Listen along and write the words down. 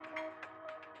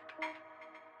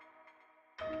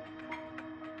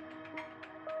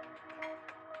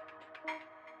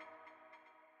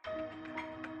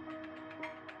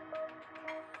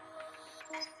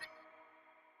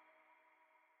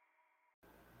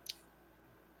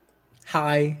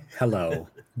Hi, hello,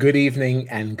 good evening,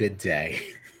 and good day.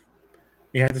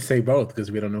 You have to say both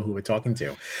because we don't know who we're talking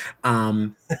to.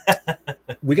 Um,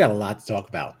 we got a lot to talk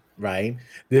about, right? I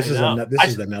know. This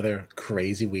is another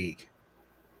crazy week.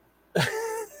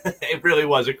 It really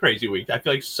was a crazy week. I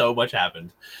feel like so much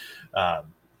happened.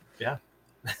 Yeah.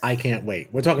 I can't wait.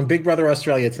 We're talking Big Brother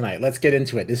Australia tonight. Let's get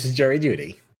into it. This is Jury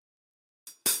Duty.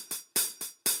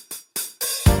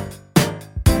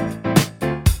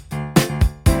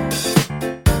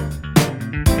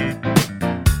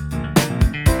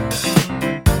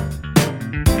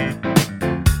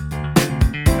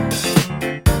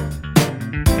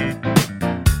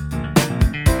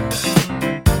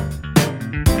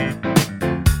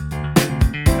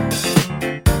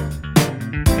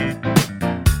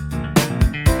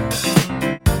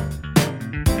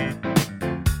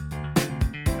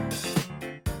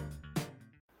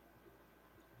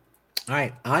 All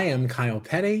right, I am Kyle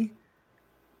Petty.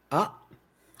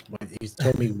 He's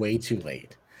told me way too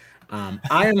late. I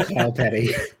am Kyle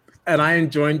Petty, and I am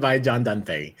joined by John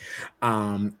Dunphy.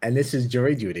 And this is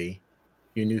Jury Duty,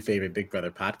 your new favorite Big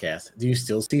Brother podcast. Do you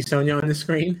still see Sonia on the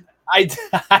screen? I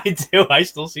do. I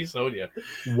still see Sonia.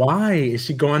 Why? Is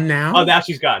she gone now? Oh, now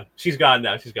she's gone. She's gone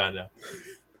now. She's gone now.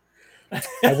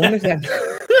 I wonder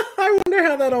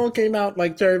how that all came out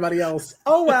like to everybody else.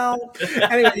 Oh, well.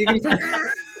 Anyway,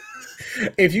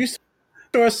 if you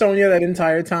saw Sonia that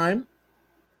entire time,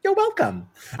 you're welcome.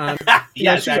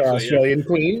 She's our Australian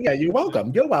queen. Yeah, you're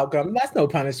welcome. You're welcome. That's no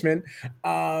punishment.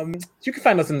 You can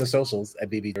find us in the socials at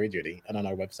BB Jury Duty and on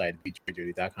our website,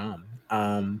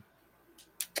 bjuryduty.com.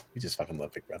 We just fucking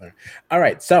love Big Brother. All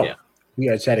right, so we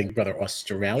are chatting Big Brother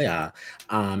Australia.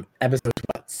 Episodes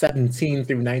 17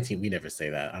 through 19. We never say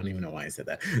that. I don't even know why I said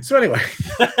that. So anyway.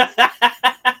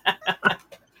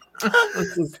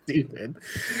 That's so stupid.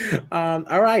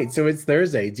 All right, so it's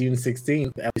Thursday, June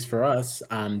 16th, at least for us.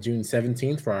 June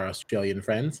 17th for our Australian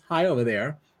friends. Hi over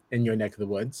there in your neck of the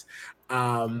woods.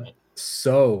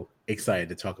 So excited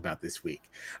to talk about this week.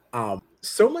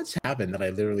 So much happened that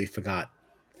I literally forgot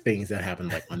things that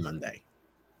happened like on Monday.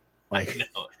 Like,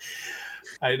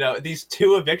 I know. These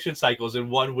 2 eviction cycles in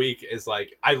 1 week is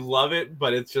like, I love it,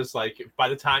 but it's just like by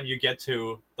the time you get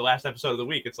to the last episode of the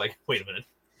week, it's like, wait a minute.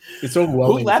 It's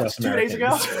overwhelming. Who left 2 days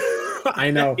ago?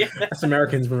 I know. Us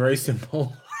Americans were very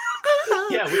simple.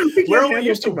 Yeah, we're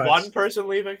used to one person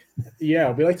leaving.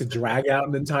 Yeah, we like to drag out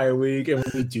an entire week, and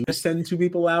when we do send 2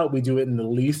 people out, we do it in the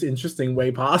least interesting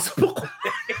way possible.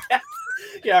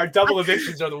 Yeah, our double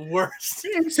evictions are the worst.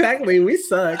 Exactly, we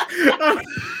suck.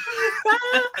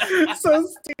 So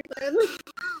stupid.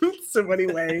 So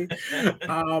anyway,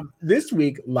 this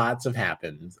week lots have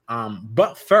happened.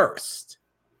 But first,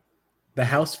 the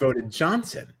House voted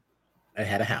Johnson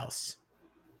ahead of House.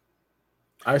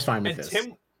 I was fine with this.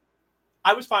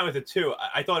 I was fine with it too.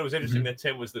 I thought it was interesting that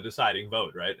Tim was the deciding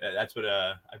vote, right? That's what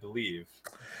I believe.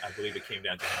 I believe it came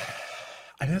down to him.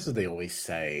 I mean, that's what they always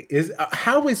say.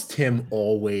 How is Tim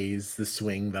always the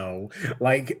swing though?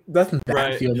 Like, doesn't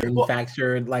that feel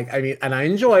manufactured? Like, I mean, and I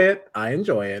enjoy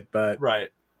it, but right.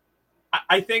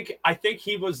 I think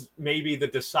he was maybe the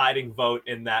deciding vote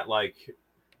in that, like,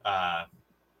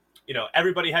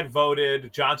 everybody had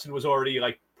voted. Johnson was already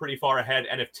like pretty far ahead,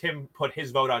 and if Tim put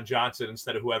his vote on Johnson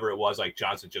instead of whoever it was, like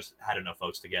Johnson just had enough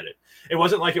votes to get it. It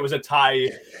wasn't like it was a tie,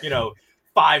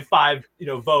 5-5,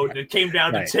 vote, and it came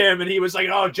down to Tim, and he was like,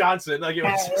 "Oh, Johnson!" Like it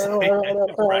was just like,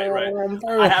 right.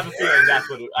 I have a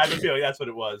feeling that's what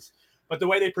it was. But the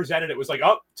way they presented it was like,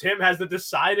 "Oh, Tim has the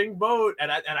deciding vote,"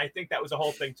 and I think that was the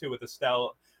whole thing too with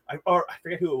Estelle, or I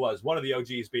forget who it was. One of the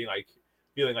OGs being like,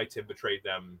 feeling like Tim betrayed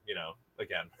them,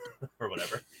 again, or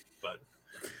whatever. But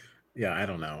yeah, I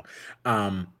don't know.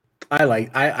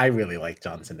 I really like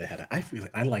Johnson ahead.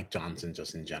 I like Johnson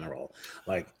just in general.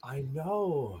 Like, I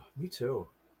know, me too.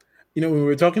 We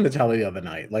were talking to Telly the other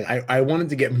night. Like, I wanted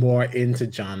to get more into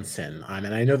Johnson,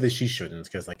 and I know that she shouldn't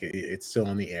because like it's still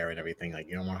on the air and everything. Like,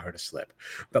 you don't want her to slip,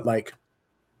 but like,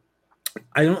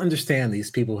 I don't understand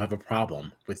these people who have a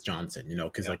problem with Johnson.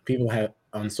 Because like people have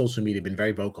on social media been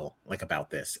very vocal like about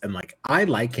this, and like I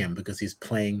like him because he's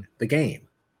playing the game.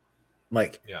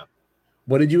 Like,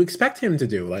 what did you expect him to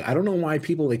do? Like, I don't know why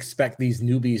people expect these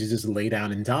newbies to just lay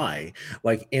down and die,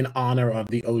 like in honor of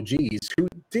the OGs who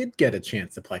did get a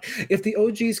chance to play. If the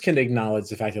OGs can acknowledge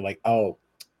the fact that, like, oh,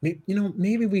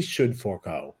 maybe we should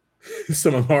forego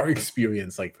some of our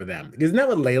experience, like for them. Isn't that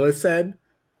what Layla said?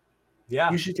 Yeah,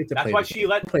 you should get to that's play. Why she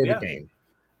let play the game.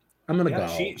 I'm gonna Yeah,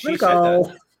 go. she I'm said that.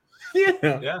 gonna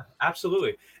go. Yeah,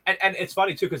 absolutely. And it's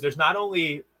funny too, because there's not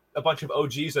only a bunch of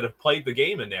OGs that have played the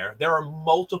game in there, there are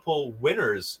multiple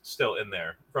winners still in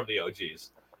there from the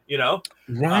OGs, you know?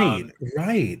 Right, Um,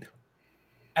 right.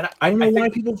 and I don't know I why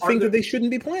think people part of think that the they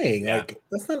shouldn't be playing. yeah, Like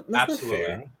that's not absolutely.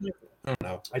 fair. Like, I don't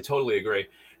know. I totally agree.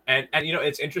 And you know,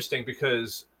 it's interesting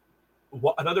because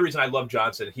another reason I love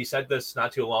Johnson, he said this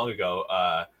not too long ago,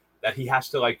 that he has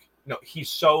to like, you know, he's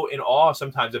so in awe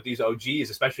sometimes of these OGs,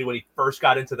 especially when he first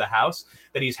got into the house,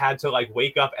 that he's had to like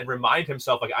wake up and remind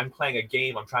himself, like, I'm playing a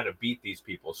game, I'm trying to beat these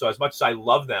people. So as much as I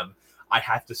love them, I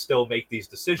have to still make these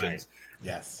Right. decisions.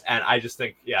 Yes. And I just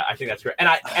think, yeah, I think that's great. And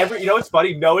you know, it's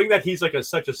funny knowing that he's like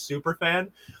such a super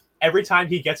fan. Every time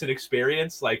he gets an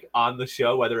experience like on the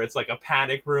show, whether it's like a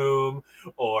panic room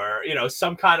or you know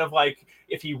some kind of like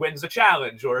if he wins a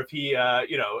challenge or if he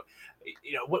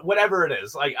whatever it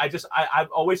is, like I'm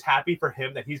always happy for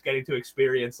him that he's getting to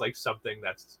experience like something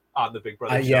that's on the Big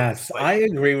Brother show. Yes, Like, I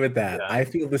agree with that. yeah, I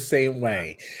feel the same yeah,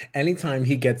 way. Anytime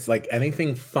he gets like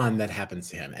anything fun that happens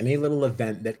to him, any little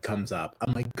event that comes up,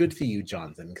 I'm like, good for you,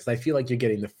 Johnson, because I feel like you're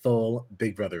getting the full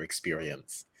Big Brother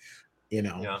experience. You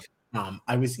know,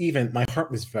 yeah. my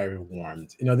heart was very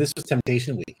warmed. You know, this was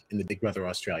Temptation Week in the Big Brother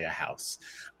Australia house.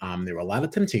 There were a lot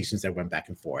of temptations that went back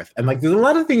and forth, and like there's a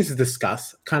lot of things to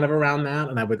discuss kind of around that,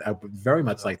 and I would very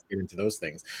much like to get into those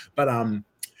things. But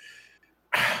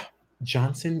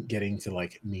Johnson getting to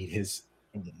like meet his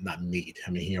not meet.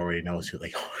 I mean, he already knows who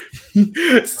they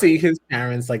are. See Right. his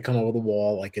parents like come over the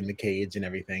wall, like in the cage and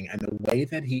everything. And the way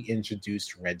that he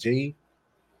introduced Reggie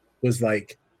was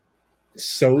like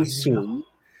so I know. sweet.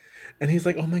 And he's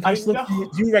like, "Oh my I gosh, look, do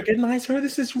know. you recognize her?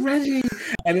 This is Reggie."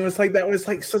 And it was like that was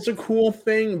like such a cool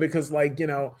thing because like, you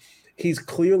know, he's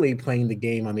clearly playing the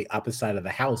game on the opposite side of the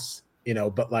house, you know,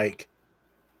 but like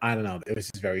I don't know, it was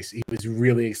just very he was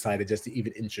really excited just to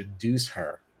even introduce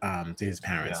her to his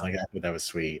parents. Yeah. Like I thought that was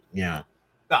sweet. Yeah.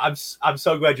 No, I'm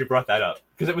so glad you brought that up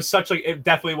because it was such like it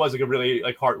definitely was like a really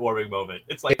like heartwarming moment.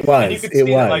 It's like It and you was. could It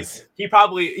see that like was. he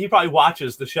probably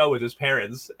watches the show with his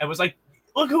parents and was like,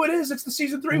 look who it is, it's the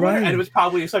season 3 winner. And it Right. was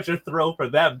probably such a thrill for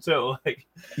them too. Like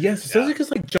Yes, yeah. especially because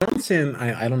like Johnson,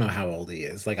 I don't know how old he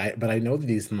is. Like but I know that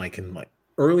he's in like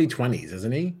early 20s,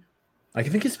 isn't he? Like I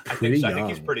think he's I think pretty so. I think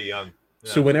he's young. pretty young.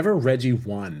 So Yeah. whenever Reggie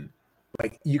won,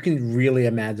 like you can really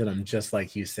imagine them just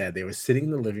like you said. They were sitting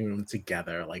in the living room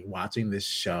together, like watching this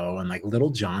show, and like little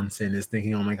Johnson is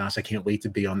thinking, "Oh my gosh, I can't wait to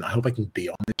be on. I hope I can be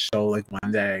on this show like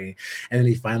one day." And then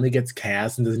he finally gets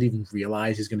cast and doesn't even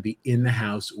realize he's going to be in the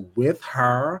house with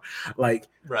her. Like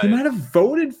he Right. might have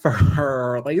voted for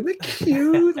her. Like isn't it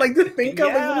cute? Like to think of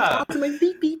like little Yeah. Johnson like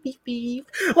beep beep beep beep.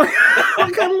 Like,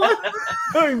 like I love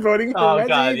I'm voting for Oh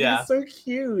God, Reggie. yeah. It's so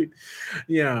cute.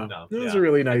 Yeah, No, it was yeah. a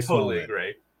really I nice totally moment.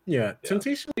 agree. Yeah, Yeah.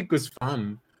 Temptation Week was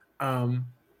fun. Um,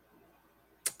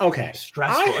 okay, I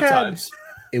Stressful at had times.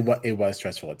 it was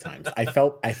stressful at times. I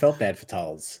felt bad for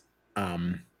Tulls.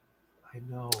 Um, I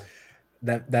know.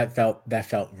 that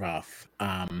felt rough.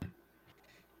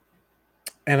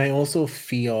 And I also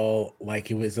feel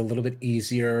like it was a little bit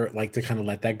easier, like to kind of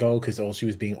let that go because all she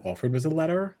was being offered was a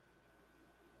letter.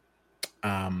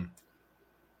 Um,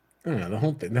 I don't know.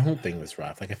 The whole thing was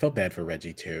rough. Like I felt bad for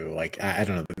Reggie too. Like I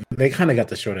don't know. They kind of got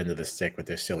the short end of the stick with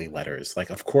their silly letters. Like,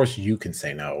 of course you can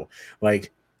say no.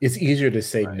 Like it's easier to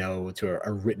say Right. no to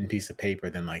a written piece of paper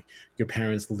than like your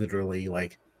parents literally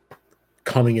like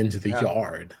coming into the Yeah.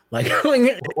 yard. Like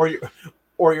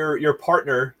Or your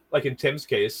partner, like in Tim's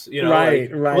case, you know, like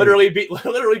right. literally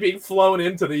being flown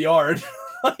into the yard.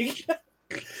 Like,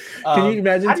 Can you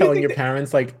imagine how do you telling think your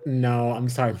parents like, no, I'm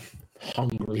sorry, I'm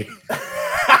hungry.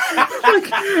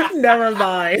 Like, never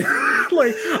mind.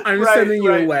 Like, I'm Right, sending you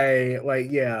right. away. Like,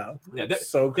 yeah, Yeah,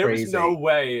 so there was no crazy.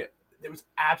 way. There was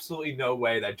absolutely no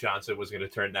way that Johnson was going to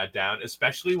turn that down,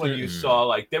 especially when you Mm-mm. saw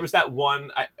like there was that one.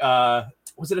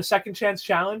 Was it a second chance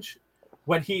challenge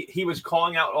when he was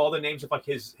calling out all the names of like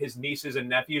his nieces and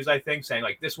nephews? I think saying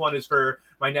like this one is for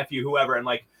my nephew, whoever, and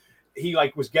like he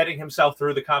like was getting himself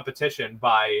through the competition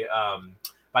by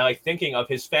like thinking of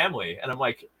his family, and I'm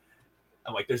like,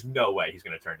 there's no way he's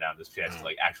going to turn down this chance to Oh,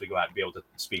 like actually go out and be able to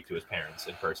speak to his parents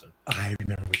in person. I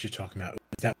remember what you're talking about.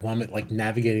 Was that one with like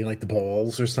navigating like the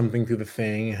balls or something through the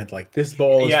thing? It had like this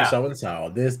ball is for Yeah, so and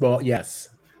so. This ball, yes.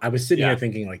 I was sitting here yeah.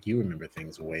 thinking like you remember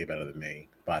things way better than me,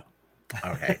 but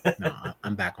okay, no,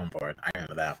 I'm back on board. I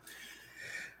remember that.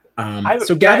 So Can I ask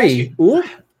you? Gabby, ooh,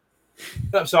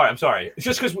 I'm sorry. I'm sorry.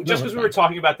 Just because no, just that's because we were fine.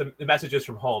 talking about the messages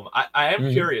from home, I am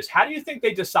Mhm. curious. How do you think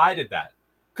they decided that?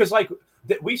 Because like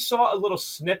we saw a little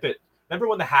snippet. Remember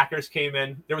when the hackers came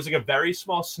in? There was like a very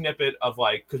small snippet of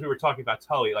like because we were talking about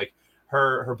Tully, like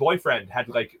her boyfriend had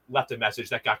like left a message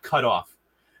that got cut off,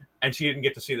 and she didn't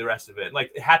get to see the rest of it.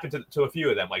 Like it happened to a few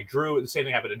of them. Like Drew, the same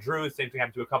thing happened to Drew. The same thing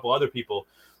happened to a couple other people.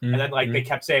 And then like they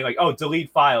kept saying like, oh,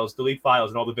 delete files,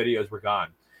 and all the videos were gone.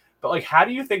 But like, how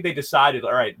do you think they decided?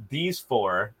 All right, these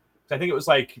four. I think it was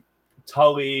like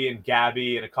Tully and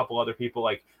Gabby and a couple other people.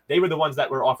 Like they were the ones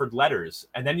that were offered letters,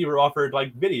 and then you were offered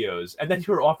like videos, and then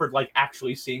you were offered like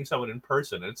actually seeing someone in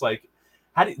person. And it's like,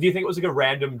 how do you think it was like a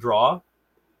random draw?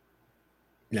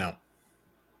 No.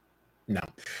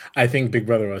 I think Big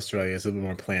Brother Australia is a little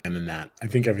more planned than that. I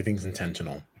think everything's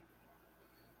intentional.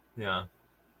 Yeah.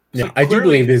 Yeah, So I do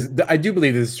believe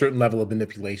there's a certain level of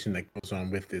manipulation that goes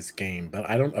on with this game, but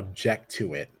I don't object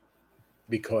to it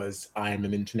because I'm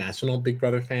an international Big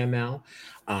Brother fan now,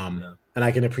 and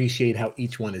I can appreciate how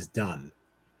each one is done.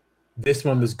 This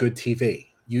one was good TV.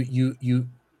 You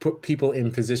put people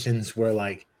in positions where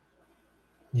like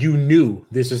you knew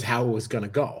this is how it was going to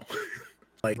go.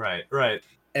 Like right.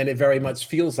 And it very much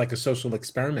feels like a social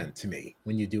experiment to me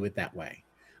when you do it that way.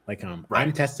 Like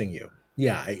I'm testing you.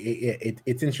 Yeah,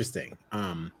 it's interesting.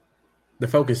 The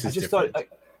focus is different.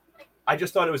 I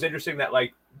just thought it was interesting that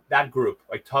like that group,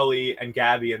 like Tully and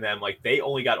Gabby and them, like they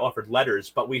only got offered letters,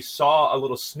 but we saw a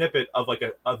little snippet of like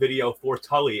a video for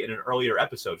Tully in an earlier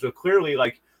episode. So clearly,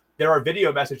 like there are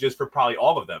video messages for probably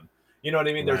all of them. You know what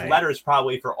I mean? There's letters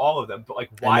probably for all of them, but like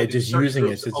why did just using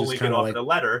it to only just get offered a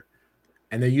letter?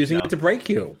 And they're using it to break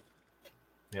you.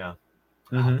 Yeah.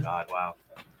 Oh God! Wow.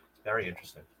 Very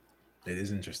interesting. It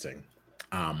is interesting.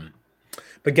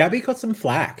 But Gabby got some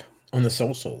flack on the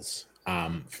socials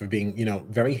for being,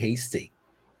 very hasty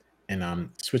and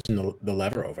switching the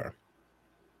lever over.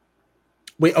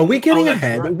 Wait, are we getting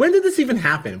ahead? Right. When did this even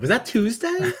happen? Was that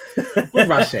Tuesday? We're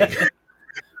rushing.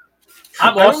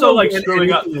 I'm also like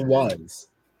screwing up.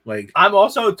 I'm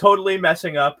also totally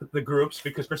messing up the groups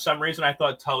because for some reason I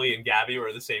thought Tully and Gabby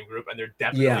were the same group, and they're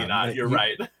definitely not. You're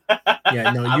right.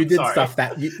 Yeah, no, you did stuff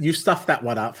that. You stuffed that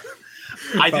one up.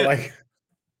 I did.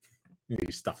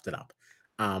 You stuffed it up.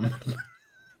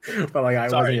 But like I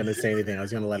wasn't gonna say anything. I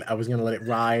was gonna let it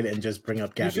ride and just bring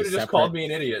up Gabby. You should have just called me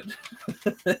an idiot.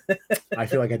 I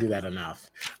feel like I do that enough.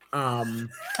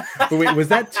 But wait, was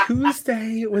that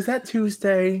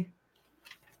Tuesday?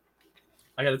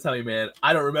 I gotta tell you, man,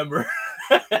 I don't remember.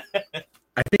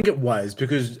 I think it was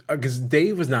because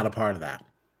Dave was not a part of that.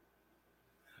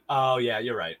 Oh yeah,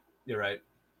 you're right.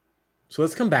 So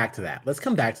let's come back to that. Let's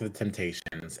come back to the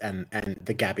Temptations and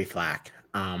the Gabby flack.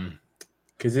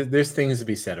 Because there's things to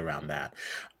be said around that.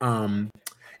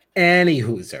 Any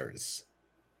Hoosers.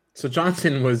 So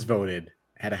Johnson was voted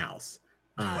head of house.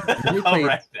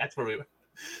 Right. That's where we were.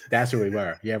 That's where we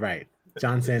were. Yeah, right.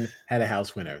 Johnson, head of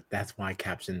house winner. That's why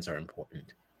captions are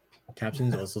important.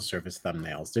 Captions also serve as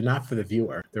thumbnails. They're not for the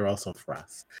viewer. They're also for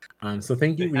us. So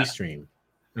thank you, Restream.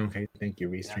 Okay, thank you,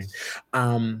 Restream.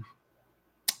 Yes.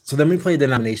 So then we played the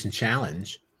nomination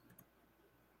challenge.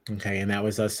 Okay, and that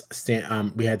was us.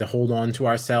 We had to hold on to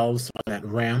ourselves on that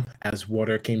ramp as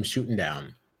water came shooting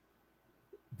down.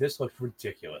 This looked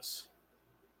ridiculous.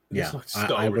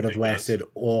 I would have lasted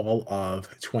all of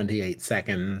 28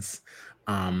 seconds.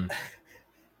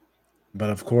 But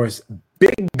of course,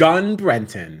 Big Gun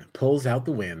Brenton pulls out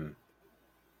the win.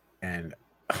 And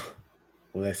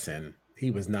listen,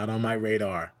 he was not on my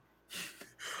radar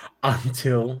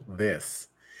until this.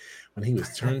 When he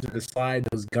was turned to the side,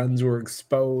 those guns were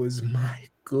exposed. My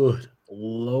good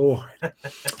Lord.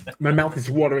 My mouth is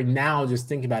watering now just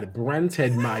thinking about it.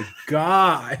 Brenton, my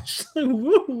gosh.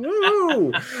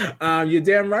 Woo-hoo. You're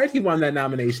damn right he won that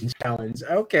nomination challenge.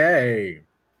 Okay.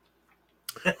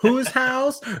 Whose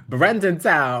house? Brenton's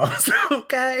house.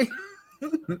 Okay.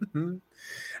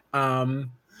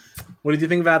 What did you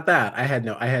think about that? I had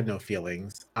no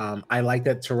feelings. I like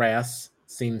that Taras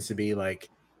seems to be like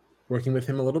working with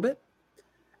him a little bit,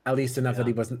 at least enough that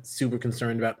he wasn't super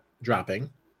concerned about dropping.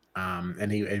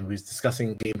 And he was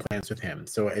discussing game plans with him.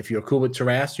 So if you're cool with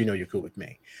Taras, you're cool with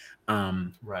me.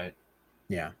 Right.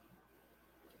 Yeah.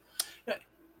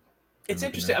 It's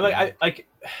interesting. Like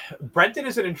Brenton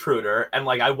is an intruder, and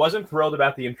like I wasn't thrilled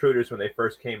about the intruders when they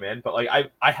first came in, but like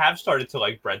I have started to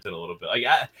like Brenton a little bit. Like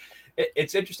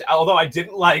it's interesting. Although I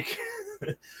didn't like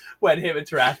when him and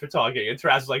Taras were talking, and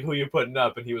Taras was like, "Who you putting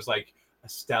up?" And he was like,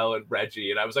 "Estelle and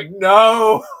Reggie," and I was like,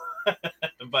 "No."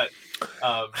 But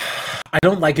I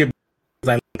don't like it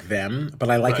because I like them, but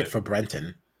I like it for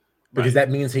Brenton. Because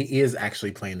that means he is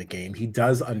actually playing the game. He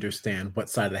does understand what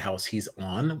side of the house he's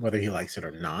on, whether he likes it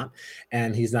or not.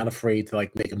 And he's not afraid to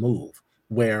like make a move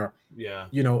where,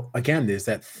 again, there's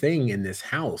that thing in this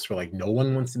house where like no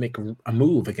one wants to make a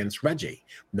move against Reggie.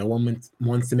 No one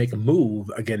wants to make a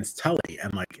move against Tully.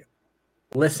 And like,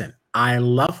 listen, I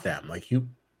love them. Like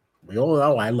we all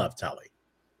know I love Tully,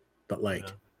 but like,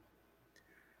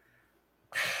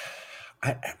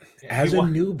 as a you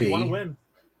want to newbie, win.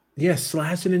 yes,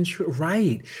 Slash and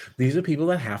right. These are people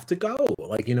that have to go,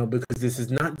 like, because this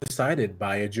is not decided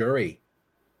by a jury.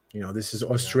 This is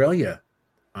Australia.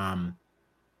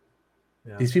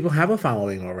 These people have a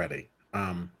following already.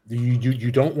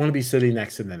 You don't want to be sitting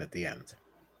next to them at the end.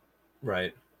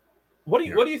 Right. What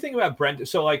do you think about Brent?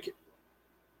 So like,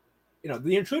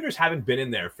 the Intruders haven't been in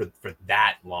there for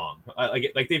that long.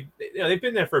 Like they've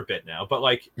been there for a bit now, but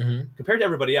like compared to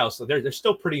everybody else, they're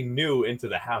still pretty new into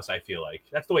the house. I feel like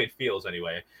that's the way it feels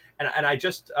anyway. And I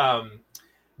just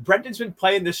Brendan's been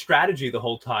playing this strategy the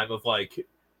whole time of like,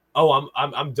 oh,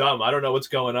 I'm dumb. I don't know what's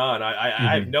going on.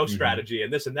 I have no strategy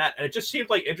and this and that. And it just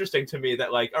seemed like interesting to me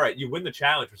that like, all right, you win the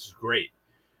challenge, which is great,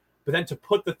 but then to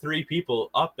put the 3 people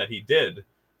up that he did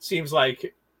seems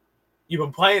like you've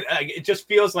been playing. It just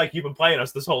feels like you've been playing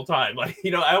us this whole time. Like,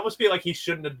 I almost feel like he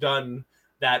shouldn't have done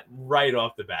that right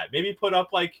off the bat. Maybe put up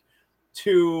like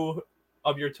 2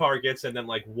 of your targets and then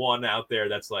like 1 out there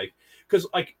that's like, because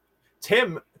like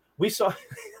Tim, we saw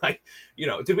like,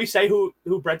 did we say who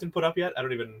Brenton put up yet? I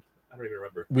don't even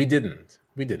remember. We didn't.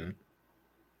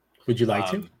 Would you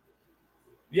like to?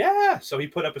 Yeah. So he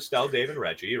put up Estelle, Dave, and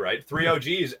Reggie, right? 3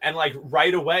 OGs, and like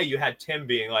right away you had Tim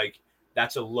being like,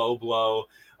 "That's a low blow.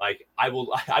 Like I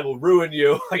will ruin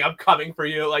you. Like I'm coming for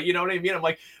you. Like, you know what I mean?" I'm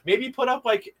like, maybe put up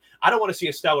like, I don't want to see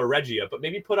Estelle or Reggie, but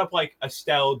maybe put up like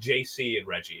Estelle, JC, and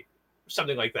Reggie,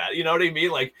 something like that. You know what I mean?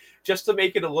 Like just to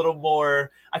make it a little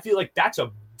more. I feel like that's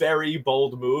a very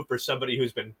bold move for somebody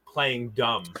who's been playing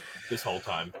dumb this whole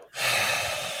time.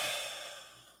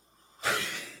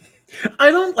 I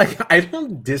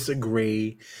don't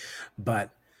disagree,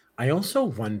 but I also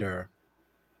wonder.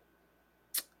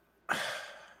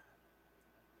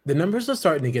 The numbers are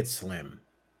starting to get slim.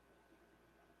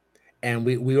 And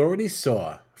we already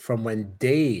saw from when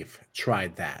Dave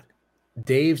tried that.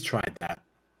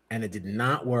 And it did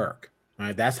not work. All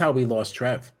right, that's how we lost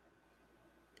Trev.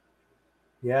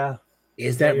 Yeah.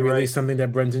 Is that really something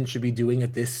that Brendan should be doing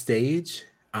at this stage?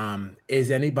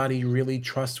 Is anybody really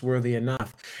trustworthy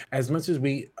enough? As much as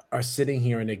we are sitting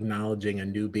here and acknowledging a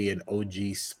newbie and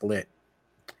OG split,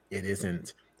 it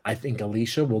isn't. I think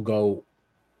Alicia will go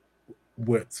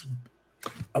with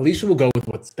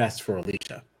what's best for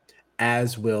Alicia,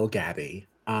 as will Gabby,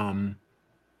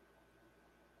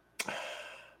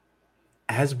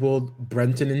 as will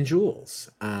Brenton and Jules.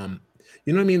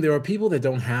 You know what I mean? There are people that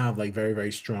don't have like very,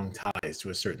 very strong ties to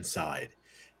a certain side.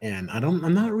 And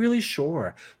I'm not really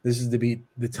sure this is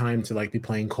the time to like be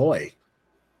playing coy.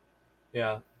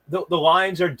 Yeah. The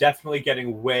lines are definitely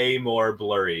getting way more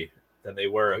blurry than they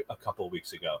were a couple of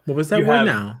weeks ago. What was that word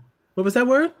now? What was that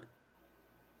word?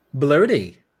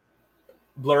 Blurty.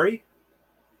 Blurry?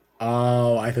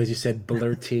 Oh, I thought you said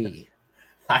blurty.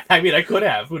 I mean, I could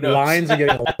have. Who knows? Lines are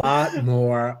getting a lot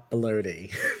more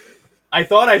blurty. I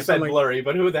thought I said blurry,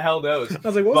 but who the hell knows? I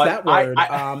was like, what's that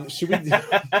word? Should we?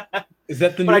 Is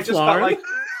that the new? I just felt like,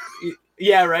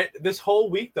 yeah, right. This whole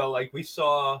week, though, like we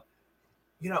saw,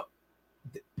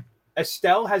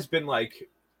 Estelle has been like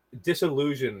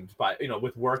disillusioned by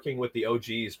with working with the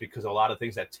OGs because a lot of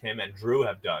things that Tim and Drew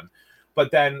have done,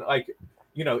 but then like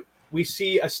we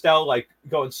see Estelle like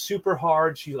going super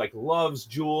hard. She like loves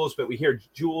Jules, but we hear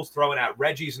Jules throwing out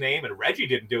Reggie's name, and Reggie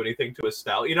didn't do anything to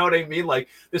Estelle. You know what I mean? Like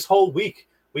this whole week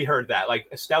we heard that like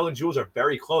Estelle and Jules are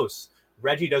very close.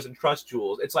 Reggie doesn't trust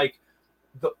Jules. It's like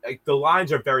the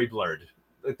lines are very blurred.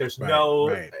 Like there's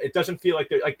it doesn't feel like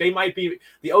they're like they might be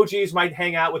the OGs might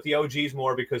hang out with the OGs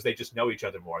more because they just know each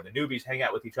other more. The newbies hang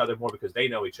out with each other more because they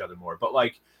know each other more. But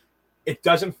like it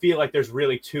doesn't feel like there's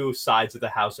really 2 sides of the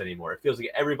house anymore. It feels like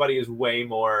everybody is way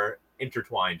more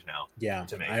intertwined now. Yeah,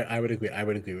 to me. I would agree. I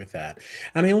would agree with that.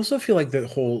 And I also feel like the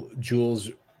whole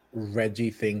Jules Reggie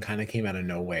thing kind of came out of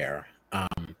nowhere.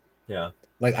 Yeah.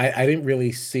 Like I didn't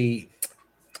really see.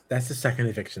 That's the second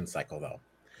eviction cycle, though.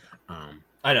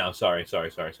 I know. Sorry. I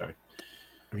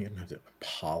mean, I'm gonna have to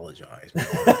apologize.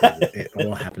 It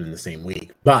all happened in the same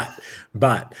week, but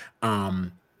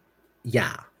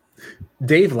yeah.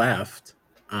 Dave left.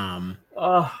 I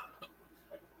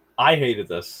hated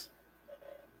this.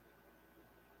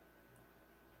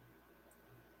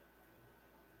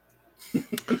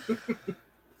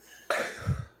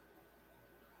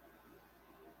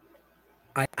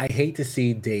 I hate to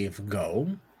see Dave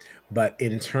go, but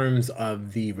in terms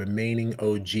of the remaining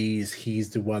OGs,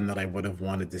 he's the one that I would have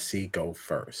wanted to see go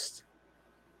first.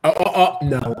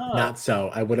 No, not so.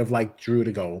 I would have liked Drew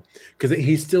to go because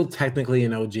he's still technically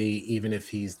an OG, even if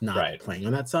he's not playing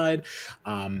on that side.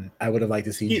 I would have liked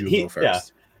to see Drew go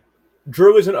first.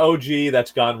 Drew is an OG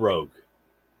that's gone rogue.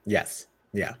 Yes.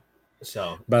 Yeah.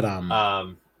 So, But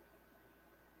um,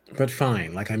 but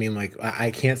fine. Like I mean, like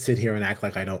I can't sit here and act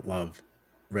like I don't love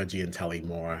Reggie and Telly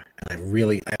more. And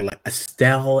I like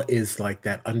Estelle is like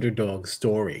that underdog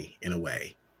story in a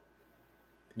way.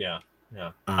 yeah.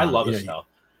 I love You know, Estelle.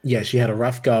 yeah, she had a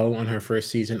rough go on her first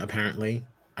season, apparently.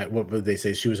 What would they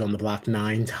say? She was on the block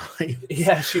 9 times.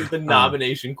 Yeah, she was the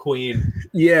nomination queen.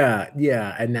 Yeah,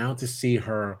 yeah. And now to see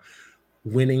her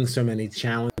winning so many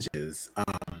challenges,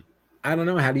 I don't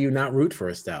know. How do you not root for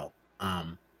Estelle?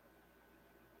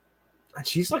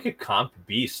 She's like a comp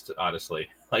beast, honestly.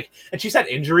 Like, and she's had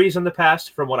injuries in the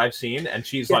past, from what I've seen, and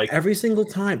she's Yeah, like every single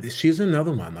time. She's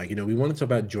another one. Like, we want to talk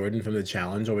about Jordan from the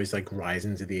challenge, always like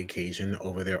rising to the occasion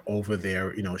over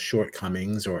their,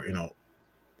 shortcomings or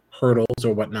hurdles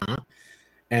or whatnot.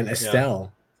 And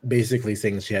Estelle basically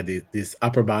saying she had this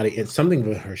upper body and something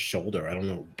with her shoulder. I don't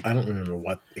know. I don't remember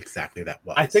what exactly that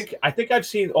was. I think I've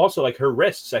seen also like her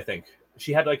wrists. I think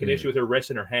she had like an issue with her wrists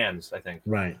and her hands. I think.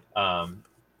 Right.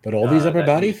 But all these upper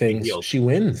body things, she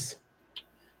wins.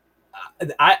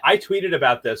 I tweeted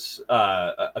about this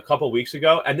a couple weeks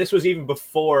ago, and this was even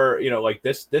before like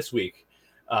this week.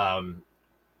 That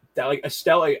like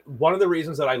Estelle, like, one of the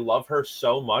reasons that I love her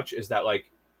so much is that like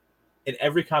in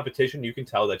every competition you can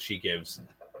tell that she gives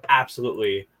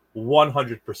absolutely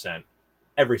 100%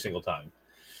 every single time.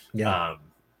 Yeah.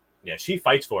 Yeah, she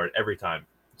fights for it every time.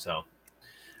 So.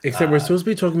 Except we're supposed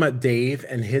to be talking about Dave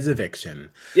and his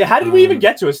eviction. Yeah, how did we even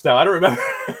get to Estelle? I don't remember.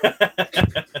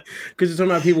 Because you're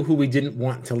talking about people who we didn't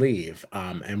want to leave,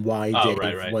 and why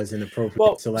Dave was an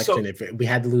appropriate selection. If we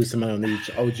had to lose someone on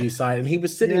each OG side, and he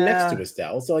was sitting next to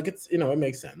Estelle, so like it's it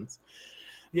makes sense.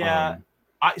 Yeah,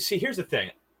 I see. Here's the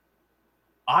thing.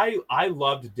 I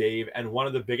loved Dave, and one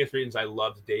of the biggest reasons I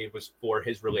loved Dave was for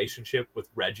his relationship with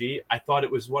Reggie. I thought it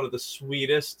was one of the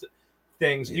sweetest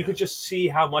things. You could just see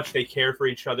how much they care for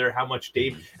each other, how much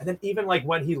Dave, and then even like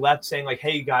when he left, saying like,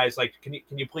 "Hey guys, like, can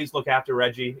you please look after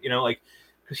Reggie?" Like,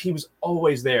 because he was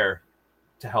always there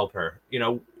to help her.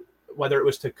 Whether it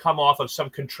was to come off of some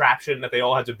contraption that they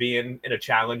all had to be in a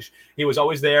challenge, he was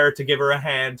always there to give her a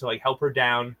hand, to like help her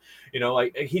down.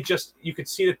 Like you could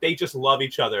see that they just love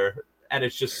each other, and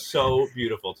it's just so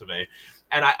beautiful to me.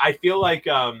 And I feel like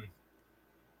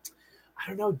I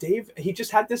don't know, Dave. He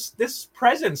just had this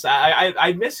presence.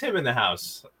 I miss him in the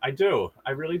house. I do.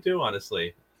 I really do.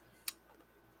 Honestly,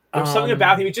 there was something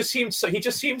about him. He just seemed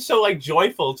so like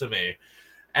joyful to me,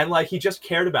 and like he just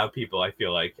cared about people. I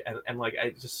feel like, and like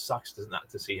it just sucks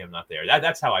to see him not there.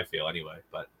 That's how I feel anyway.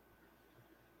 But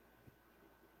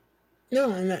no,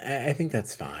 and I think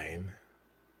that's fine.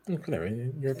 Whatever.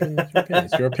 Your opinion.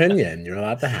 It's your opinion. You're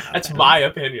allowed to have. That's my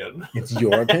opinion. It's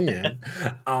your opinion.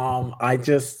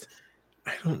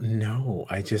 I don't know.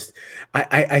 I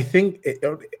think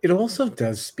it also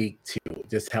does speak to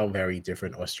just how very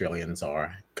different Australians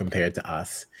are compared to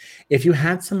us. If you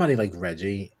had somebody like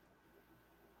Reggie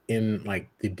in like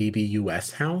the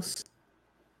BBUS house,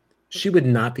 she would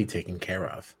not be taken care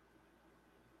of.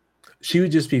 She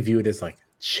would just be viewed as like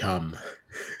chum,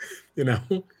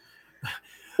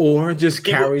 or just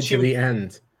carried to the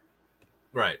end.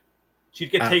 Right.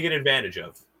 She'd get taken advantage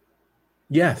of.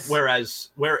 Yes. Whereas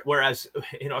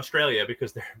in Australia,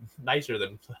 because they're nicer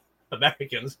than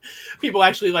Americans, people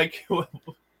actually like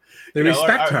they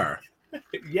respect her.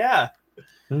 Yeah.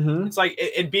 Mm-hmm. It's like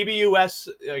in BBUS,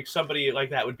 like somebody like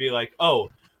that would be like, "Oh,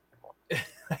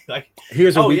 like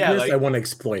here's a weakness. Yeah, like, I want to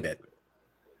exploit it."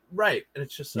 Right, and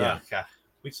it's just God,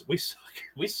 we suck.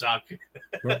 We suck.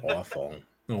 We're awful.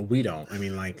 No, we don't. I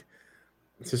mean, like,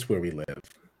 it's just where we live.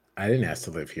 I didn't ask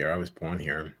to live here. I was born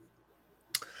here.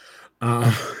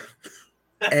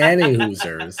 Any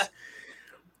Hoosers.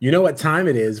 You know what time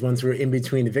it is once we're in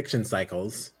between eviction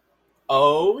cycles.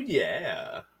 Oh,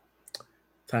 yeah.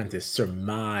 Time to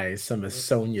surmise some of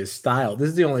Sonia's style. This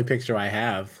is the only picture I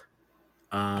have.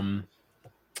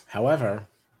 However,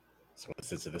 just want to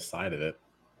sit to the side of it.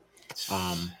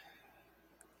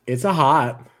 It's a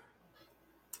hot.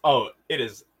 Oh, it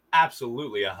is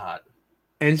absolutely a hot.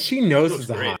 And she knows it's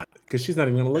a hot because she's not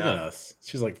even going to look at us.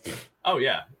 She's like, oh,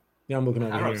 yeah. Yeah, I'm looking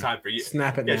over here. I don't have time for you.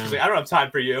 Snap it now. She's like, I don't have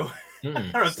time for you. I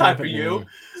don't have time for you.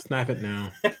 Snap it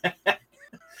now.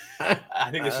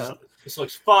 I think this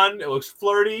looks fun. It looks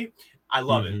flirty. I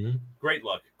love it. Great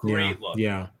look. Great look.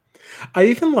 Yeah. I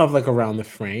even love like around the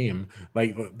frame,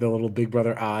 like the little Big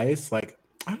Brother eyes. Like,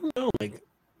 I don't know, like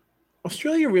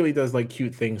Australia really does like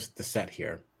cute things to set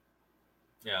here.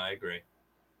 Yeah, I agree.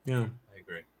 Yeah. I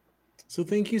agree. So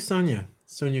thank you, Sonia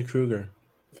Kruger,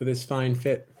 for this fine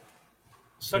fit.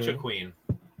 Such a queen.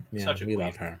 Yeah, we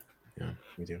love her. Yeah,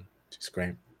 we do. She's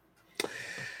great.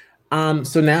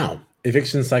 So now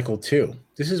eviction cycle 2.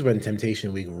 This is when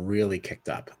Temptation Week really kicked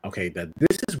up. Okay, that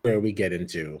this is where we get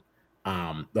into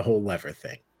the whole lever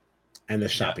thing and the Yeah,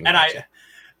 shopping and budget.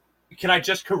 can I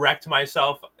just correct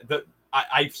myself?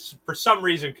 I for some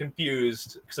reason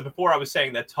confused because before I was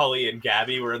saying that Tully and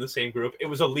Gabby were in the same group. It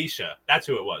was Alicia. That's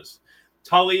who it was.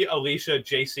 Tully, Alicia,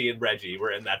 JC, and Reggie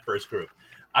were in that first group.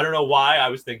 I don't know why I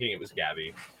was thinking it was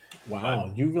Gabby. But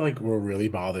Wow, you like were really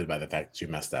bothered by the fact that you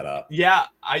messed that up. yeah,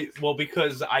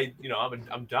 because I'm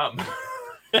dumb.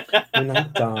 You're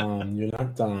not dumb. You're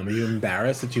not dumb. Are you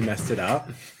embarrassed that you messed it up?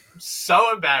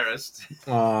 So embarrassed.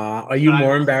 Are you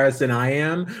more embarrassed than I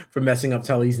am for messing up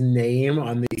Tully's name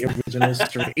on the original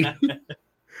stream? It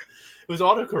was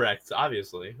autocorrect,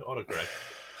 obviously. Autocorrect.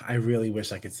 I really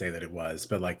wish I could say that it was,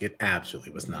 but like it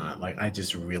absolutely was not. Like I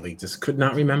just really just could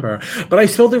not remember. But I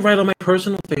spelled it right on my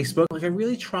personal Facebook. Like I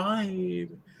really tried.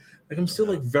 Like I'm still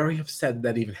like very upset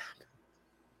that even happened.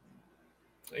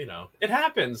 You know, it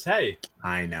happens. Hey.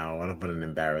 I know. What an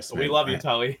embarrassment. We love you,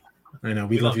 Tully. I know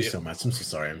we love you so much. I'm so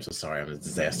sorry. I'm so sorry. I'm a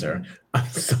disaster. I'm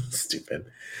so stupid.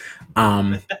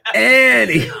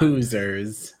 Any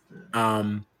hoosers.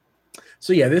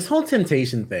 So yeah, this whole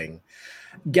temptation thing.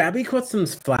 Gabby caught some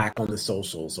flack on the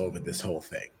socials over this whole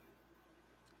thing.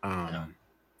 And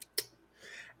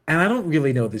I don't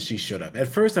really know that she should have. At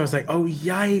first, I was like, oh,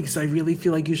 yikes. I really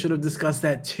feel like you should have discussed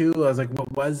that too. I was like,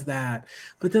 what was that?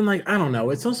 But then, like, I don't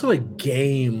know. It's also a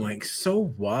game. Like,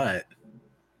 so what?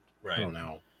 Right. I don't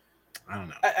know.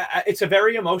 It's a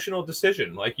very emotional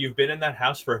decision. Like, you've been in that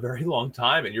house for a very long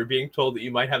time, and you're being told that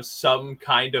you might have some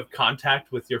kind of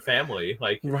contact with your family,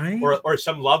 like, right? or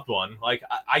some loved one. Like,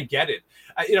 I get it.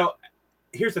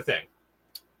 Here's the thing,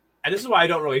 and this is why I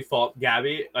don't really fault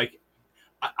Gabby. Like,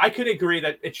 I could agree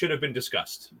that it should have been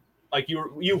discussed. Like,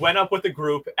 you went up with a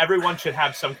group. Everyone should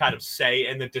have some kind of say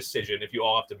in the decision if you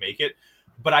all have to make it.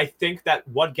 But I think that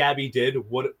what Gabby did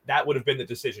would have been the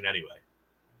decision anyway.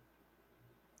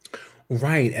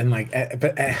 Right, and like,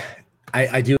 but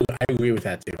I agree with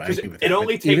that too. I agree with that. It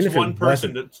only takes one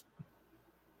person to,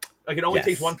 like, it only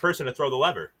takes one person to throw the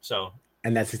lever. So,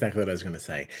 and that's exactly what I was going to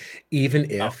say.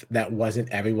 Even if that wasn't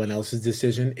everyone else's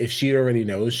decision, if she already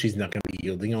knows she's not going to be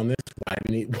yielding on this,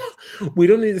 we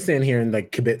don't need to stand here and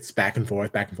like kibitz back and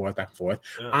forth, back and forth, back and forth.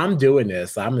 Yeah. I'm doing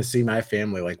this. I'm going to see my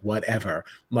family, like whatever.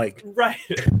 Like, right.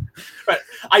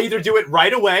 I either do it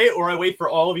right away or I wait for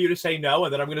all of you to say no,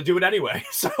 and then I'm going to do it anyway.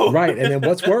 So right. And then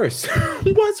what's worse?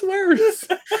 What's worse?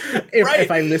 If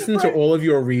I listen to all of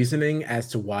your reasoning as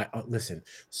to why, listen,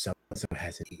 so-and-so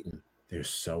hasn't eaten. They're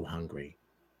so hungry.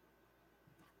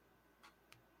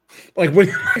 Like, what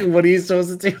are you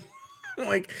supposed to do?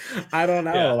 Like, I don't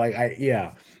know.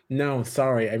 Yeah. No,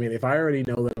 sorry. I mean, if I already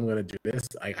know that I'm going to do this,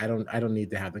 I don't need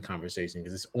to have the conversation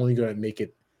because it's only going to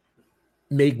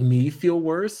make me feel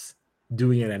worse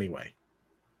doing it anyway.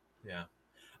 Yeah.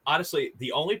 Honestly,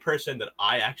 the only person that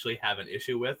I actually have an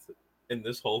issue with in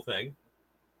this whole thing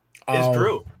is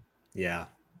Drew. Yeah,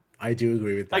 I do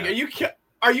agree with that. Like,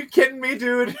 are you kidding me,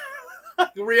 dude?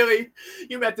 Really?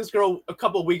 You met this girl a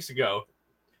couple weeks ago.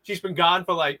 She's been gone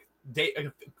for like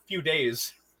a few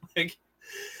days.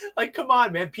 Like, come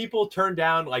on, man. People turn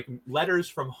down like letters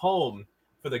from home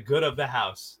for the good of the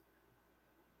house.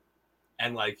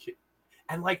 And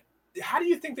how do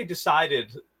you think they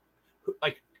decided?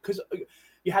 Like, because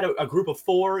you had a group of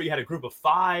 4, you had a group of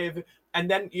 5, and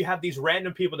then you have these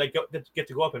random people that get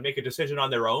to go up and make a decision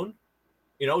on their own.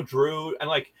 You know, Drew and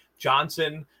like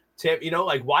Johnson, Tim. You know,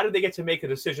 like, why did they get to make a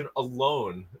decision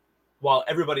alone while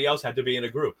everybody else had to be in a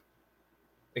group?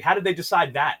 Like, how did they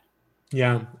decide that?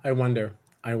 Yeah, I wonder.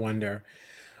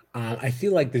 I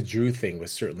feel like the Drew thing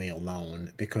was certainly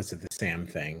alone because of the Sam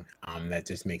thing. That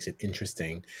just makes it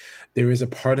interesting. There is a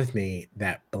part of me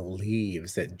that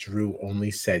believes that Drew only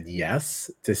said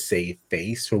yes to save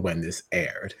face for when this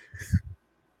aired.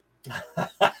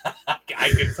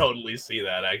 I can totally see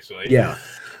that, actually. Yeah,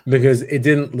 because it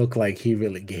didn't look like he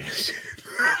really gave a shit.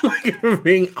 Like,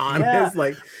 being honest,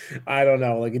 like, I don't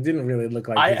know. Like, it didn't really look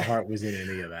like his heart was in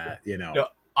any of that, you know? No,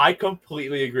 I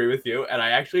completely agree with you. And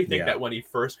I actually think that when he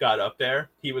first got up there,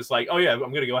 he was like, oh, yeah, I'm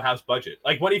going to go house budget.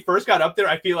 Like, when he first got up there,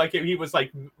 I feel like he was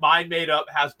like, mind made up,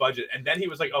 house budget. And then he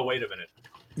was like, oh, wait a minute.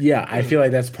 Yeah, I feel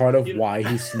like that's part of why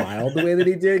he smiled the way that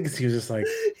he did, because he was just like,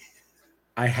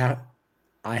 I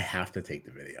have to take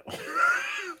the video.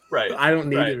 Right. I don't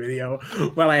need the video,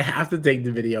 but I have to take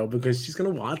the video because she's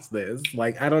going to watch this.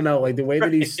 Like, I don't know. Like, the way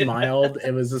that he smiled,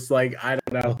 it was just like, I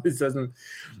don't know. This doesn't,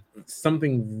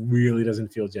 something really doesn't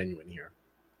feel genuine here.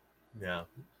 Yeah,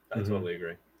 I totally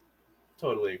agree.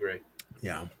 Totally agree.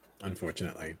 Yeah,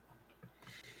 unfortunately.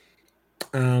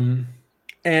 Any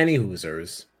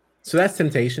hoosers. So that's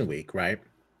Temptation Week, right?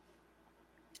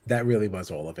 That really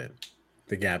was all of it.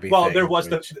 The Gabby. Well, thing, there was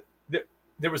which...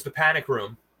 there was the panic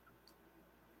room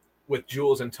with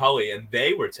Jules and Tully, and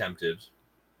they were tempted.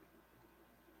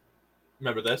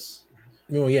 Remember this?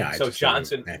 Well, yeah. So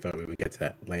Johnson. I thought we would get to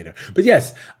that later, but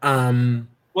yes. Well,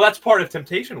 that's part of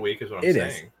Temptation Week, is what I'm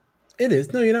saying. It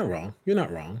is. No, you're not wrong. You're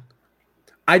not wrong.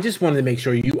 I just wanted to make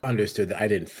sure you understood that I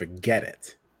didn't forget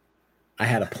it. I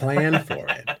had a plan for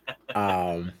it.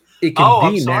 It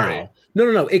can be now.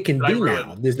 No. It can be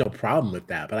now. There's no problem with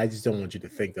that. But I just don't want you to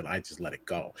think that I just let it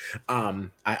go.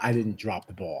 I didn't drop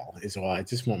the ball. Is all. I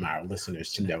just want our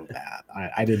listeners to know that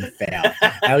I didn't fail.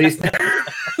 At least,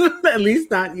 at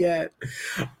least not yet.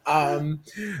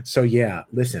 So yeah,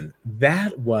 listen.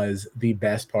 That was the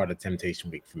best part of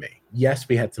Temptation Week for me. Yes,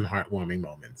 we had some heartwarming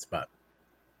moments, but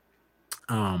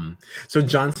so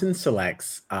Johnson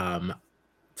selects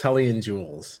Tully and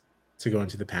Jules to go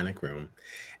into the panic room,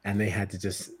 and they had to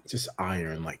just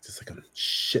iron like a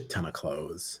shit ton of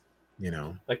clothes,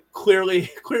 like clearly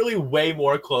way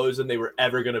more clothes than they were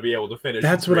ever going to be able to finish.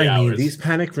 That's what I mean. These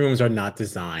panic rooms are not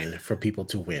designed for people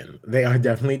to win. They are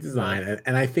definitely designed,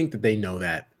 and I think that they know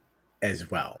that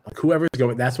as well. Like whoever's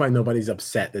going, that's why nobody's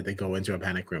upset that they go into a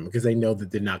panic room, because they know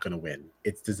that they're not going to win.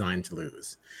 It's designed to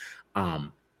lose.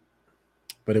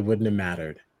 But it wouldn't have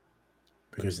mattered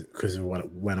because of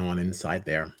what went on inside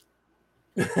there.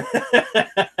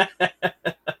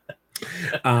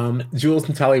 Jules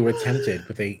and Tully were tempted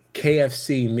with a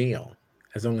KFC meal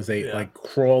as long as they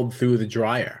crawled through the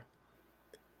dryer.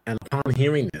 And upon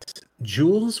hearing this,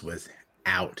 Jules was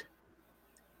out.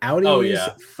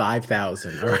 Outies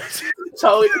 5,000. All right.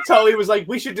 Tully was like,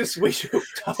 we should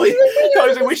discuss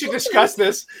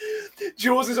this.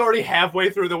 Jules is already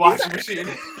halfway through the washing machine.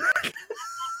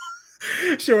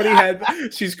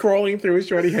 She's crawling through.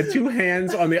 She already had two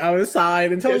hands on the other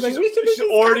side, and Tully's like, she's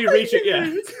already reaching.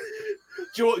 Yeah,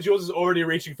 Jules is already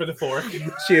reaching for the fork.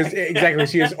 She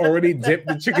has already dipped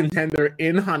the chicken tender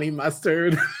in honey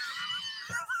mustard.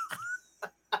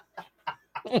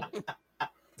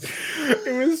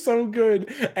 It was so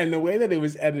good, and the way that it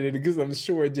was edited, because I'm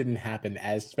sure it didn't happen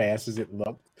as fast as it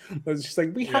looked, was just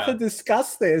like, we have to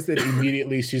discuss this, and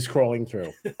immediately she's crawling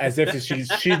through as if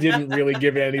she didn't really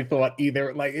give it any thought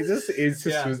either. Like it just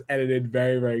was edited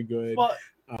very, very good. Well,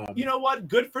 you know what?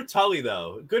 Good for Tully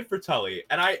though. Good for Tully,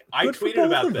 and I tweeted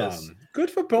about this.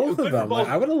 Good for both of them. Like,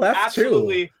 I would have left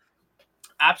too.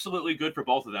 Absolutely good for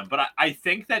both of them. But I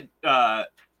think that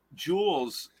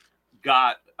Jules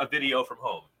got a video from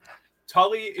home.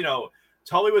 Tully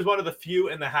was one of the few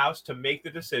in the house to make the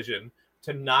decision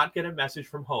to not get a message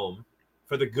from home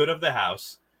for the good of the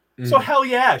house. So hell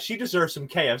yeah, she deserves some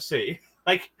KFC.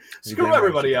 Like, screw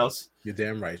everybody else. You're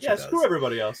damn right. Yeah, screw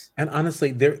everybody else. And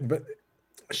honestly, but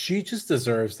she just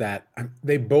deserves that.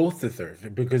 They both deserve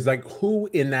it, because like, who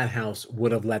in that house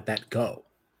would have let that go?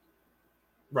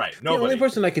 Right. Nobody. The only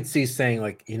person I could see saying,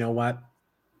 like, you know what?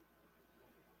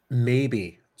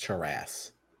 Maybe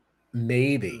Taras.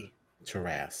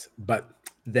 But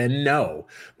then no,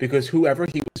 because whoever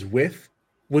he was with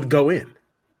would go in.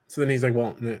 So then he's like,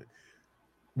 well,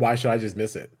 why should I just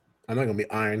miss it? I'm not going to be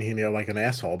ironing here like an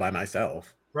asshole by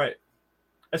myself. Right.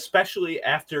 Especially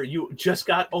after you just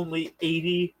got only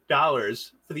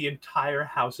 $80 for the entire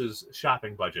house's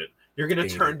shopping budget. You're going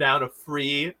to turn down a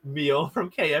free meal from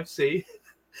KFC.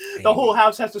 The whole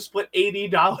house has to split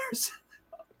 $80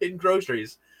 in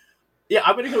groceries. Yeah,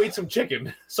 I'm gonna go eat some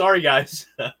chicken. Sorry, guys.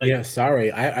 Yeah,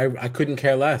 sorry. I couldn't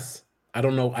care less. I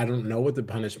don't know what the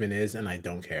punishment is, and I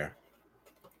don't care.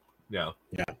 Yeah.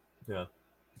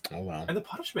 Oh well. And the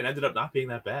punishment ended up not being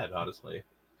that bad, honestly.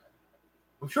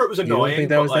 I'm sure it was annoying. You don't think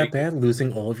that was that bad?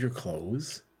 Losing all of your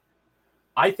clothes?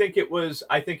 I think it was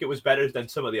better than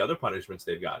some of the other punishments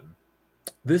they've gotten.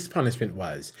 This punishment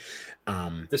was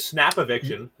the snap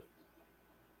eviction.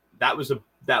 That was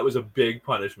a big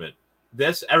punishment.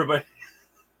 This, everybody.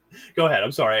 Go ahead.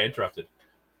 I'm sorry, I interrupted.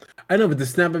 I know, but the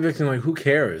snap eviction, like, who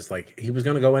cares? Like, he was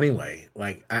gonna go anyway.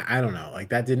 Like, I don't know. Like,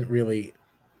 that didn't really.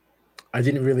 I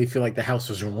didn't really feel like the house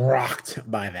was rocked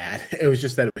by that. It was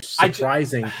just that it was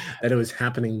surprising that it was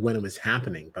happening when it was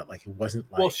happening, but like, it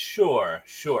wasn't like. Well, sure,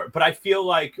 but I feel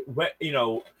like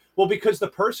because the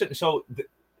person. So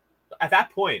at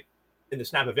that point in the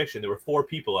snap eviction, there were 4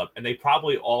 people up, and they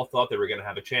probably all thought they were going to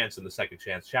have a chance in the second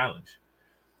chance challenge.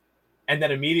 And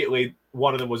then immediately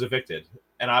one of them was evicted.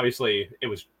 And obviously it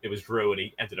was Drew, and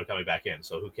he ended up coming back in.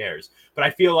 So who cares? But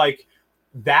I feel like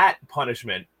that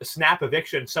punishment, a snap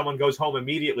eviction, someone goes home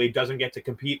immediately, doesn't get to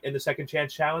compete in the second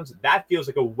chance challenge. That feels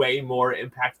like a way more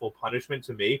impactful punishment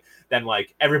to me than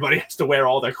like everybody has to wear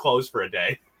all their clothes for a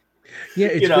day. Yeah,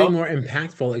 You it's way know, more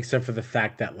impactful, except for the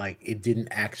fact that like it didn't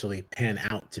actually pan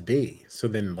out to be. So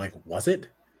then, like, was it?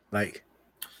 Like,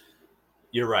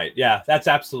 you're right. Yeah, that's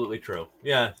absolutely true.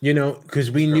 Yeah, because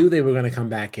it's we true. knew they were going to come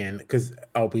back in. Because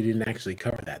we didn't actually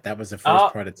cover that. That was the first Uh,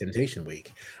 part of Temptation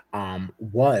Week.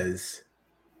 Was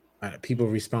people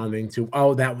responding to?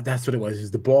 Oh, that's what it was.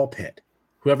 Is the ball pit?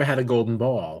 Whoever had a golden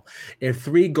ball. If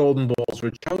 3 golden balls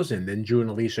were chosen, then Drew and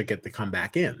Alicia get to come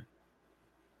back in.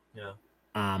 yeah.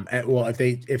 Well,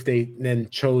 if they then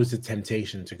chose the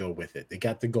temptation to go with it, they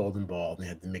got the golden ball and they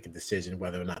had to make a decision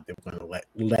whether or not they were going to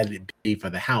let it be for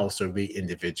the house or be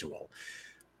individual.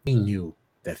 We knew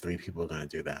that 3 people were going to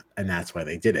do that, and that's why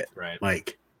they did it. Right.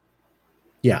 Like,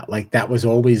 yeah, like that was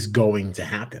always going to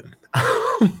happen.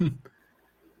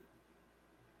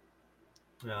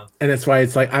 Yeah. And that's why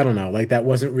it's like, I don't know, like that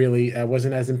wasn't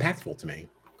as impactful to me.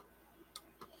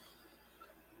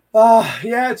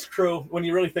 Yeah, it's true. When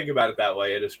you really think about it that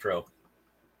way, it is true.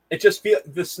 It just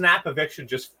the snap eviction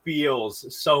just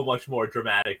feels so much more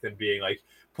dramatic than being like,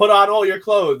 put on all your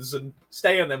clothes and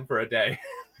stay in them for a day.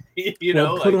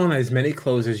 Well, put like on as many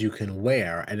clothes as you can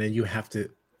wear, and then you have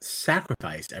to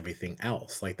sacrifice everything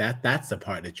else. Like that's the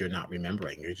part that you're not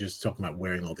remembering. You're just talking about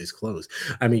wearing all these clothes.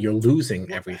 I mean, you're losing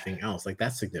everything else. Like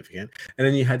that's significant. And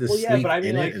then you had to well, yeah, but sleep I mean,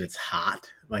 in it, like, and it's hot.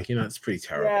 Like, it's pretty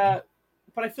terrible. yeah,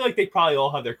 but I feel like they probably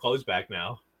all have their clothes back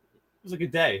now. It was like a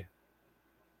day.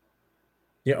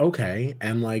 Yeah, okay.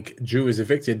 And like Drew is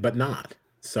evicted, but not.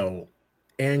 So,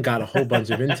 and got a whole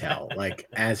bunch of intel, like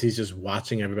as he's just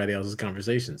watching everybody else's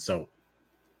conversation. So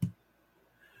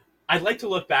I'd like to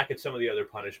look back at some of the other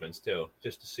punishments too,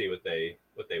 just to see what they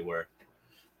were.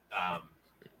 Um,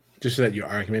 just so that your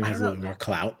argument I has don't a know. little more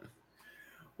clout.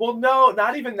 Well, no,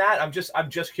 not even that. I'm just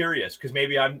curious because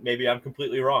maybe I'm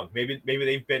completely wrong. Maybe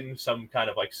they've been some kind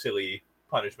of like silly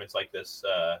punishments like this,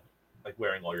 like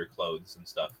wearing all your clothes and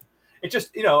stuff. It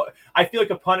just I feel like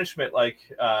a punishment like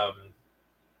well,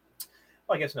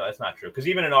 I guess no, that's not true because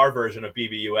even in our version of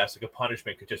BBUS, like a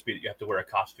punishment could just be that you have to wear a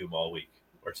costume all week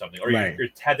or something, or Right. you're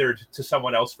tethered to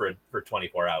someone else for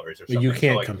 24 hours or something. You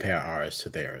can't so, like, compare ours to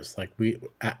theirs. Like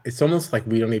it's almost like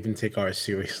we don't even take ours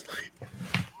seriously.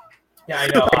 Yeah, I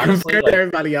know. Like, Honestly, compared like to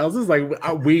everybody else's, like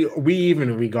we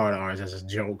even regard ours as a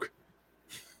joke.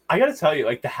 I gotta tell you,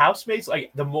 like the housemates,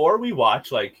 like the more we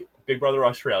watch like Big Brother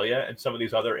Australia and some of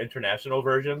these other international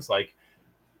versions, like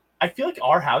I feel like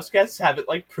our house guests have it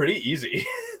like pretty easy.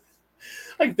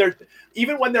 Like they're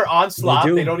even when they're on slop,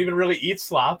 they don't even really eat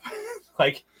slop.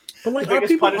 Like but like the our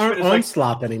biggest people punishment aren't is on like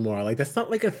slop anymore. Like that's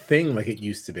not like a thing like it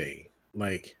used to be.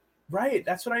 Like right.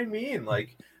 That's what I mean.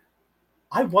 Like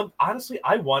I want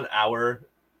our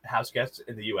house guests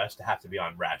in the U.S. to have to be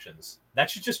on rations. That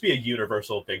should just be a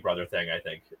universal Big Brother thing. I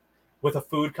think with a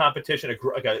food competition,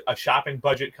 a shopping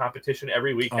budget competition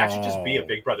every week. That should just be a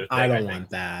Big Brother thing. I don't want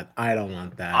that. I don't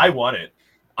want that. I want it.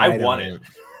 I want it.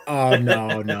 Oh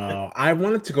no. I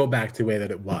want it to go back to the way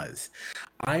that it was.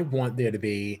 I want there to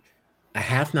be a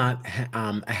have not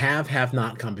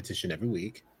competition every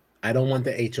week. I don't want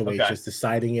the HOH just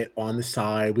deciding it on the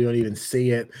side. We don't even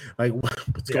see it. Like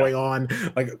what's going on?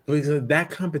 Like because that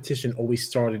competition always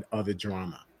started other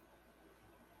drama.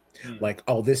 Like,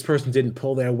 oh, this person didn't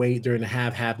pull their weight during the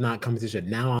have not competition.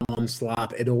 Now I'm on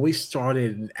slop. It always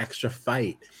started an extra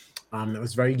fight. It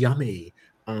was very yummy.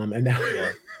 And now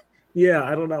yeah,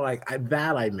 I don't know. Like I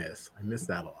miss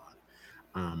that a lot.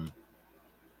 I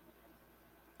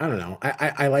don't know.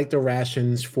 I like the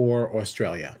rations for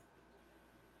Australia.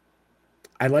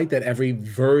 I like that every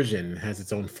version has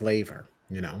its own flavor.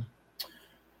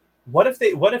 What if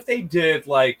they did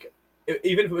like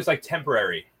even if it was like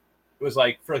temporary, it was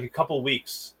like for like a couple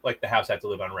weeks, like the house had to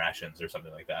live on rations or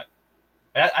something like that.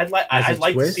 I'd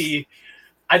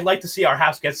like to see our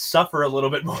house guests suffer a little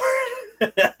bit more.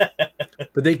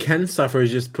 But they can suffer.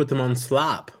 Just put them on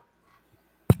slop.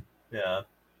 Yeah.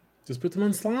 Just put them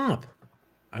on slop.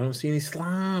 I don't see any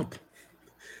slop.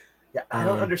 Yeah, I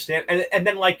don't understand. And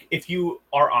then like if you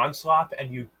are on slop and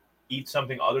you eat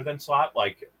something other than slop,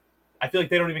 like I feel like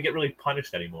they don't even get really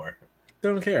punished anymore. They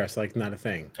don't care. It's like not a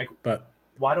thing. Like, but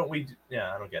why don't we?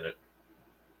 Yeah, I don't get it.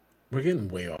 We're getting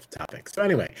way off topic. So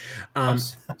anyway, I'm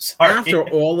sorry. After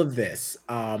all of this,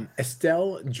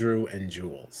 Estelle, Drew, and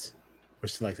Jules were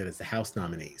selected as the House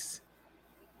nominees.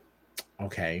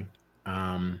 Okay.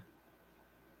 Kind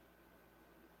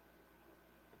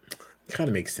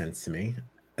of makes sense to me.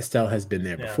 Estelle has been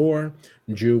there before.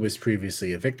 Drew was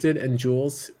previously evicted, and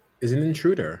Jules is an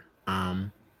intruder.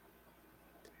 And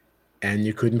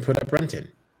you couldn't put up Brenton.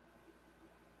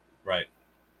 Right.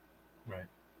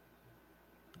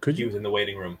 Could you? He was in the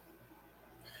waiting room.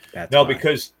 That's no, why.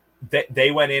 Because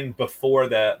they went in before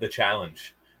the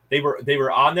challenge. they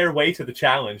were on their way to the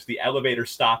challenge. The elevator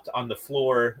stopped on the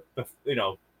floor,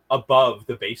 above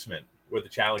the basement where the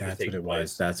challenge was taking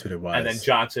place. That's what it was. And then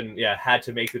Johnson, had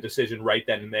to make the decision right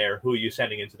then and there. Who are you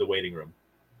sending into the waiting room?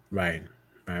 Right.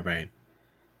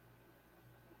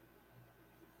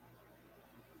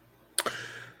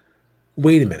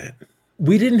 Wait a minute.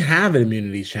 We didn't have an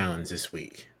immunity challenge this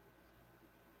week.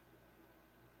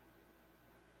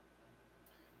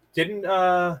 Did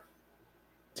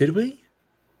we?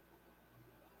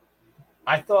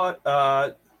 I thought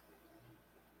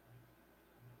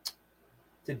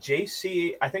did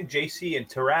JC? I think JC and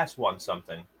Taras won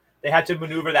something. They had to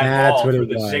maneuver that ball through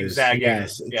the zigzagging.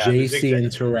 Yes, JC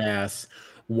and Taras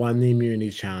won the immunity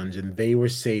challenge, and they were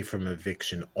safe from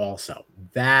eviction. Also,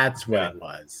 that's what it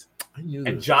was. I knew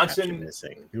there was Johnson a caption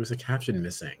missing. There was a caption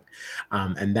missing,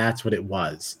 and that's what it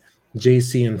was.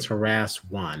 JC and Taras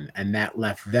won, and that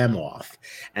left them off,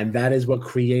 and that is what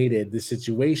created the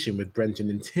situation with Brenton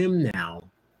and Tim now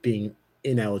being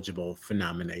ineligible for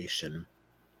nomination.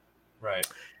 Right.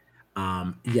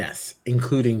 Yes,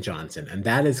 including Johnson, and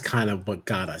that is kind of what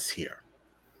got us here.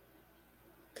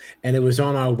 And it was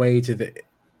on our way to the.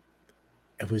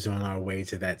 It was on our way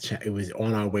to that. It was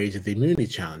on our way to the immunity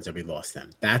challenge that we lost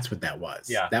them. That's what that was.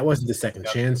 Yeah. That wasn't the second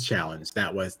chance challenge.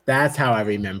 That's how I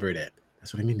remembered it.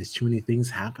 That's what I mean. There's too many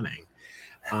things happening.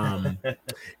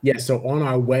 So on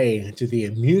our way to the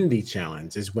immunity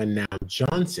challenge is when now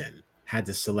Johnson had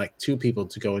to select two people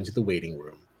to go into the waiting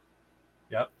room.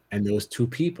 Yep. And those two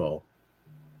people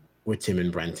were Tim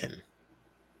and Brenton.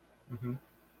 Mm-hmm.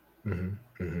 Mm-hmm.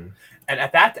 Mm-hmm. And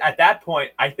at that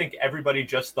point, I think everybody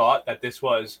just thought that this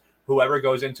was whoever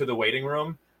goes into the waiting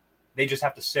room, they just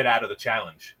have to sit out of the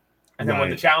challenge. And then when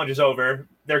the challenge is over,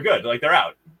 they're good. Like they're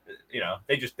out.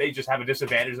 They just have a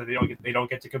disadvantage that they don't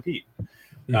get to compete.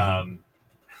 Mm-hmm.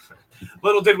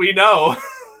 Little did we know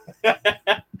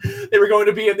they were going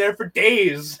to be in there for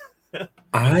days.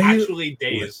 Actually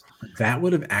days. That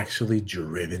would have actually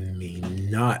driven me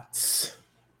nuts.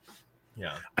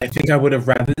 Yeah. I think I would have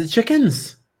rather the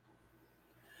chickens.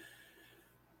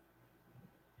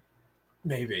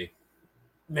 Maybe.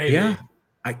 Yeah.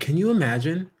 Can you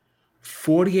imagine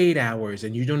 48 hours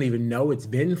and you don't even know it's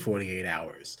been 48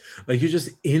 hours? Like you're just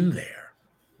in there.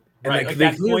 And right.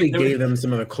 they clearly gave them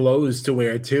some of the clothes to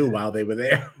wear too while they were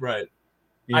there. Right.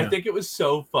 Yeah. I think it was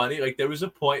so funny. Like there was a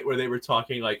point where they were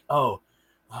talking like,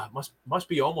 must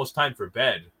be almost time for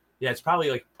bed. Yeah, it's probably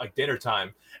like dinner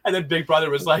time. And then Big Brother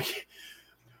was like,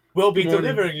 we'll be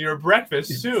delivering your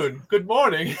breakfast soon. Good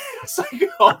morning. It's like,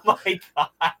 oh my God.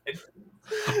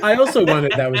 I also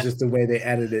wondered that was just the way they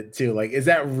edited it too. Like, is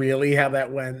that really how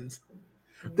that went?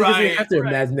 Because you have to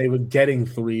imagine they were getting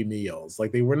 3 meals.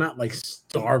 Like they were not like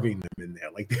starving them in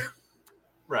there. Like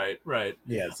Right.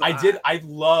 Yeah. So I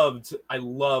loved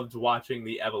watching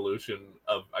the evolution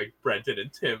of like Brenton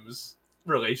and Tim's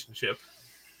relationship.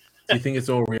 Do you think it's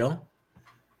all real?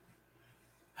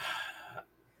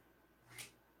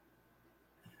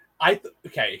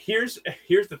 Here's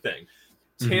the thing.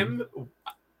 Tim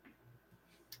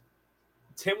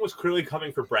was clearly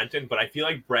coming for Brenton, but I feel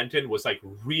like Brenton was like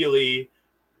really,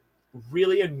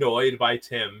 really annoyed by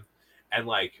Tim and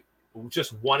like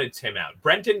just wanted Tim out.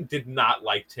 Brenton did not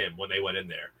like Tim when they went in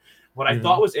there. What I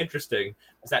thought was interesting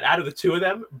is that out of the two of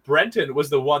them, Brenton was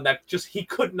the one that he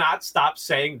could not stop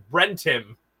saying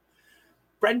Brentim.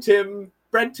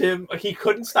 He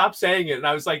couldn't stop saying it. And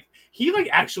I was like, he like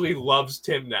actually loves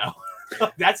Tim now.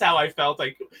 That's how I felt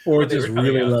like. Or just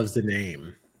really loves the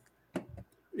name.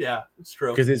 Yeah, it's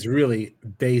true. Because it's really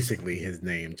basically his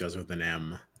name, just with an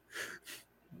M.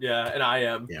 Yeah, and I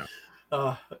am. Yeah.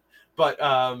 But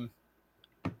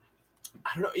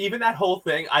I don't know. Even that whole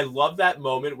thing, I love that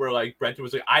moment where like Brenton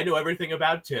was like, I know everything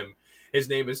about Tim. His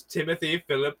name is Timothy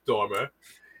Philip Dormer.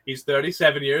 He's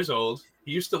 37 years old.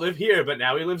 He used to live here, but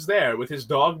now he lives there with his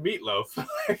dog Meatloaf.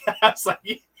 I was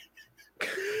like,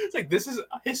 it's like, this is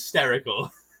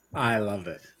hysterical. I love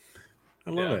it. I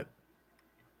love it.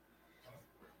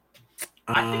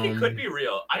 I think it could be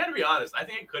real. I gotta be honest. I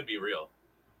think it could be real.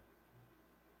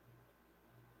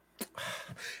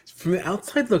 From the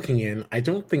outside looking in, I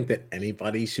don't think that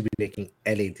anybody should be making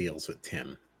any deals with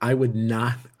Tim. I would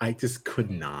not. I just could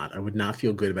not. I would not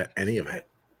feel good about any of it.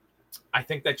 I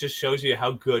think that just shows you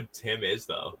how good Tim is,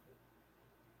 though.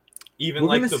 We're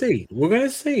gonna see. We're gonna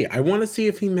see. I want to see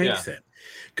if he makes it.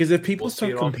 Because if people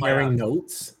start comparing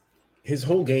notes, his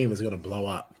whole game is gonna blow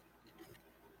up.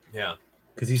 Yeah.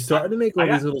 Because he's starting to make all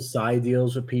these little side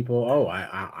deals with people. Oh,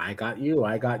 I got you,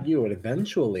 and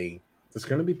eventually it's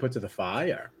going to be put to the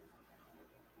fire.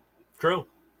 True.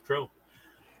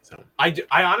 So I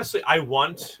honestly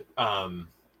want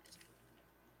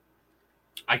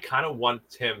I kind of want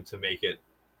Tim to make it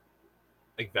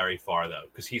like very far though,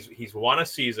 because he's won a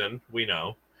season. We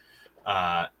know.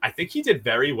 I think he did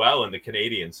very well in the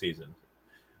Canadian season.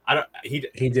 He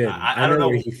did. I don't know know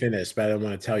where he finished, but I don't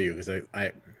want to tell you because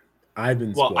I've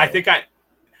been well. spoiled. I think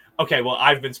okay. Well,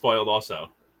 I've been spoiled also.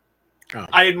 Oh.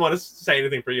 I didn't want to say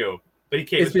anything for you, but he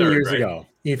came. It's been third, years right? ago.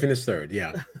 He finished third.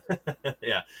 Yeah.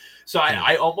 Yeah. So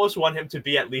I almost want him to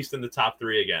be at least in the top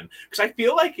 3 again because I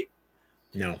feel like.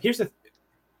 No. Here's the.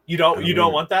 You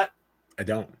don't want that. I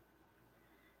don't.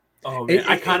 Oh man,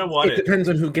 I kind of want it. It depends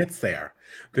on who gets there,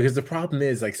 because the problem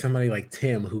is like somebody like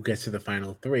Tim who gets to the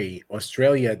final 3.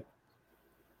 Australia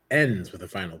ends with a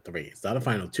final 3. It's not a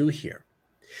final 2 here.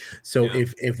 So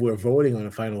if we're voting on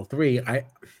a final 3,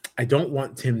 I don't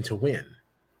want Tim to win.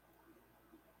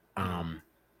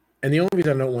 And the only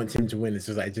reason I don't want Tim to win is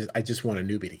because I just want a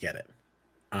newbie to get it.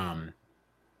 And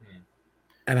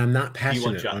I'm not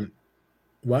passionate on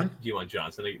what? Do you want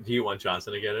Johnson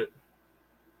to get it?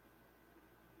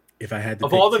 If I had to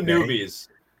of all the today, newbies.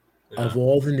 Of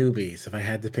all the newbies, if I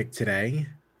had to pick today,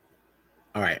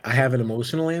 all right, I have an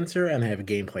emotional answer and I have a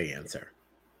gameplay answer.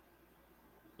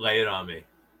 Lay it on me.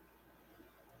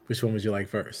 Which one would you like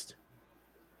first?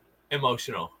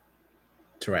 Emotional.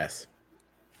 Therese.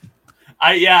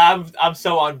 I'm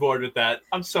so on board with that.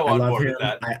 I'm so on board with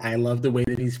that. I love the way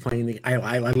that he's playing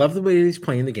I love the way that he's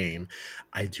playing the game.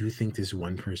 I do think there's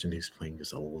one person who's playing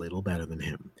just a little better than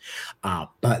him.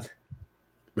 But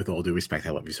with all due respect, I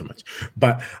love you so much.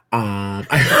 But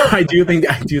I do think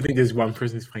there's one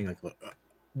person who's playing like.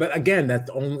 But again, that's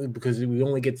only because we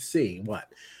only get to see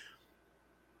what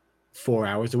 4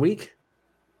 hours a week,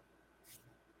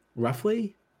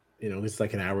 roughly. It's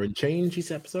like an hour and change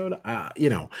each episode. I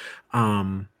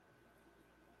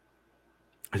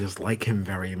just like him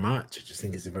very much. I just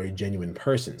think he's a very genuine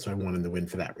person, so I want him to win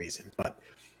for that reason. But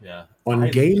yeah, on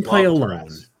gameplay alone,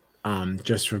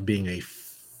 just for being a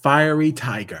fiery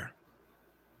tiger,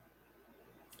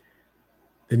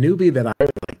 the newbie that I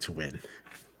would like to win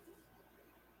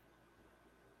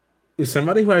is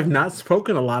somebody who I've not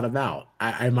spoken a lot about.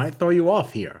 I might throw you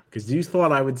off here because you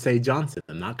thought I would say Johnson.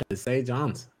 I'm not going to say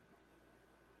Johnson.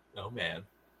 Oh man,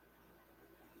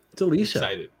 it's Alicia. I'm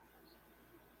excited.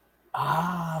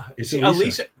 It's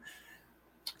Alicia.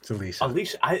 It's Alicia.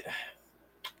 Alicia,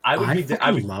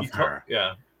 I would love her.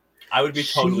 Yeah, I would be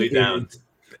totally down.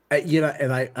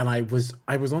 And I was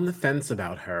on the fence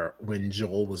about her when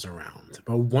Joel was around,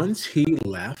 but once he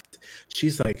left,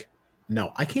 she's like,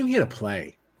 "No, I came here to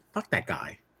play. Fuck that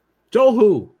guy, Joel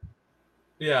who."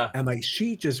 Yeah. And like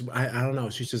she just I don't know,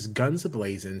 she's just guns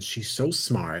ablazing. She's so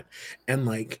smart and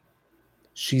like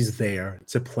she's there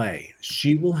to play.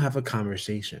 She will have a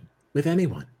conversation with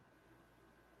anyone.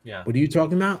 Yeah. What are you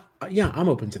talking about? Yeah, I'm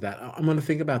open to that. I'm gonna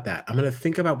think about that. I'm gonna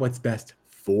think about what's best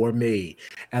for me.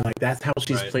 And like that's how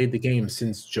she's played the game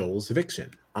since Joel's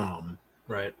eviction.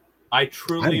 Right. I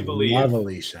truly believe I love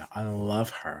Alicia. I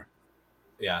love her.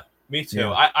 Yeah, me too.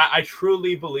 Yeah. I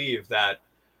truly believe that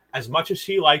as much as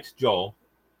she liked Joel,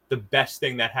 the best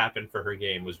thing that happened for her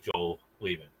game was Joel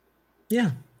leaving.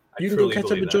 Yeah. You can go catch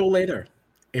up with Joel later.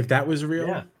 If that was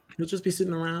real, he'll just be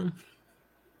sitting around.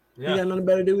 Yeah. He got nothing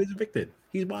better to do. He's evicted.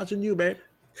 He's watching you, babe.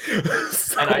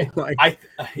 So, and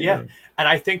and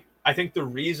I think the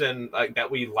reason that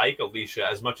we like Alicia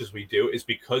as much as we do is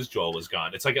because Joel is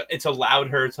gone. It's like it's allowed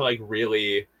her to like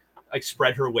really like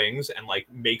spread her wings and like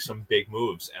make some big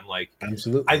moves and like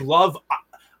absolutely.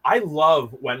 I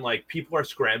love when like people are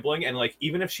scrambling and like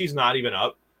even if she's not even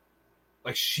up,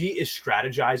 like she is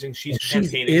strategizing, she's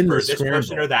campaigning for this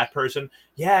person or that person.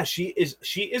 Yeah, she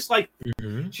is like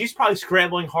she's probably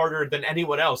scrambling harder than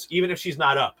anyone else, even if she's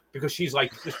not up, because she's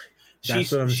like she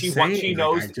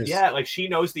knows like she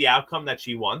knows the outcome that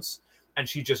she wants and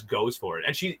she just goes for it.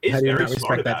 And she is very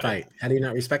smart about it. How do you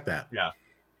not respect that? Yeah.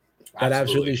 That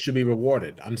absolutely should be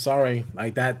rewarded. I'm sorry.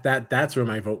 Like that's where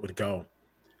my vote would go.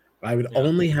 I would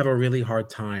only have a really hard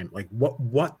time. Like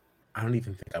what I don't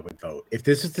even think I would vote. If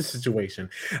this is the situation,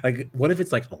 like what if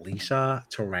it's like Alicia,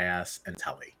 Therese, and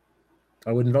Tully?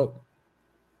 I wouldn't vote.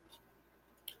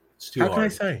 It's too hard. How can I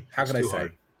say? How can I say?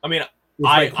 Hard. I mean,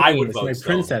 I would vote. It's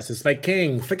my princess. It's my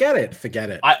king. Forget it.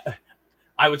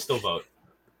 I would still vote.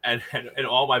 And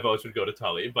all my votes would go to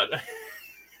Tully, but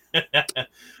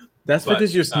that's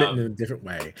because you're smitten in a different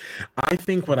way. I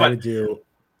think I would do.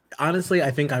 Honestly, I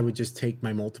think I would just take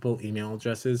my multiple email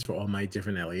addresses for all my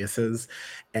different aliases,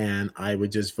 and I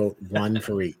would just vote one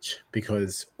for each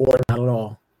or not at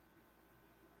all.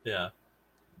 Yeah.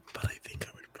 But I think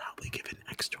I would probably give an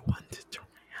extra one to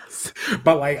Therese.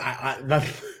 But like,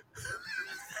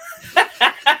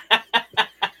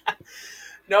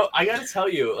 no, I gotta tell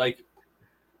you, like,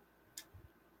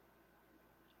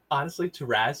 honestly,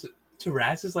 Taraz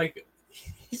is like,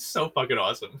 he's so fucking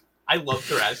awesome. I love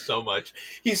Taraz so much.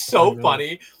 He's so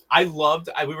funny. We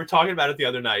were talking about it the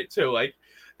other night too. Like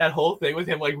that whole thing with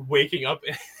him, like waking up,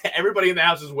 everybody in the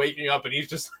house is waking up, and he's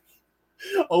just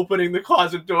like, opening the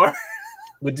closet door.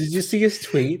 But did you see his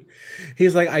tweet?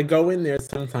 He's like, I go in there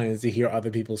sometimes to hear other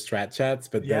people's strat chats,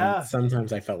 but then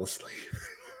sometimes I fell asleep.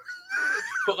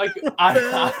 But like,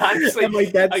 honestly, I'm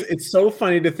like, it's so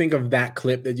funny to think of that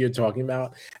clip that you're talking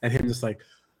about, and him just like,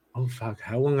 oh fuck,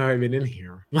 how long have I been in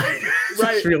here? Like,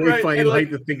 it's really funny, and like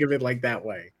to think of it like that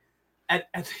way. And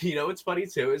you know what's funny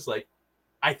too is like,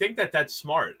 I think that's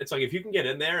smart. It's like if you can get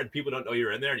in there and people don't know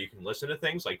you're in there and you can listen to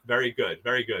things, like very good,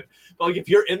 very good. But like if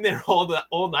you're in there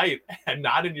all night and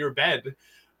not in your bed,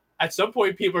 at some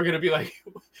point people are gonna be like,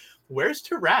 where's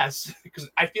Taraz? Because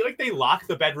I feel like they lock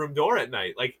the bedroom door at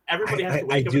night. Like everybody has to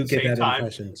wake up at the same time. I do get that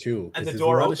impression too. And the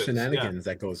door opens. There's a lot of shenanigans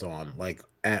that goes on like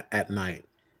at night.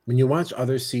 When you watch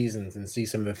other seasons and see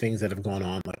some of the things that have gone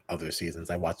on, like other seasons,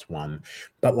 I watched one,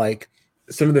 but like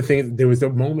some of the things, there was a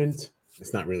moment,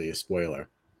 it's not really a spoiler.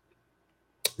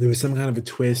 There was some kind of a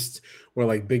twist where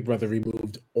like Big Brother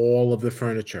removed all of the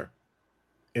furniture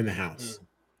in the house.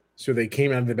 So they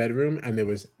came out of the bedroom and there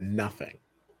was nothing.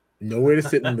 Nowhere to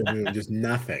sit in the room, just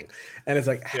nothing. And it's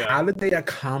like, how did they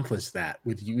accomplish that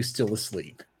with you still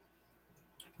asleep?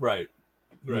 Right.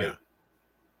 Yeah.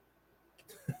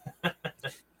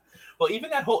 Well,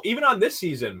 even on this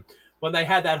season, when they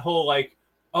had that whole like,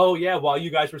 oh yeah, while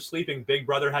you guys were sleeping, Big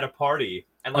Brother had a party,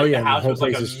 and like the house was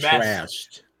like a mess.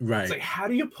 Trashed. Right. It's like, how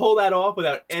do you pull that off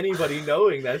without anybody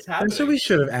knowing that's happening? That's what we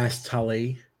should have asked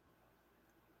Tully.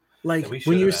 Like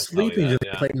when you're sleeping, do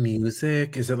they play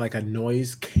music? Is it like a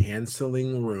noise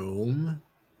canceling room?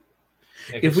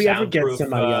 Like if we ever get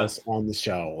somebody else on the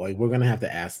show, like we're gonna have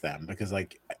to ask them because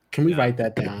like, can we write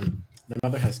that down? My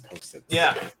mother has posted.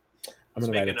 Yeah. I'm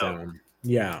gonna write it down.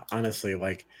 Yeah, honestly,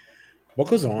 like, what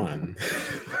goes on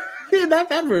in that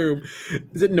bedroom?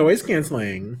 Is it noise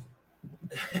canceling?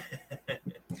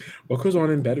 What goes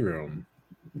on in bedroom?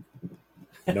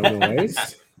 No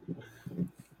noise?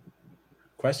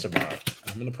 Question mark.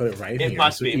 I'm gonna put it right here. It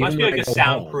must be like a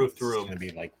soundproof room. It's gonna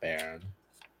be like there.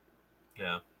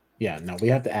 Yeah. Yeah. No, we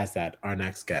have to ask that. Our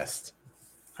next guest.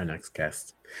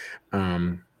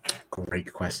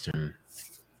 Great question.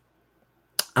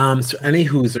 So any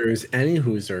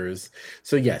Hoosers.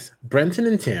 So yes, Brenton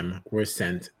and Tim were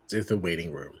sent to the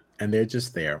waiting room and they're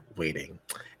just there waiting.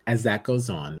 As that goes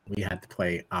on, we had to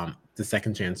play the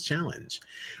second chance challenge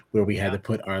where we had to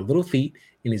put our little feet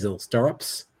in these little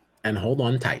stirrups and hold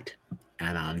on tight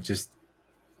and just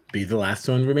be the last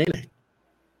one remaining.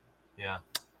 Yeah.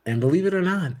 And believe it or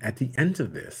not, at the end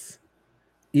of this,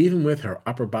 even with her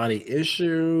upper body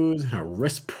issues, her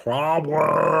wrist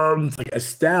problems, like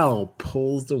Estelle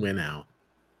pulls the win out.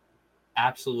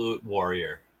 Absolute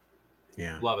warrior.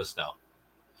 Yeah. Love Estelle.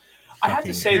 I have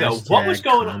to say though, what was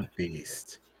going on?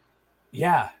 Beast.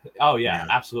 Yeah. Oh yeah,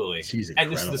 absolutely. She's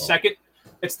incredible. And this is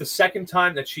it's the second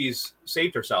time that she's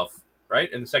saved herself,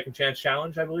 right? In the second chance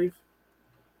challenge, I believe.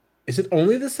 Is it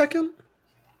only the second?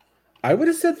 I would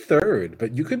have said third,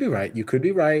 but you could be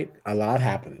right. A lot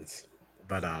happens.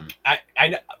 But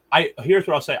I here's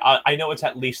what I'll say. I know it's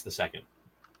at least the second.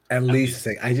 At least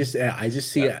the second. I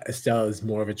just see Estelle as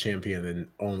more of a champion than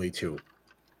only two.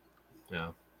 Yeah.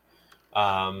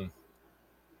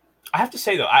 I have to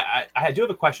say though, I do have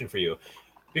a question for you,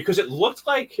 because it looked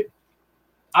like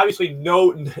obviously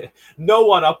no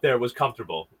one up there was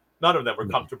comfortable. None of them were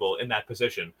comfortable in that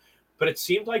position, but it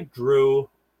seemed like Drew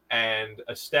and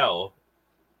Estelle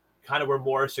kind of were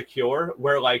more secure.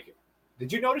 Where like,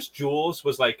 did you notice Jules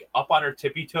was like up on her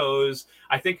tippy toes?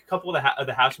 I think a couple of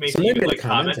the housemates even like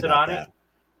commented on it.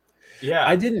 Yeah,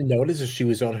 I didn't notice that she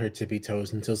was on her tippy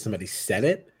toes until somebody said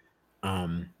it.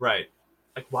 Right.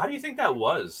 Like, why do you think that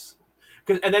was?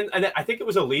 And then I think it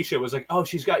was Alicia was like, oh,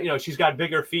 she's got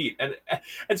bigger feet,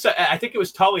 and so I think it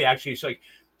was Tully actually. She's like,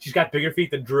 she's got bigger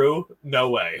feet than Drew. No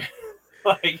way.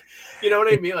 Like, you know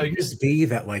what I mean? Like, just be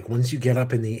that like once you get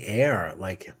up in the air,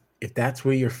 like if that's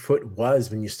where your foot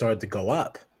was when you started to go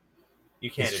up, you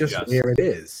can't. It's just where it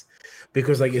is,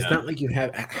 because like it's not like you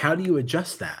have. How do you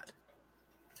adjust that?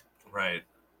 Right.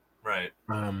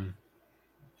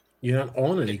 You're not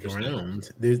on any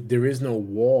ground. There is no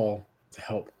wall to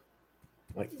help,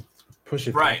 like, push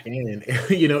it back in.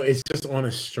 It's just on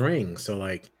a string. So,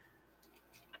 like,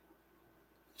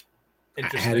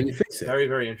 how do you fix it? Very,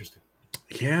 very interesting.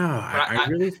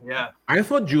 Yeah, I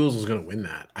thought Jules was going to win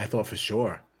that. I thought for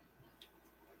sure.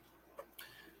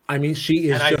 I mean, she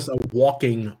is just a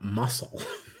walking muscle.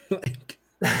 Like,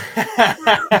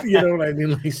 you know what I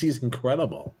mean? Like, she's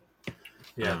incredible.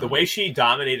 Yeah, the way she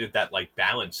dominated that like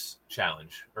balance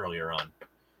challenge earlier on,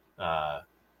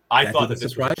 I thought that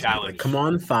this was a challenge. Like, come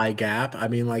on, thigh gap. I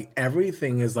mean, like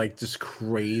everything is like just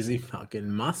crazy fucking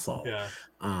muscle. Yeah.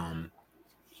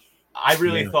 I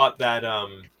really thought that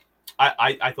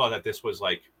I thought that this was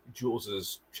like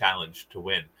Jules's challenge to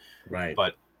win. Right.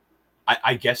 But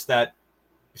I guess that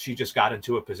she just got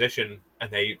into a position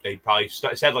and they probably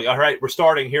said like, all right, we're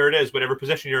starting, here it is, whatever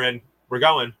position you're in, we're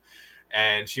going.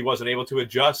 And she wasn't able to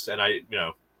adjust. And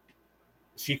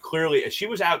she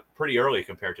was out pretty early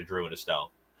compared to Drew and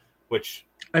Estelle, which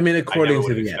I mean, according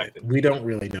to the edit, we don't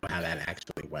really know how that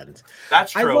actually went.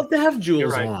 That's true. I'd love to have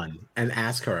Jules on and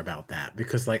ask her about that,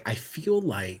 because like I feel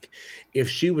like if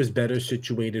she was better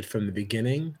situated from the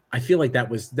beginning, I feel like that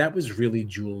was really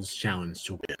Jules' challenge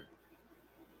to win.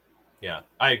 Yeah,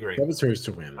 I agree. That was hers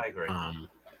to win. I agree.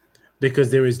 Because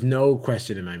there is no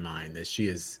question in my mind that she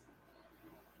is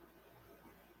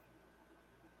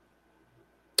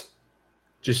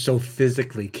just so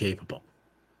physically capable.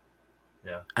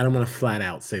 Yeah. I don't want to flat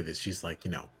out say that she's like,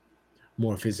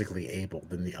 more physically able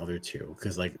than the other two,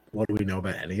 because like, what do we know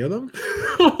about any of them?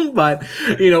 But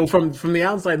from the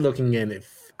outside looking in,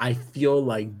 I feel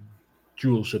like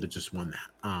Jules should have just won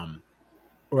that,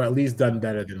 or at least done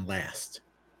better than last.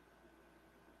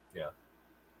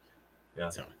 Yeah.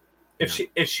 So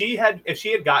if she had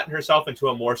gotten herself into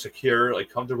a more secure, like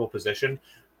comfortable position,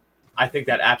 I think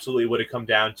that absolutely would have come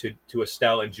down to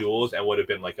Estelle and Jules and would have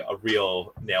been like a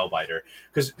real nail biter.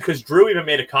 Because Drew even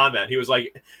made a comment. He was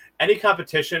like, any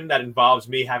competition that involves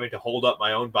me having to hold up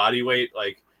my own body weight,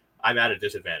 like I'm at a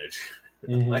disadvantage.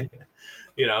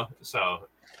 Mm-hmm. So,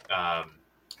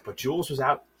 but Jules was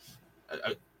out.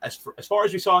 As far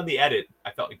as we saw in the edit,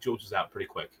 I felt like Jules was out pretty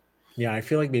quick. Yeah, I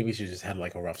feel like maybe she just had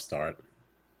like a rough start.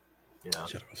 Yeah.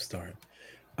 She had a rough start.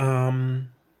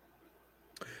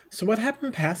 So what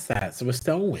happened past that? So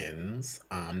Estelle wins.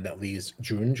 That leaves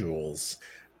Drew and Jules.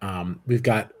 We've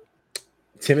got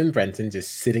Tim and Brenton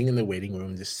just sitting in the waiting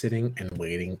room, just sitting and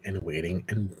waiting and waiting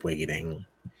and waiting.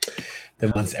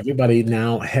 Then once everybody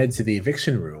now heads to the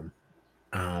eviction room,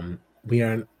 we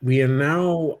are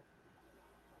now,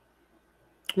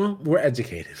 well, we're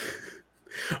educated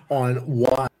on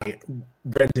why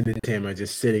Brenton and Tim are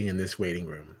just sitting in this waiting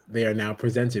room. They are now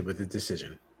presented with a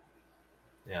decision.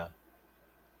 Yeah.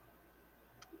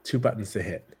 2 buttons to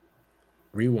hit: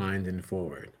 rewind and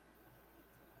forward.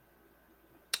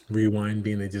 Rewind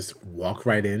being they just walk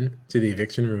right in to the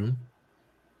eviction room,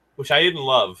 which I didn't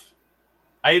love.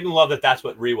 I didn't love that that's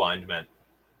what rewind meant.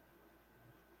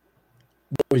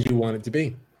 What would you want it to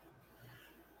be?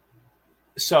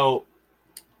 So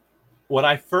when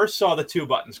I first saw the 2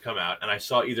 buttons come out and I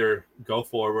saw either go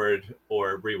forward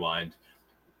or rewind,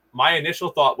 my initial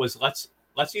thought was let's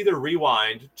either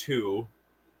rewind to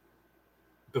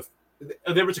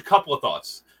there was a couple of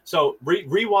thoughts. So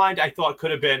rewind, I thought could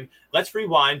have been, let's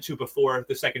rewind to before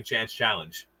the second chance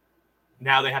challenge.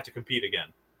 Now they have to compete again.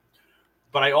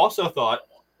 But I also thought,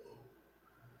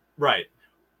 right.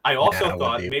 I also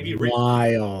thought maybe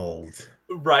wild.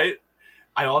 Right.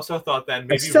 I also thought then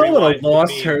maybe Estelle would have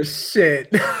lost her shit.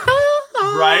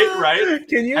 Right.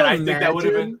 Can you imagine? I think that would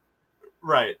have been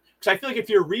right. Because I feel like if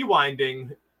you're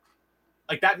rewinding,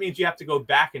 like that means you have to go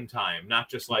back in time, not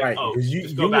just like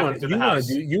just go back into the house.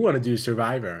 You want to do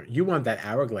Survivor. You want that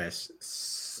hourglass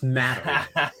smatter.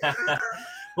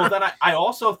 Well, then I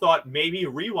also thought maybe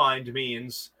rewind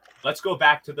means let's go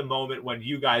back to the moment when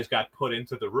you guys got put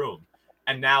into the room,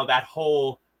 and now that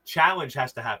whole challenge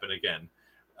has to happen again,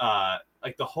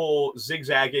 like the whole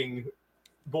zigzagging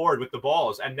board with the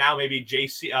balls, and now maybe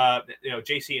JC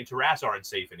and Taras aren't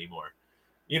safe anymore.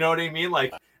 You know what I mean?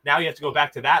 Like. Now you have to go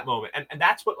back to that moment. And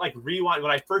that's what like rewind.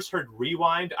 When I first heard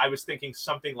rewind, I was thinking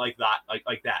something like that,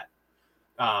 like that.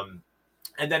 And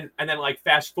then like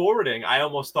fast forwarding, I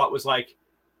almost thought was like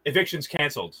eviction's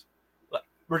canceled.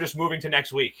 We're just moving to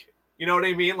next week. You know what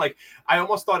I mean? Like I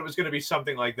almost thought it was going to be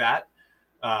something like that.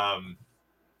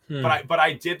 But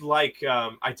I did like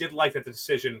that the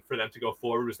decision for them to go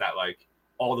forward was that like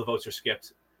all the votes are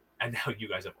skipped and now you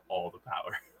guys have all the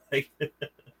power. Like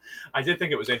I did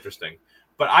think it was interesting.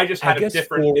 But I just had a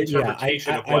different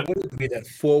interpretation of what... I would agree that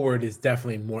forward is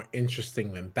definitely more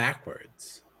interesting than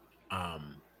backwards.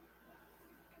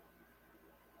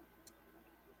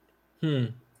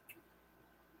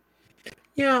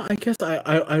 Yeah, I guess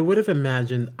I would have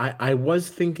imagined... I was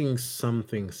thinking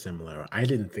something similar. I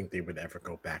didn't think they would ever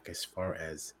go back as far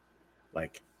as,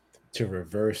 like, to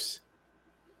reverse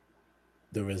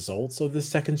the results of the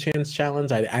second chance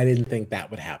challenge. I didn't think that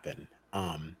would happen.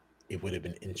 It would have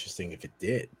been interesting if it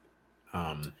did.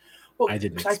 Well, I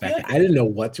didn't 'cause I feel expect it. like I didn't know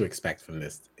what to expect from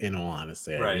this. In all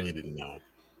honesty, I right. really didn't know.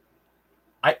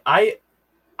 I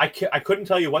couldn't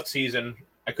tell you what season.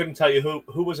 I couldn't tell you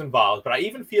who was involved, but I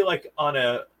even feel like on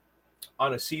a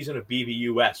season of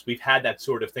BBUS, we've had that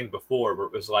sort of thing before, where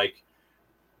it was like,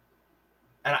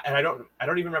 and I don't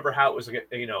even remember how it was,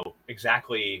 you know,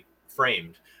 exactly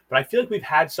framed, but I feel like we've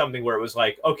had something where it was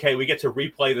like, okay, we get to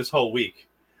replay this whole week.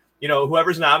 You know,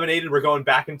 whoever's nominated, we're going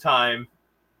back in time.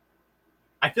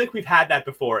 I feel like we've had that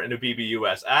before in a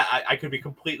BBUS. I could be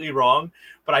completely wrong,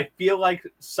 but I feel like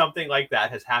something like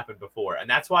that has happened before. And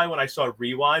that's why when I saw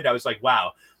Rewind, I was like,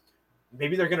 wow,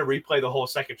 maybe they're going to replay the whole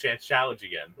Second Chance Challenge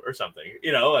again or something.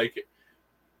 You know, like.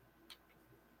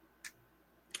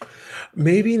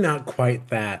 Maybe not quite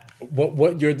that.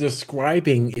 What you're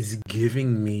describing is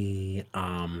giving me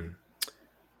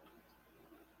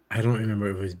I don't remember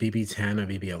if it was BB10 or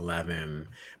BB11,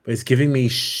 but it's giving me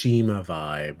Shima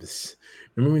vibes.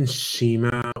 Remember when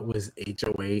Shima was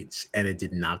HOH and it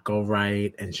did not go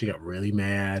right and she got really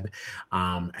mad?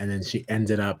 And then she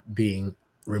ended up being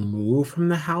removed from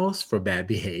the house for bad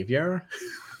behavior.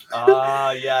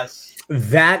 Yes.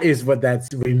 That is what that's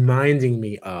reminding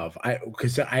me of.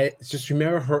 Because I just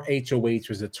remember her HOH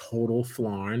was a total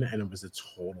flarn and it was a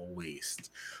total waste.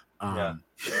 Yeah.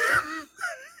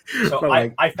 So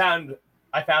I found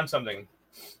something.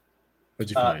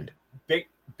 What'd you find?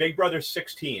 Big Brother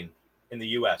 16 in the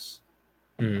US.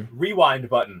 Mm-hmm. Rewind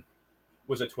button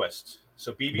was a twist.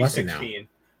 So BB16.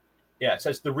 Yeah, it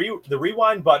says the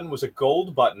rewind button was a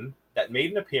gold button that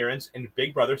made an appearance in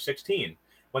Big Brother 16.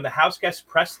 When the house guests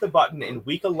pressed the button in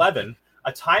week 11,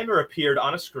 a timer appeared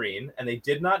on a screen, and they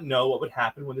did not know what would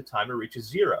happen when the timer reaches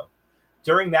 0.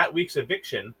 During that week's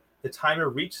eviction, the timer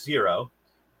reached 0,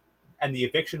 and the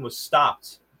eviction was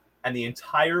stopped, and the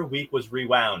entire week was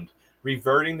rewound,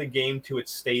 reverting the game to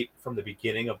its state from the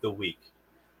beginning of the week.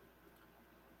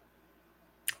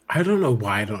 I don't know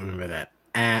why I don't remember that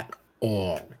at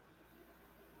all.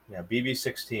 Yeah,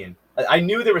 BB16. I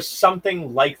knew there was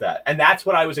something like that, and that's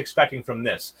what I was expecting from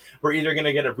this. We're either going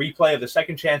to get a replay of the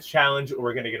Second Chance Challenge, or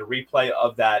we're going to get a replay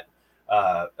of that,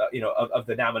 of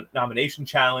the nomination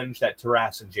challenge that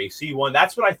Taras and JC won.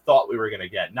 That's what I thought we were going to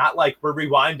get. Not like we're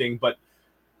rewinding, but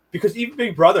because even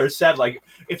Big Brother said, like,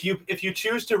 if you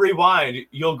choose to rewind,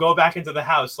 you'll go back into the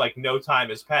house like no time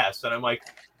has passed. And I'm like,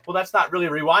 well, that's not really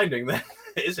rewinding, then,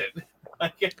 is it?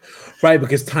 Right,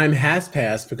 because time has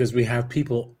passed because we have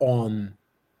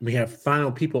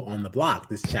final people on the block.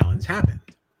 This challenge happened.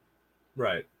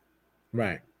 Right.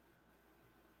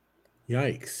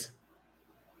 Yikes.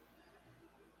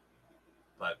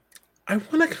 But I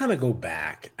want to kind of go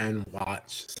back and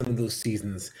watch some of those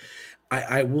seasons.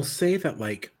 I will say that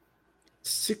like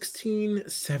 16,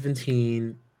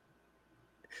 17,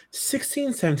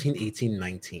 18,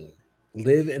 19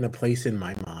 live in a place in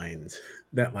my mind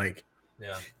that like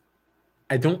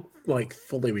I don't like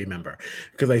fully remember,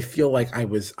 because I feel like I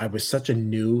was such a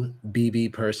new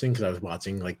BB person because I was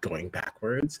watching like going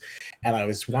backwards, and I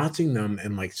was watching them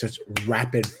in like such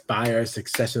rapid fire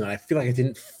succession that I feel like I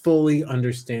didn't fully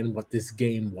understand what this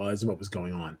game was and what was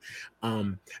going on.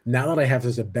 Now that I have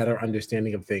just a better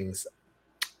understanding of things,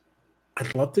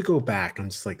 I'd love to go back and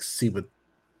just like see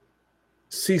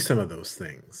some of those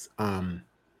things. I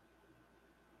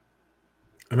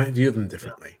might view them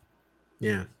differently.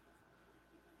 Yeah.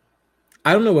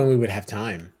 I don't know when we would have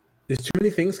time. There's too many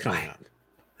things coming up.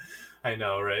 I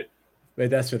know, right?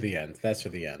 But that's for the end.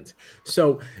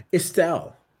 So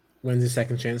Estelle wins the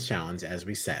Second Chance Challenge, as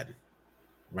we said,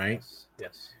 right?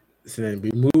 Yes. So then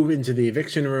we move into the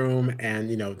eviction room, and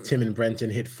Tim and Brenton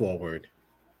hit forward.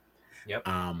 Yep.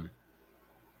 And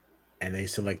they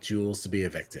select Jules to be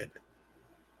evicted.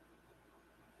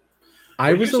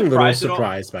 I was a little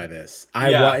surprised by this.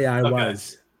 I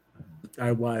was.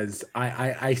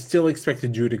 I still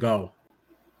expected Drew to go.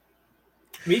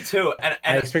 Me too. And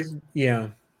I expected. Yeah.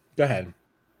 Go ahead.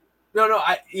 No.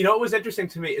 What was interesting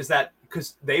to me is that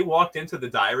because they walked into the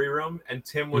diary room and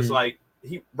Tim was like,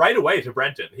 he right away to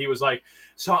Brenton, he was like,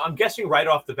 so I'm guessing right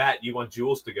off the bat you want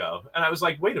Jules to go. And I was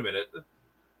like, wait a minute.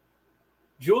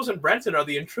 Jules and Brenton are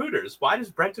the intruders. Why does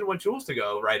Brenton want Jules to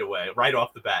go right away, right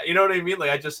off the bat? You know what I mean? Like,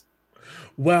 I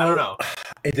don't know.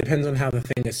 It depends on how the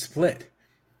thing is split.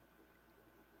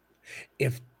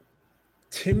 If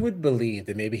Tim would believe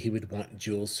that maybe he would want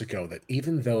Jules to go, that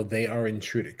even though they are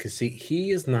intruders, because see, he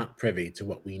is not privy to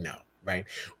what we know, right?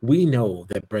 We know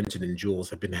that Brenton and Jules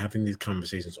have been having these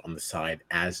conversations on the side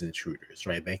as intruders,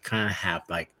 right? They kind of have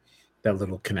like that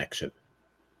little connection.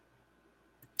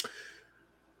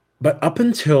 But up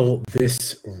until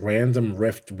this random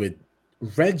rift with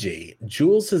Reggie,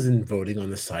 Jules has been voting on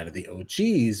the side of the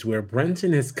OGs, where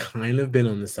Brenton has kind of been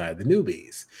on the side of the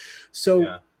newbies. So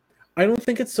Yeah. I don't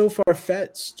think it's so far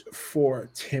fetched for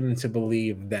Tim to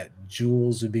believe that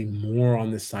Jules would be more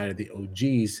on the side of the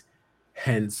OGs,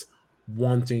 hence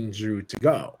wanting Drew to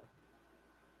go.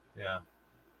 Yeah.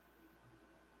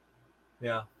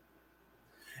 Yeah.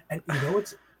 And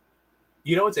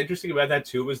you know what's interesting about that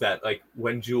too was that like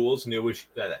when Jules knew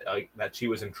that she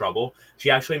was in trouble, she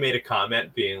actually made a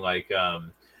comment being like,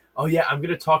 "Oh yeah, I'm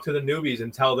gonna talk to the newbies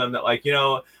and tell them that like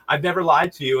I've never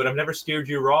lied to you and I've never steered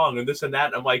you wrong and this and that."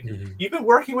 And I'm like, Mhm. "You've been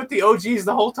working with the OGs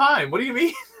the whole time. What do you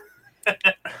mean?"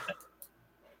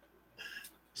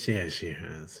 She has.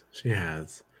 She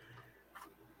has.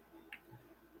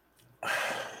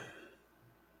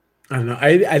 I don't know.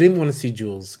 I didn't want to see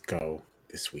Jules go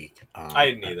this week. I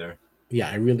didn't either. Yeah,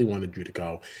 I really wanted Drew to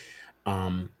go.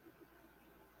 Um,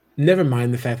 Never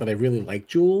mind the fact that I really like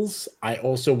Jules. I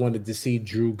also wanted to see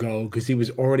Drew go because he was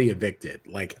already evicted.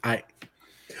 Like I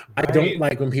don't Right.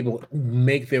 like when people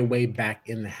make their way back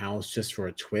in the house just for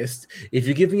a twist. If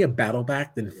you give me a battle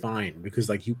back, then fine, because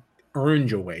like you earned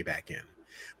your way back in.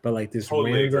 But like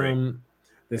Totally agree.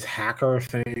 this hacker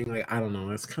thing, like I don't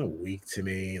know, it's kind of weak to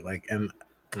me. Like, and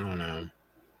I don't know.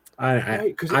 I I, Right.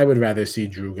 Because I would rather see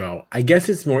Drew go. I guess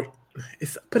it's more,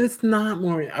 but it's not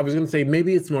more. I was gonna say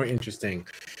maybe it's more interesting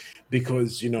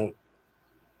because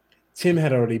Tim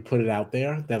had already put it out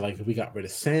there that like if we got rid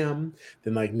of Sam,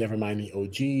 then like never mind the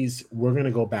OGs, we're gonna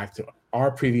go back to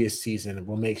our previous season and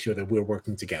we'll make sure that we're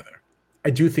working together. I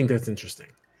do think that's interesting.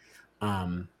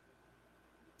 Um,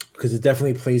 because it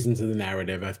definitely plays into the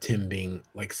narrative of Tim being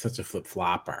like such a flip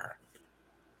flopper.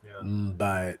 yeah.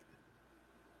 But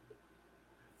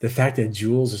the fact that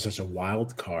Jules is such a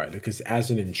wild card, because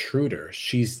as an intruder,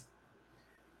 she's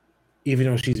even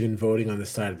though she's been voting on the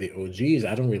side of the OGs,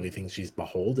 I don't really think she's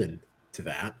beholden to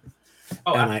that.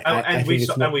 Oh, And I and we think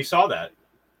saw it's more that.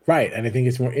 right. And I think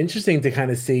it's more interesting to kind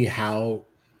of see how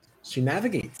she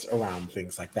navigates around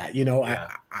things like that. Yeah.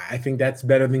 I think that's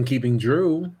better than keeping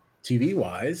Drew TV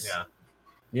wise. Yeah.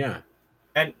 Yeah.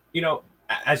 And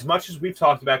as much as we've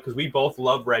talked about, because we both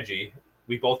love Reggie,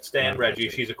 we both stand Love Reggie.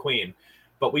 Reggie. She's a queen,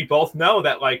 but we both know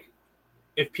that like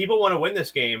if people want to win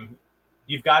this game,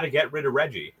 you've got to get rid of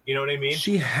Reggie. You know what I mean?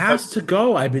 She But has to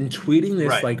go. I've been tweeting this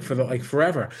right, like for the like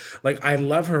forever. Like I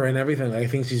love her and everything. I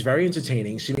think she's very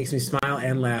entertaining. She makes me smile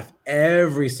and laugh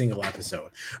every single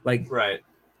episode. Like right,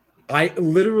 I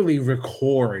literally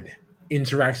record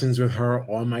interactions with her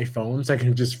on my phone so I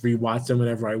can just rewatch them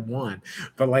whenever I want.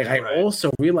 But like I right,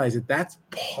 also realize that that's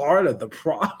part of the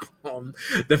problem.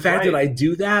 The fact that right, I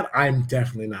do that, I'm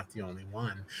definitely not the only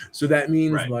one. So that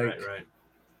means right, like right, right.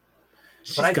 But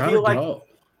she's I got to feel like go.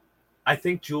 I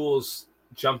think Jules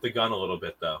jumped the gun a little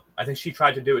bit though. I think she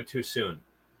tried to do it too soon.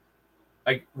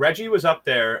 Like Reggie was up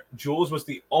there, Jules was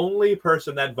the only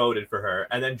person that voted for her,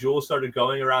 and then Jules started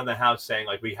going around the house saying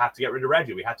like, "We have to get rid of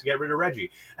Reggie. We have to get rid of Reggie."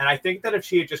 And I think that if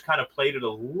she had just kind of played it a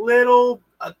little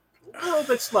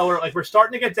bit slower, like we're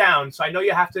starting to get down, so I know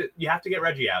you have to get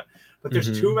Reggie out, but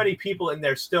there's too Mhm. many people in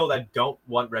there still that don't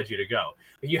want Reggie to go.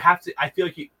 You have to. I feel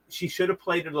like she should have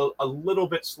played it a little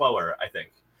bit slower. I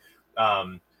think.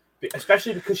 Um,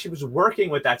 Especially because she was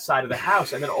working with that side of the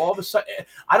house, and then all of a sudden,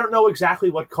 I don't know exactly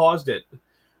what caused it.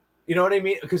 You know what I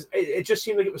mean? Because it just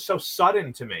seemed like it was so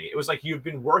sudden to me. It was like you've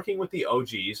been working with the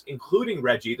OGs, including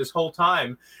Reggie, this whole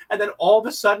time, and then all of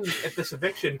a sudden, at this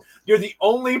eviction, you're the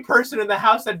only person in the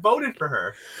house that voted for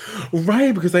her.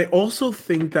 Right, because I also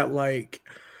think that like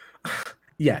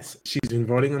yes, she's been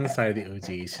voting on the side of the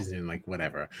OG. She's in like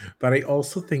whatever. But I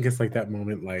also think it's like that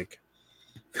moment like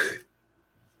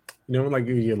when like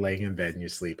you're laying in bed and you're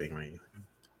sleeping, right?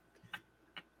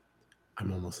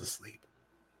 I'm almost asleep.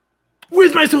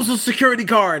 Where's my social security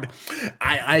card?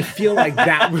 I feel like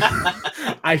that was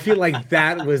I feel like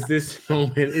that was this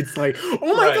moment. It's like,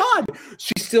 oh my Right, god,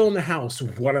 she's still in the house.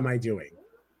 What am I doing?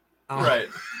 right,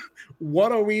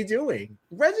 What are we doing?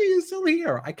 Reggie is still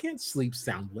here. I can't sleep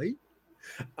soundly.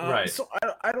 right. So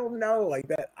I don't know like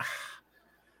that.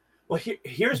 Well,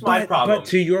 here's my But problem.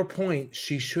 to your point,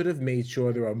 she should have made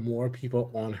sure there are more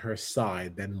people on her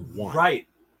side than one. Right.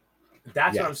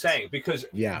 That's what I'm Yes. saying because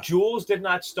Yeah. Jules did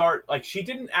not start like she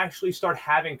didn't actually start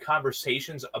having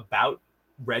conversations about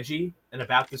Reggie and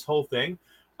about this whole thing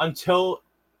until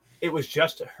it was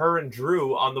just her and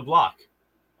Drew on the block,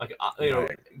 like Right.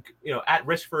 at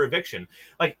risk for eviction.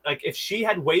 Like if she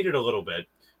had waited a little bit,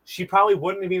 she probably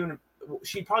wouldn't have even.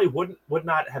 She probably would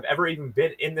not have ever even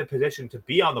been in the position to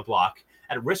be on the block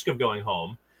at risk of going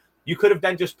home. You could have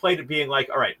then just played it being like,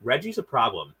 all right, Reggie's a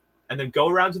problem, and then go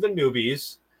around to the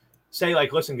newbies say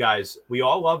like, listen, guys, we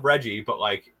all love Reggie, but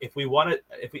like, if we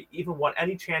even want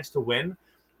any chance to win,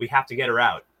 we have to get her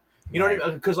out. You know what I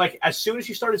mean? Because like, as soon as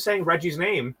she started saying Reggie's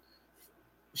name,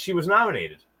 she was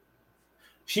nominated.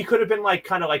 She could have been like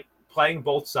kind of like playing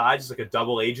both sides, like a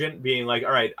double agent, being like,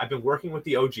 all right, I've been working with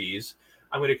the OGs.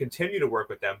 I'm going to continue to work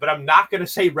with them, but I'm not going to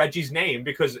say Reggie's name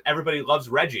because everybody loves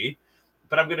Reggie.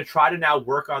 But I'm going to try to now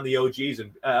work on the OGs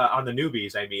and on the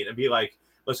newbies, I mean, and be like,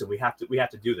 listen, we have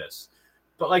to do this.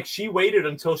 But like, she waited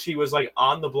until she was like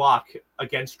on the block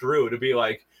against Drew to be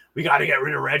like, we got to get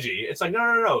rid of Reggie. It's like,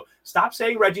 no. Stop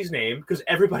saying Reggie's name because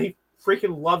everybody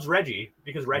freaking loves Reggie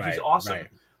because Reggie's awesome. Right.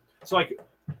 So like,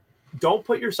 don't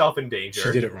put yourself in danger.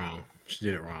 She did it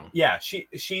wrong. Yeah,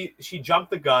 she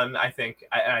jumped the gun, I think.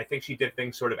 And I think she did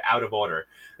things sort of out of order.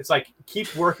 It's like,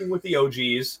 keep working with the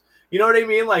OGs. You know what I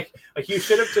mean? Like you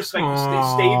should have just like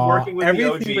stayed working with the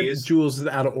OGs. But Jules is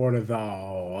out of order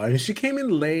though. I mean, she came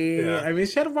in late. Yeah. I mean,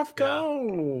 she had a rough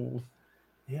go.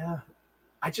 Yeah.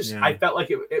 I felt like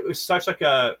it was such like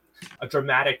a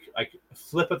dramatic like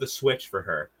flip of the switch for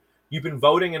her. You've been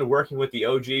voting and working with the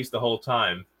OGs the whole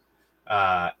time.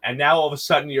 And now all of a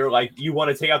sudden you're like, you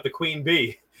want to take out the queen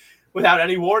bee without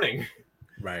any warning.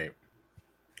 Right.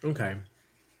 Okay.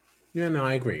 Yeah, no,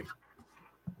 I agree.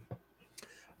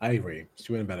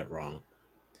 She went about it wrong.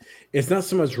 It's not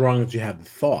so much wrong that you had the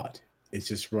thought. It's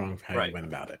just wrong for how you went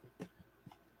about it.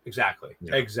 Exactly.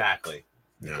 Yeah. Exactly.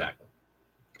 No. Exactly.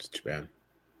 It's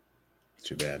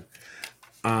too bad.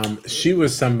 She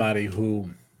was somebody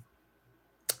who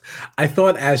I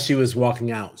thought as she was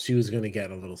walking out, she was going to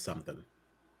get a little something.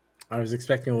 I was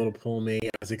expecting a little pull me. I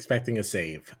was expecting a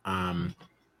save. I'm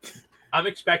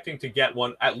expecting to get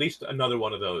one, at least another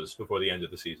one of those before the end of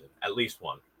the season. At least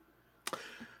one.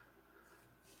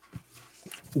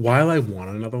 While I want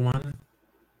another one,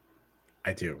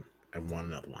 I do. I want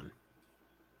another one.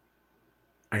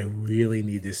 I really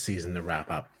need this season to wrap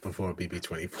up before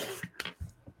BB24.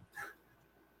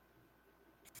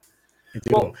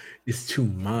 It's too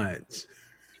much.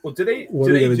 Well, do they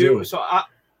do? So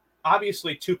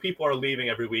obviously, 2 people are leaving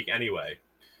every week anyway.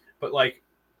 But like,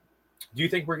 do you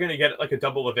think we're gonna get like a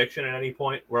double eviction at any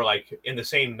point? Where like in the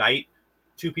same night,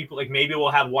 2 people, like maybe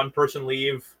we'll have one person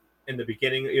leave in the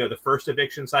beginning, the first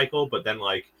eviction cycle, but then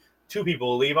like 2 people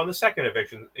will leave on the second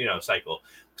eviction, cycle.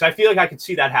 Because I feel like I could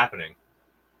see that happening.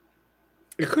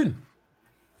 It could.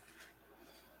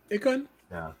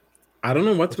 Yeah. I don't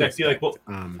know what to expect.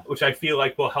 Which I feel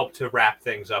like will help to wrap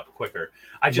things up quicker.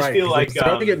 I just feel like I'm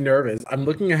starting to get nervous. I'm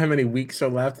looking at how many weeks are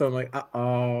left. I'm like,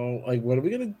 like, what are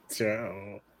we gonna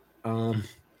do?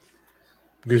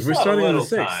 Because we're starting on the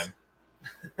 6th.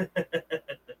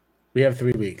 We have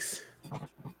 3 weeks.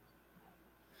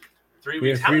 3 weeks. We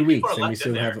have 3 weeks, and we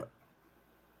still have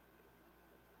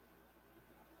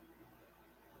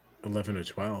 11 or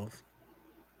 12.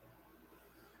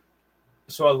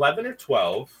 So 11 or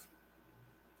 12,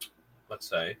 let's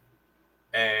say,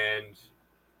 and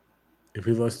if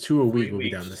we lost 2 a week, we'll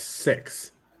be down to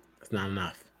 6. That's not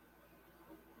enough.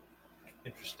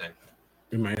 Interesting.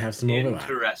 We might have some overlap.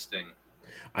 Interesting.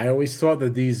 I always thought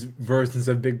that these versions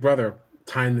of Big Brother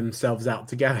timed themselves out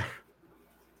together.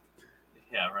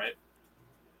 Yeah, right.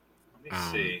 Let me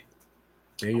see.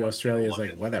 Maybe Australia is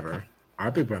like, whatever. Our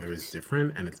Big Brother is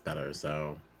different and it's better,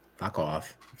 so fuck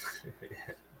off.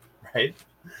 Right?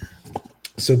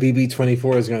 So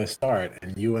BB24 is going to start,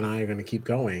 and you and I are going to keep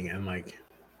going, and like,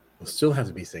 we'll still have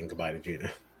to be saying goodbye to Gina.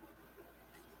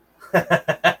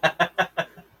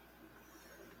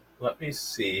 Let me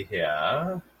see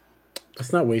here.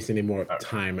 Let's not waste any more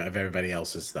time of everybody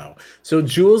else's, though. So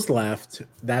Jules left.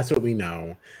 That's what we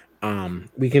know.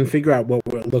 We can figure out what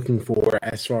we're looking for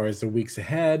as far as the weeks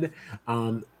ahead,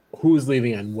 who's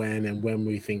leaving and when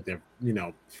we think the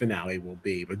finale will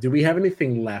be. But do we have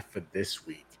anything left for this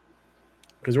week?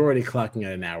 Because we're already clocking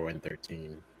at 1 hour and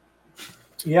 13.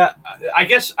 Yeah, I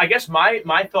guess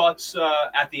my thoughts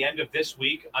at the end of this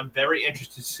week. I'm very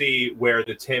interested to see where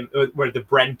the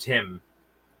Bren Tim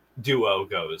duo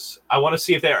goes. I want to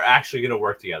see if they're actually going to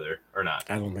work together or not.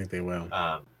 I don't think they will.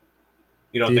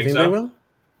 You don't think so? They will?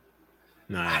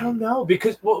 No, I don't know,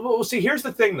 because we'll see. Here's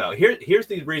the thing, though. Here's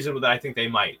the reason that I think they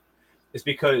might is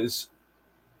because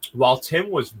while Tim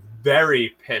was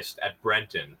very pissed at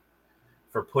Brenton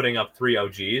for putting up 3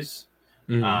 OGs,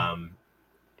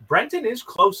 Brenton is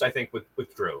close, I think,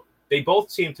 with Drew. They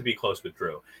both seem to be close with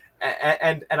Drew,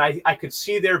 and I could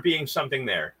see there being something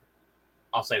there.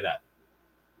 I'll say that.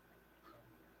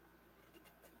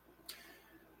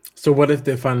 So what if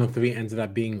the final 3 ended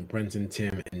up being Brenton,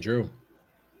 Tim, and Drew?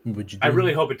 What would you do? I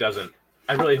really hope it doesn't.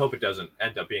 I really hope it doesn't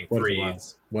end up being 3.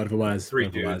 What if it was? 3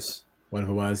 dudes. What if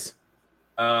it was?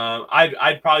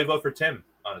 I'd probably vote for Tim,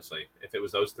 honestly, if it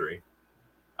was those three.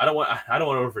 I don't want to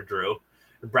vote for Drew.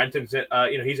 Brenton's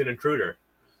he's an intruder.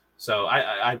 So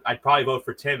I'd probably vote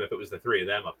for Tim if it was the three of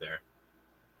them up there.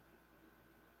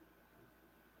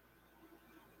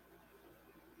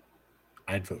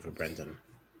 I'd vote for Brenton.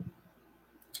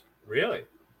 Really?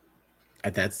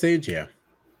 At that stage, yeah.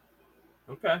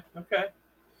 Okay.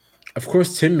 Of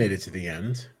course, Tim made it to the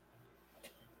end.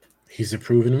 He's a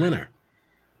proven winner.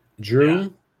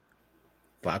 Drew,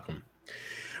 fuck him.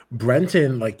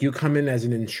 Brenton, like, you come in as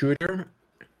an intruder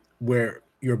where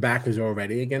your back is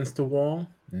already against the wall,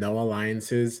 no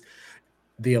alliances.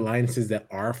 The alliances that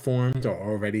are formed are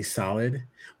already solid.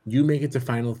 You make it to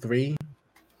final three,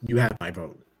 you have my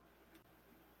vote.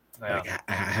 Yeah. Like,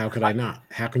 how could I not?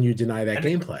 How can you deny that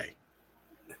gameplay?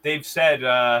 They've said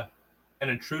an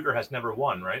intruder has never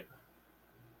won, right?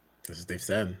 That's what they've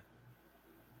said.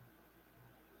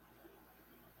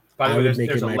 By the way, would make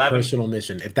it my personal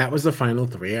mission. If that was the final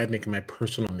three, I'd make it my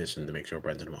personal mission to make sure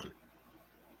Brenton won.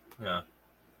 Yeah.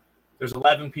 There's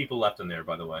 11 people left in there,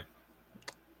 by the way.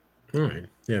 All right.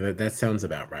 Yeah, that sounds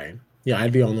about right. Yeah,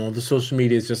 I'd be on all the social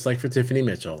medias just like for Tiffany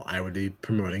Mitchell. I would be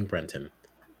promoting Brenton.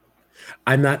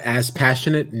 I'm not as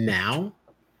passionate now,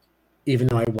 even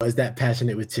though I was that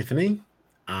passionate with Tiffany.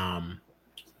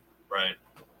 Right.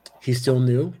 He's still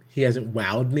new. He hasn't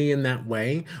wowed me in that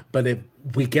way. But if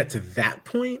we get to that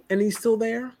point and he's still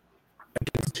there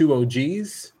against two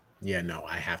OGs, yeah, no,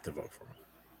 I have to vote for him.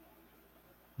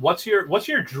 What's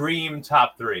your dream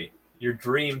top three? Your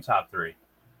dream top three?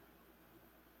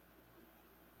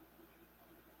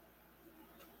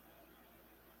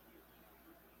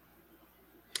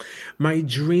 My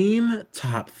dream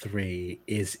top three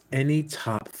is any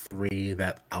top three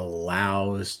that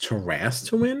allows Taras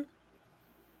to win.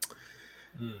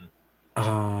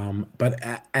 But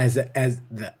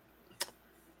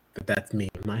but that's me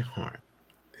in my heart.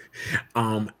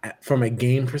 From a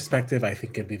game perspective, I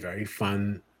think it'd be very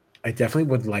fun. I definitely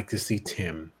would like to see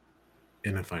Tim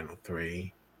in the final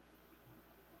three.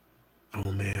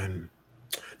 Oh man.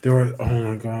 Oh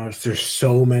my gosh, there's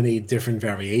so many different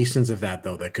variations of that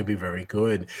though that could be very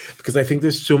good, because I think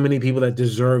there's so many people that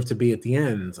deserve to be at the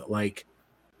end. Like,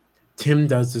 Tim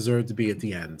does deserve to be at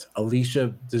the end.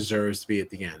 Alicia deserves to be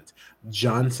at the end.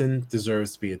 Johnson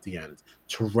deserves to be at the end.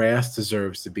 Taras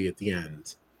deserves to be at the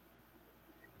end.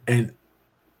 And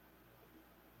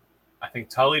I think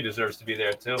Tully deserves to be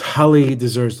there too. Tully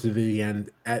deserves to be the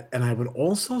end. And I would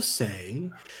also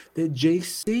say that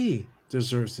JC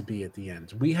deserves to be at the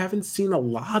end. We haven't seen a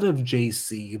lot of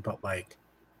JC, but like,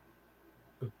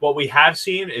 what we have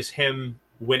seen is him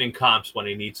winning comps when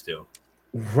he needs to.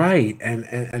 Right. And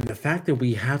the fact that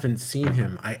we haven't seen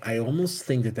him, I almost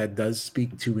think that does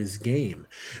speak to his game,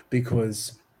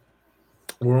 because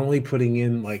we're only putting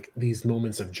in like these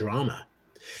moments of drama.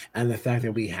 And the fact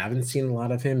that we haven't seen a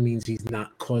lot of him means he's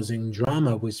not causing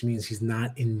drama, which means he's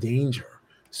not in danger.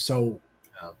 So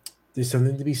there's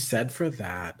something to be said for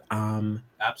that.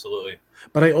 Absolutely.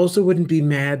 But I also wouldn't be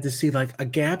mad to see like a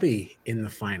Gabby in the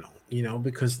final,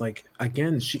 because like,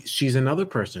 again, she's another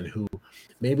person who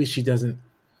maybe she doesn't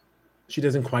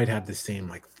quite have the same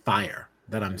like fire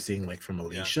that I'm seeing like from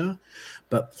Alicia,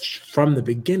 but from the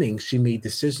beginning, she made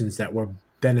decisions that were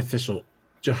beneficial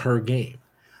to her game.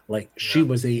 Like, she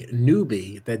was a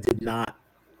newbie that did not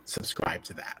subscribe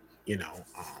to that,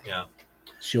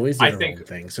 She always did her own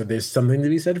thing. So there's something to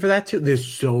be said for that too. There's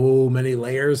so many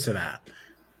layers to that.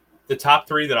 The top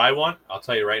three that I want, I'll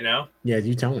tell you right now. Yeah,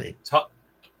 you tell me.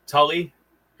 Tully,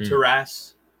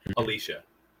 Taras, Alicia.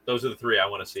 Those are the three I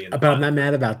want to see. But I'm not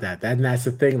mad about that. That's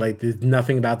the thing. Like, there's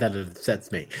nothing about that that upsets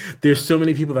me. There's so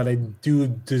many people that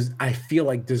I feel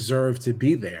like deserve to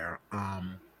be there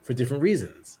for different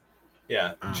reasons.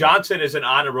 Yeah, Johnson is an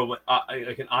honorable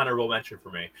mention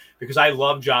for me, because I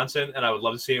love Johnson and I would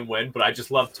love to see him win, but I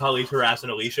just love Tully, Taras,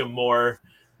 and Alicia more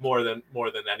than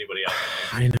anybody else.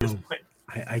 I know.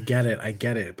 I get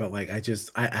it, but like, I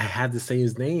had to say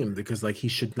his name because like, he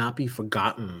should not be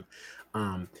forgotten.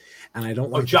 And I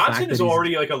don't like Johnson is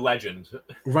already like a legend,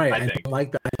 right? I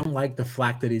don't like the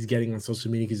flack that he's getting on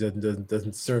social media because it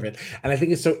doesn't serve it. And I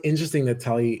think it's so interesting that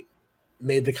Tully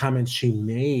made the comments she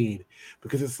made,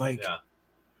 because it's like,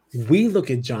 we look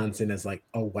at Johnson as like,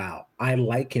 oh wow, I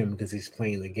like him because he's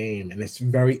playing the game, and it's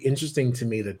very interesting to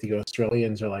me that the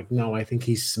Australians are like, no, I think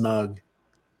he's smug.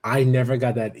 I never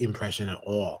got that impression at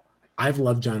all. I've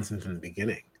loved Johnson from the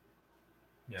beginning.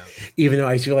 Yeah. Even though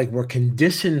I feel like we're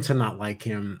conditioned to not like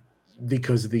him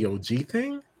because of the OG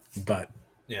thing, but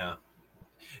yeah,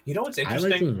 what's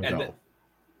interesting,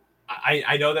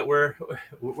 I know that we're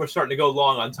starting to go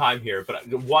long on time here, but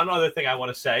one other thing I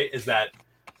want to say is that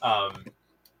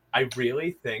I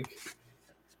really think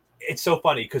it's so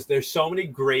funny because there's so many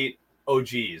great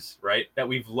OGs, right, that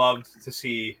we've loved to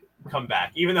see come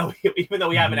back, even though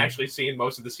we haven't actually seen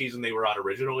most of the season they were on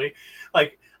originally.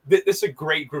 Like this is a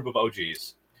great group of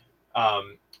OGs.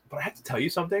 But I have to tell you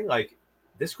something, like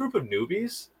this group of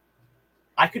newbies,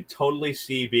 I could totally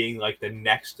see being like the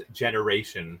next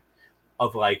generation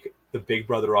of like the Big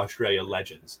Brother Australia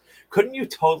legends. Couldn't you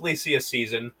totally see a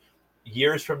season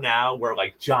years from now where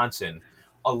like Johnson,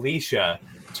 Alicia,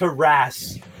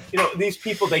 Taras, these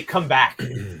people, they come back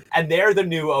and they're the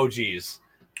new OGs.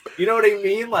 You know what I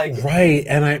mean? Like, right.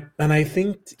 And I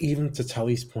think even to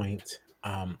Tully's point,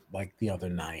 like the other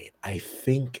night, I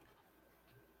think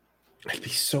I'd be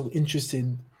so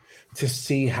interested to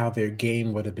see how their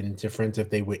game would have been different if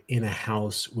they were in a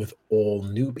house with all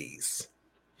newbies.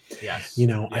 yes.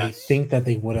 I think that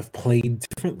they would have played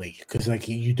differently because like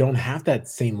you don't have that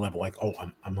same level. Like, oh,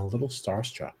 I'm a little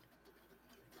starstruck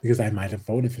because I might have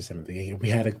voted for something. We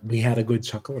had a good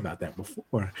chuckle about that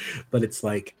before, but it's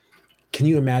like, can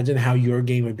you imagine how your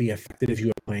game would be affected if you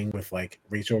were playing with like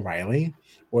Rachel Riley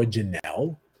or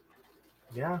Janelle?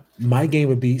 Yeah. My game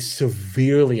would be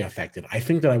severely affected. I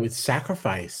think that I would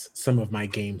sacrifice some of my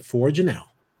game for Janelle.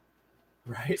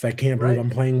 Right. Because I can't believe I'm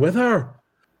playing with her.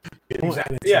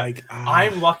 Exactly. Yeah. Like,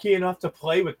 I'm lucky enough to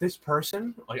play with this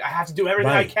person. Like I have to do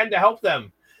everything I can to help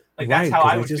them. Like that's how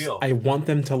I would feel. I want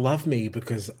them to love me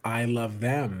because I love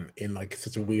them in like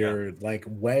such a weird like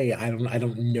way. I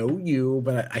don't know you,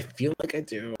 but I feel like I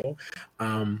do.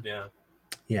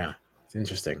 Yeah, it's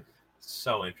interesting.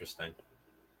 So interesting.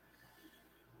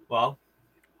 Well,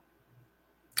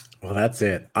 that's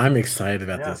it. I'm excited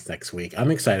about this next week. I'm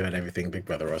excited about everything Big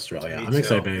Brother Australia. I'm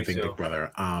excited about everything Big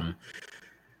Brother.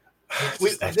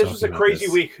 This was a crazy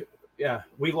week. Yeah,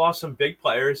 we lost some big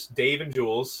players, Dave and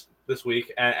Jules, this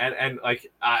week, and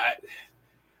like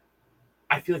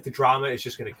I feel like the drama is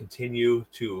just going to continue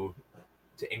to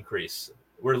increase.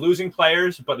 We're losing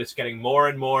players, but it's getting more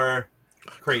and more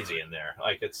crazy in there.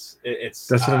 Like it's. That's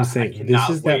what I'm saying. This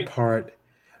is that part.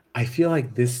 I feel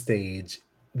like this stage,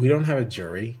 we don't have a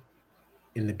jury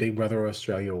in the Big Brother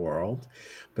Australia world,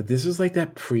 but this is like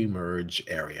that pre-merge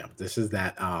area. This is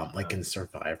that like in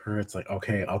Survivor, it's like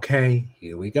okay,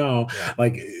 here we go. Yeah.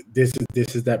 Like this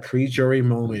is that pre-jury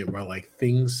moment where like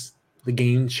the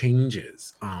game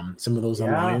changes. Some of those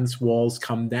alliance walls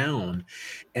come down,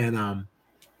 and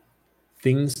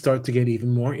things start to get even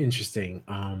more interesting.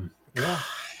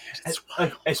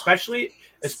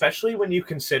 Especially when you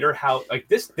consider how like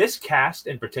this cast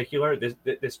in particular, this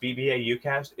BBAU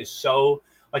cast is so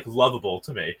like lovable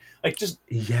to me. Like just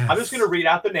I'm just gonna read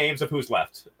out the names of who's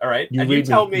left. All right, you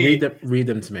tell me. Read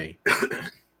them to me.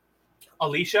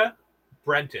 Alicia,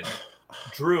 Brenton,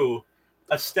 Drew,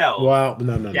 Estelle. Well,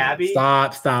 no, Gabby.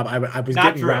 Stop. I was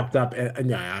getting wrapped up.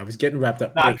 I was getting wrapped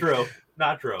up. Not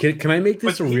Drew. Can I make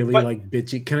this like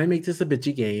bitchy? Can I make this a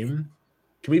bitchy game?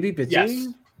 Can we be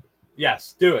bitchy?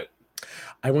 Yes, do it.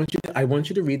 I want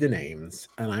you to read the names,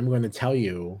 and I'm going to tell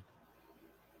you.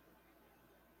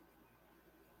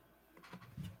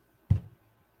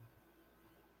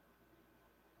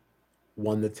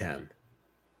 One to 10.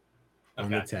 Okay. 1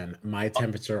 to 10. My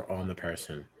temperature on the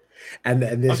person. And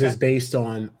this is based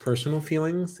on personal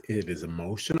feelings. It is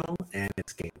emotional, and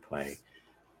it's gameplay.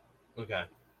 Okay.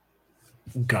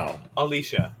 Go.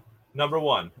 Alicia. Number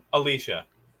 1. Alicia.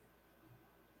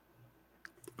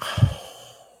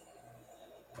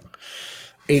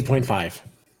 8.5.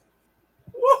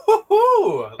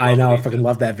 Woohoo! I know. I fucking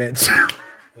love that bitch.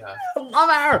 Yeah. I love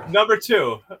her. Number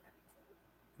 2.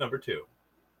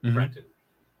 Mm-hmm. Brenton.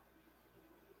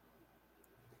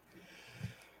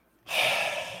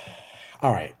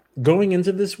 All right. Going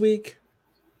into this week,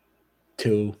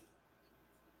 2.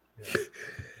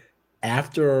 Yeah.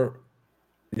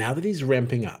 Now that he's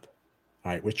ramping up,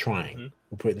 all right, we're trying. Mm-hmm.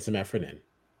 We're putting some effort in.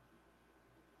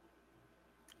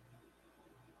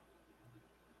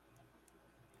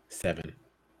 7.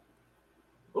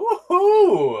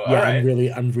 Woohoo! Yeah,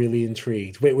 right. I'm really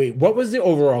intrigued. Wait. What was the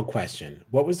overall question?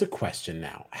 What was the question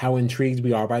now? How intrigued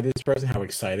we are by this person? How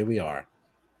excited we are?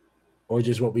 Or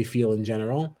just what we feel in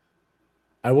general?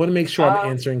 I want to make sure I'm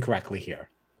answering correctly here.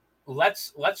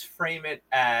 Let's frame it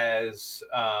as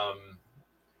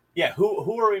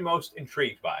who are we most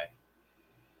intrigued by?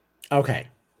 Okay.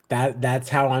 That's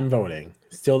how I'm voting.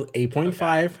 Still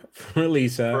 8.5 for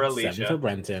Elisa, 7 for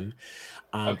Brenton.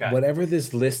 Whatever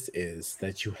this list is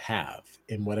that you have,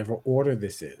 in whatever order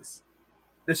this is.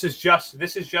 This is just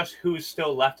who's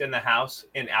still left in the house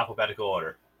in alphabetical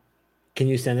order. Can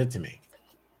you send it to me?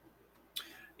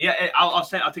 Yeah, I'll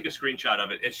take a screenshot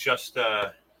of it. It's just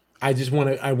I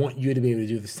want you to be able to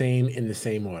do the same in the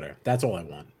same order. That's all I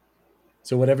want.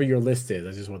 So whatever your list is,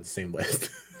 I just want the same list,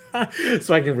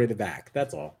 so I can read it back.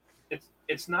 That's all.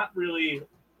 It's not really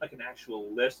like an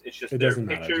actual list. It's just It their doesn't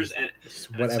matter. pictures Just and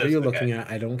it whatever says you're okay. looking at,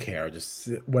 I don't care. Just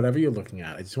whatever you're looking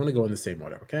at. I just want to go in the same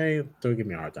order. Okay? Don't give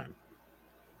me a hard time.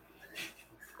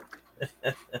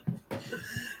 All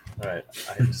right,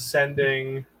 I'm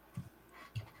sending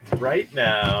right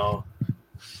now.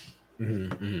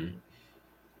 Okay,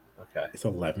 It's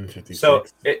 11:56. so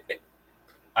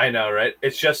I know, right?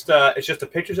 It's just the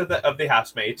pictures of the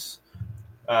housemates.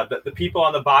 The people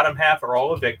on the bottom half are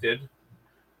all evicted.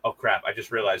 Oh crap! I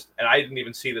just realized, and I didn't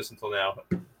even see this until now.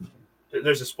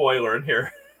 There's a spoiler in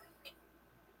here.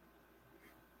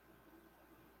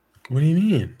 What do you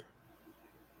mean?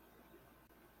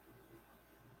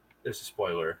 There's a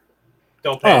spoiler.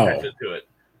 Don't pay attention to it.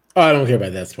 Oh, I don't care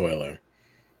about that spoiler.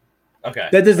 Okay.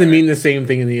 That doesn't mean the same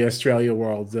thing in the Australia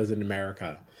world as in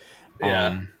America.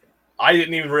 Yeah. I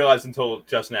didn't even realize until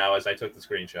just now as I took the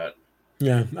screenshot.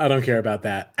 Yeah, I don't care about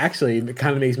that. Actually, it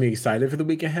kind of makes me excited for the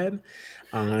week ahead.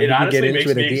 It honestly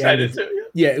makes me excited too.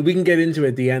 Yeah, we can get into it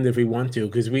at the end if we want to,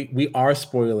 because we are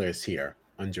spoilers here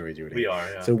on Jury Duty. We are,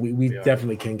 yeah. So we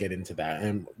definitely can get into that,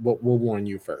 and we'll warn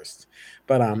you first.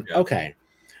 But okay.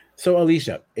 So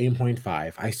Alicia,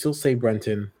 8.5. I still say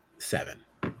Brenton 7.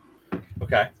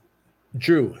 Okay.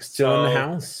 Drew, still in the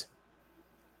house?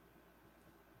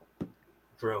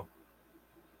 Drew.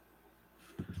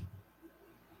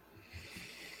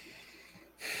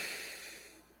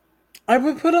 I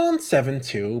would put on 7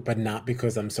 too, but not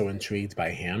because I'm so intrigued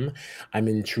by him. I'm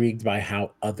intrigued by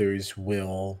how others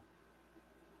will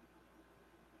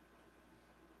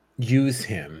use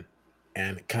him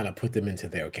and kind of put them into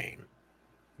their game.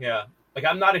 Yeah. Like,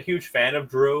 I'm not a huge fan of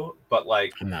Drew, but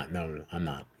like I'm not. No, I'm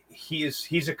not.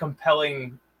 He's a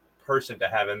compelling person to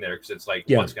have in there because it's like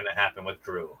what's going to happen with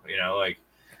Drew, you know, like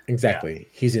exactly.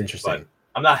 He's interesting. But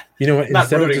I'm not. You know what?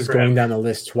 Instead of just going down the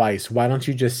list twice, why don't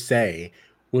you just say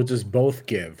we'll just both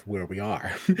give where we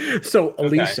are? So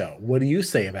Alicia, what do you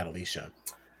say about Alicia?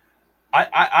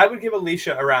 I would give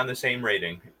Alicia around the same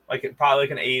rating, like probably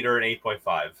like an 8 or an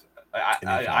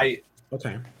 8.5.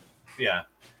 Okay. Yeah.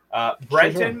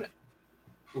 Brenton.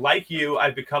 Like you,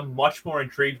 I've become much more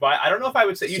intrigued by. I don't know if I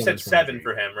would say you said 7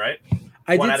 for him, right?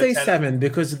 I did say 7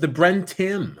 because of the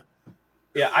Brenton.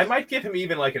 Yeah, I might give him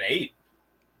even like an 8.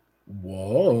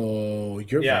 Whoa,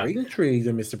 you're very intrigued,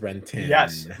 Mr. Brenton.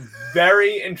 Yes,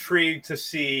 very intrigued to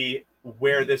see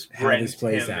where this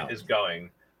plays out is going.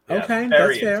 Yeah, okay,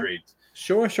 very that's intrigued.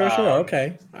 Fair. Sure.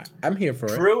 Okay, I'm here for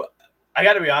Drew, I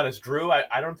got to be honest, Drew.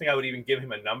 I don't think I would even give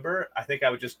him a number. I think I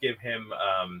would just give him.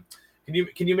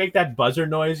 Can you make that buzzer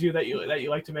noise that you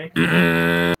like to make?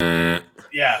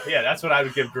 Yeah, that's what I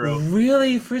would give Drew.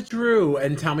 Really, for Drew,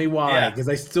 and tell me why? Because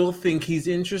I still think he's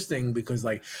interesting. Because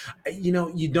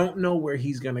you don't know where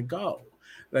he's gonna go.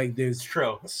 Like there's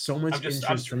so much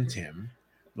interest from Tim.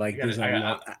 Like there's a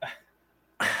lot.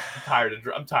 I'm tired of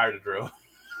Drew. I'm tired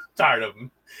of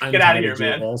him. Get out of here,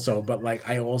 man. Also, but like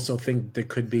I also think there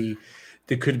could be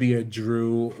a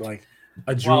Drew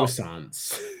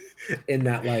Drew-sance. In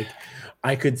that, like,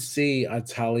 I could see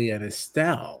Talia and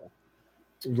Estelle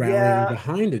rallying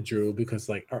behind a Drew because,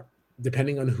 like,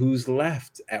 depending on who's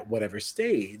left at whatever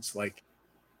stage, like,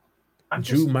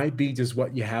 Drew might be just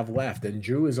what you have left, and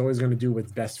Drew is always going to do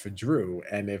what's best for Drew.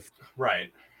 And if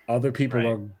other people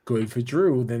are good for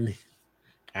Drew, then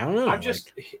I don't know. I'm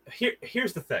just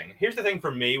here's the thing. Here's the thing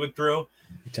for me with Drew.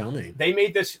 Tell me. They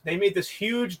made this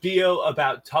huge deal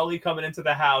about Tully coming into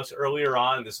the house earlier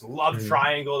on, this love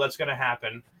triangle that's going to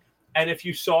happen. And if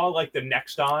you saw like the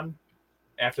next on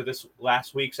after this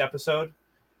last week's episode,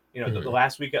 the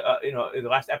last week, the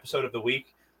last episode of the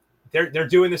week, they're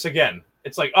doing this again.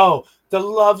 It's like, oh, the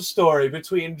love story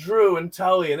between Drew and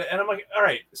Tully. And I'm like, all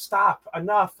right, stop.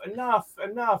 Enough. You know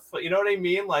what I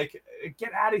mean? Like,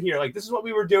 get out of here. Like, this is what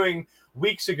we were doing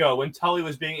weeks ago when Tully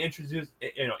was being introduced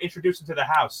into the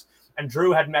house and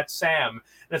Drew had met Sam.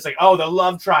 And it's like, oh, the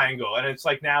love triangle. And it's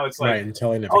like, now it's like, and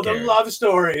Tully never cared. The love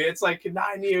story. It's like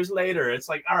 9 years later. It's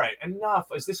like, all right, enough.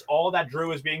 Is this all that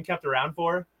Drew is being kept around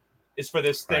for? Is for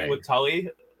this thing with Tully?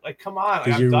 Like, come on!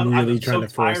 Because you're really trying to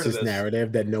force this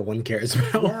narrative that no one cares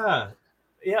about.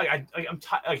 Yeah. I'm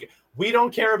tired. Like, we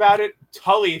don't care about it.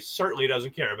 Tully certainly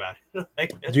doesn't care about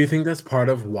it. Do you think that's part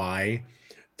of why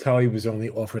Tully was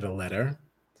only offered a letter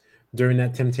during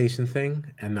that temptation thing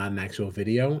and not an actual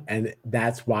video? And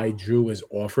that's why Drew was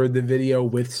offered the video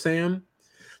with Sam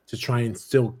to try and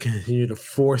still continue to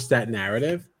force that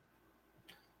narrative?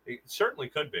 It certainly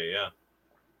could be,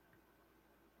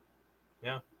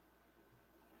 yeah.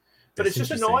 But it's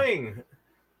just annoying.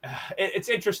 It's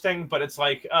interesting, but it's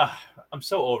like, I'm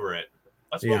so over it.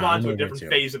 Let's Yeah, move on I'm to a over it different too.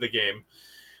 phase of the game.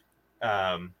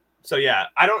 So yeah,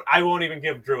 I won't even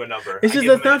give Drew a number. It's I just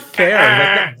give that's him not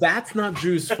fair. That's not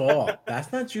Drew's fault.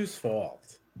 That's not Drew's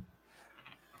fault.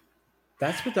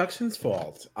 That's production's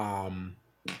fault.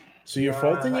 So you're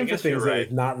faulting I him for guess you're things that right.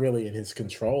 is not really in his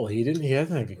control. He doesn't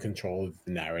have control of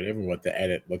the narrative and what the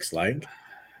edit looks like.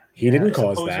 He Yeah, didn't I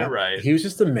cause suppose you're that. right. He was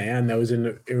just a man that was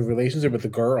in a relationship with a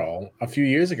girl a few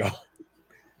years ago.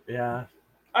 Yeah.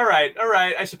 All right.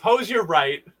 I suppose you're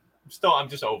right. I'm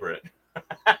just over it.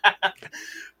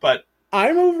 But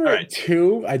I'm over all it right.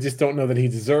 too. I just don't know that he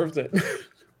deserved it.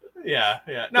 Yeah.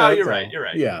 No, That's you're right. all. You're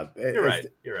right. Yeah, You're right.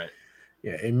 You're right.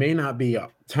 yeah. It may not be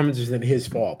 100% his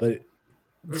fault, but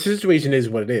the situation is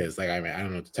what it is. Like, I mean, I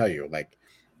don't know what to tell you. Like,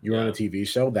 you're on a TV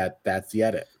show. That's the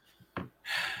edit.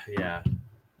 Yeah.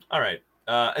 All right.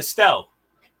 Estelle.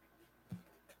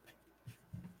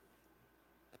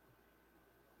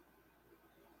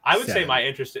 I would say 7. my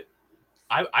interest.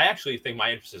 I actually think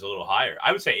my interest is a little higher.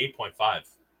 I would say 8.5.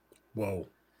 Whoa.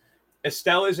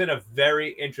 Estelle is in a very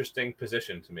interesting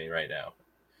position to me right now.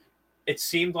 It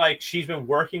seemed like she's been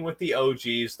working with the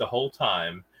OGs the whole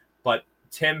time, but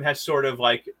Tim has sort of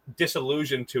like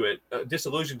disillusioned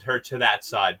her to that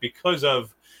side because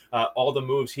of all the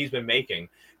moves he's been making,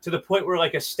 to the point where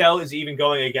like Estelle is even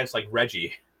going against like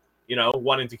Reggie,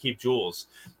 wanting to keep Jules,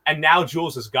 and now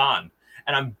Jules is gone,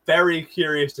 and I'm very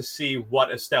curious to see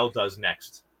what Estelle does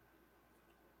next.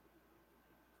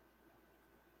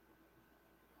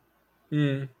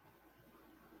 Yeah,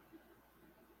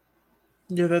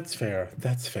 that's fair.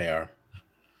 That's fair.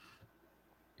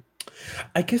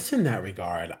 I guess in that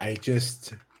regard, I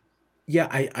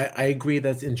agree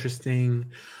that's interesting.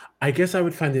 I guess I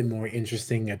would find it more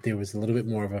interesting if there was a little bit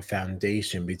more of a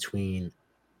foundation between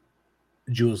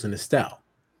Jules and Estelle.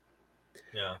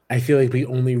 Yeah. I feel like we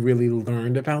only really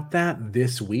learned about that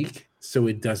this week, so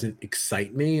it doesn't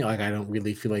excite me. Like, I don't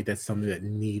really feel like that's something that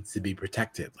needs to be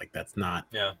protected. Like, that's not.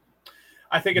 Yeah.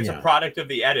 I think it's a product of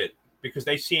the edit, because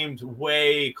they seemed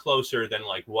way closer than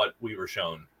like what we were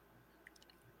shown.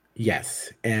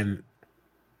 Yes, and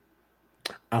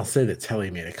I'll say that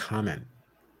Telly made a comment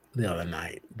the other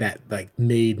night that like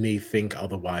made me think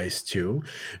otherwise too,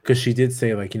 because she did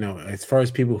say, like, as far as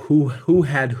people who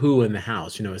had who in the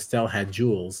house, Estelle had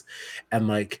Jules, and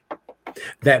like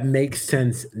that makes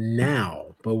sense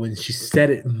now, but when she said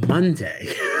it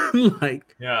Monday,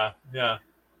 like, yeah,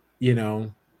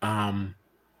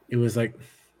 it was like,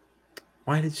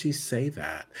 why did she say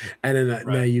that? And then right.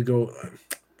 now you go,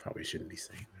 probably shouldn't be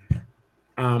saying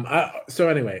that. So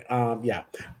anyway, yeah,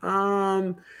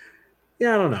 I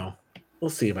don't know. We'll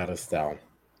see about Estelle.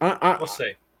 We'll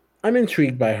see. I'm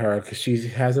intrigued by her because she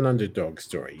has an underdog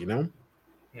story,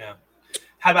 Yeah.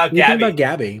 How about Gabby? Gabby? About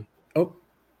Gabby? Oh,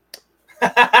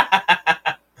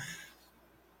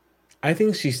 I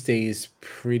think she stays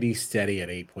pretty steady at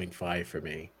 8.5 for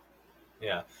me.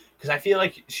 Yeah, because I feel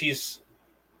like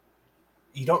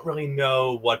you don't really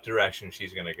know what direction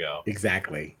she's going to go.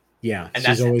 Exactly. Yeah, and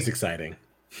she's always exciting.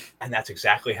 And that's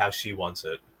exactly how she wants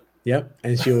it. Yep,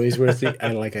 and she always wears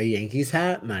like a Yankees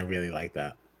hat, and I really like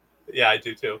that. Yeah, I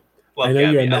do too. Love I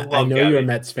know Gabby. you're a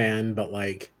Mets fan, but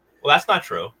like, well, that's not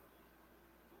true.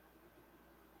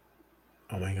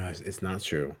 Oh my gosh, it's not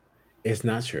true. It's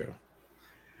not true.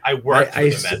 I worked for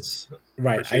the Mets.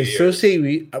 Right. I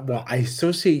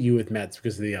associate you with Mets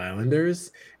because of the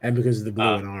Islanders and because of the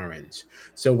blue and orange.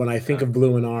 So when I think of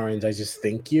blue and orange, I just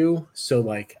think you. So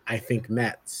like, I think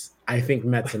Mets. I think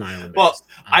Mets and Islanders. Well,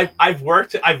 I've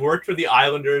worked for the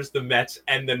Islanders, the Mets,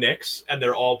 and the Knicks, and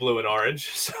they're all blue and orange.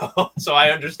 So I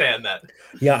understand that.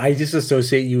 Yeah, I just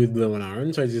associate you with blue and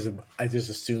orange. I just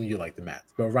assume you like the Mets.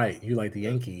 But right, you like the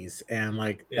Yankees, and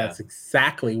like that's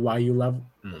exactly why you love.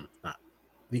 Not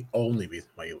the only reason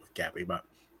why you love Gabby, but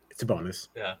it's a bonus.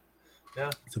 Yeah,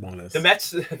 it's a bonus. The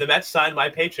Mets signed my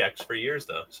paychecks for years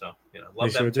though, so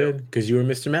love them too. Because you were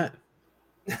Mr. Met.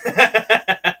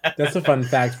 That's a fun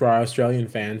fact for our Australian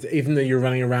fans. Even though you're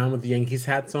running around with the Yankees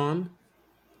hats on,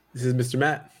 this is Mr.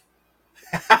 Met.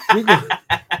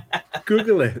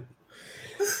 Google it.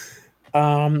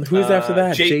 Who's after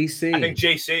that? JC. I think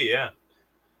JC, yeah.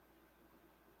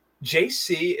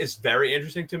 JC is very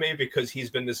interesting to me because he's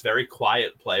been this very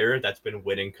quiet player that's been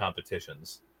winning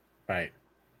competitions. Right.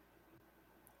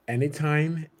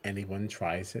 Anytime anyone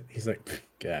tries it, he's like,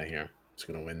 get out of here. I'm just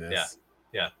going to win this.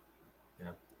 Yeah.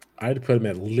 I'd put him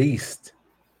at least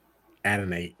at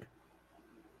an 8.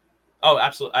 Oh,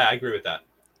 absolutely. I agree with that.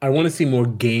 I want to see more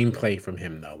gameplay from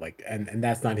him, though. Like, and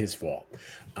that's not his fault.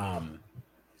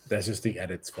 That's just the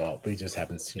edit's fault. We just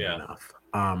haven't seen enough.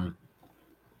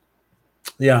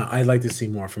 Yeah, I'd like to see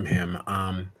more from him.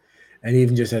 And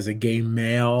even just as a gay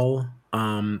male,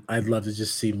 I'd love to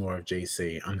just see more of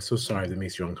JC. I'm so sorry if it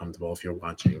makes you uncomfortable if you're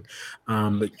watching.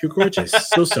 But you're gorgeous.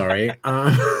 So sorry.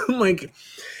 Like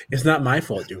it's not my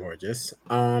fault you're gorgeous.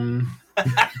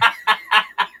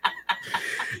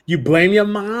 You blame your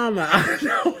mama.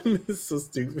 No, this is so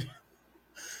stupid.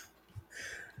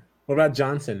 What about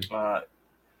Johnson?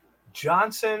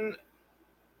 Johnson,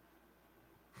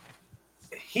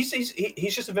 he's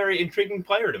just a very intriguing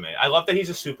player to me. I love that he's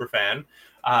a super fan.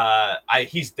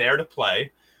 He's there to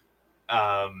play.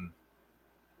 I'm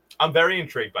very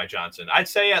intrigued by Johnson. I'd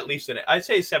say at least I'd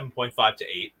say 7.5 to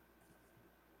 8.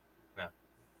 Yeah.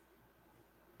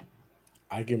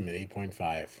 I give him an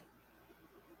 8.5.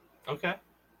 Okay.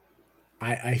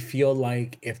 I feel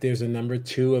like if there's a number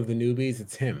 2 of the newbies,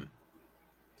 it's him.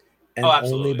 And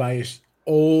absolutely.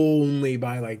 only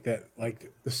by like that,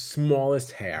 like the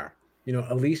smallest hair. You know,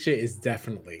 Alicia is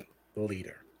definitely the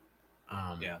leader.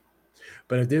 Yeah.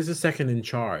 But if there's a second in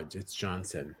charge, it's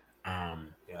Johnson. Yeah.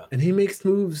 And he makes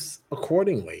moves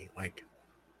accordingly. Like,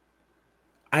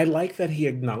 I like that he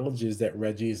acknowledges that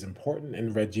Reggie is important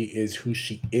and Reggie is who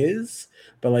she is,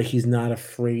 but like he's not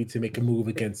afraid to make a move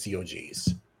against the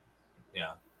OGs.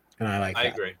 Yeah. And I like that. I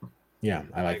agree. Yeah,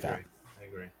 I like that. I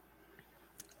agree.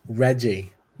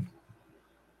 Reggie.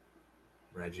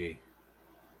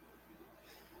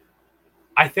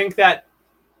 I think that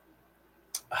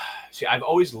I've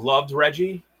always loved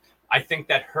Reggie. I think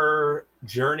that her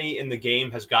journey in the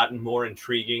game has gotten more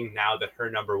intriguing now that her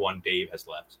number 1 Dave has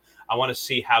left. I want to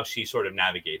see how she sort of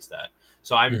navigates that.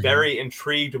 So I'm very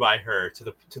intrigued by her to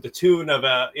the tune of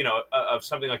of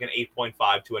something like an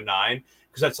 8.5 to a 9,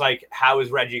 because that's like, how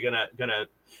is Reggie gonna?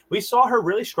 We saw her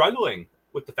really struggling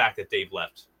with the fact that Dave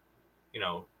left,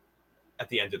 at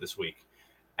the end of this week,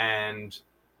 and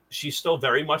she's still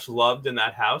very much loved in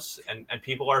that house, and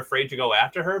people are afraid to go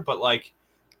after her, but like,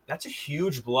 that's a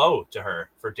huge blow to her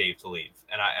for Dave to leave,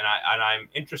 and I'm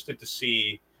interested to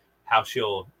see how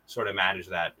she'll sort of manage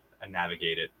that and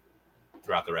navigate it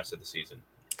throughout the rest of the season.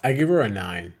 I give her a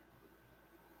 9.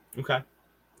 Okay.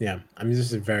 Yeah, I'm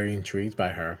just very intrigued by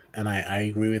her, and I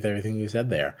agree with everything you said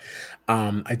there.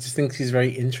 I just think she's very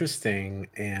interesting,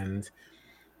 and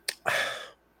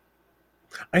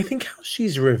I think how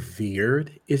she's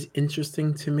revered is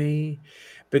interesting to me,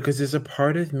 because there's a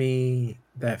part of me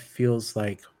that feels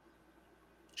like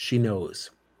she knows.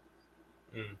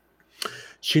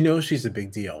 She knows she's a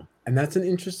big deal, and that's an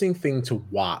interesting thing to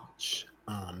watch,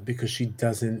 because she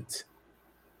doesn't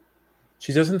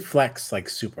flex like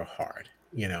super hard,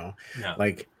 No.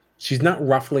 like she's not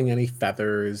ruffling any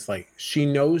feathers. Like, she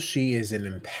knows she is an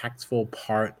impactful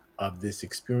part of this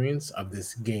experience, of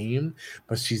this game,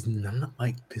 but she's not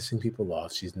like pissing people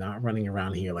off. She's not running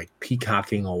around here like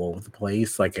peacocking all over the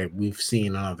place like we've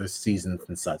seen on other seasons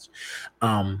and such.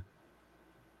 I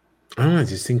don't know, I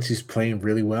just think she's playing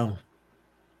really well.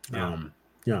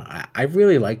 I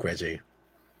really like Reggie.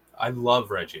 I love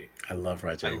Reggie. I love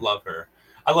Reggie. I love her.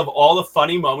 I love all the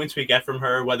funny moments we get from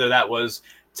her, whether that was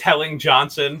telling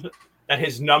Johnson that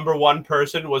his number 1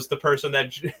 person was the person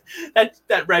that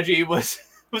Reggie was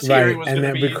right. hearing was and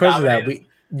then be because nominated.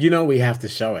 Of that, we have to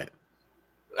show it.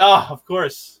 Oh, of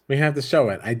course. We have to show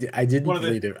it. I didn't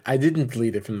delete it. I didn't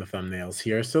delete it from the thumbnails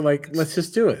here. So like, let's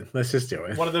just do it.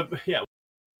 One of the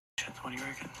What do you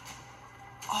reckon?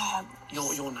 Oh, your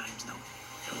name's no.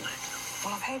 Your name's no.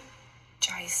 Well, I've heard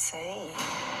JC.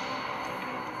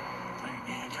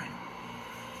 Yeah, okay.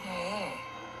 Yeah.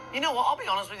 You know what? I'll be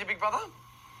honest with you, big brother.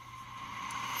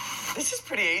 This is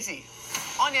pretty easy.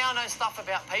 I now know stuff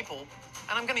about people,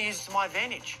 and I'm going to use it to my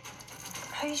advantage.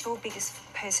 Who's your biggest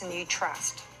person you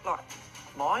trust? Like,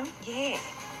 Mine? yeah.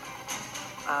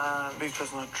 Biggest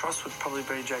person I trust would probably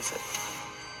be JC.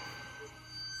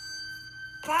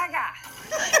 Bugger.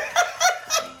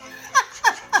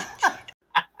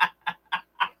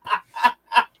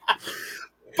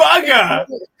 Bugger!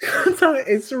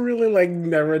 It's really like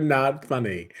never not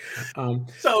funny.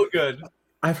 So good.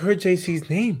 I've heard JC's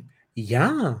name.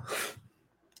 Yeah.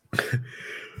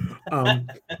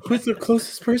 Who's the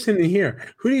closest person in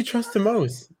here? Who do you trust the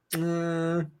most?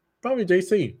 Probably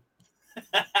JC.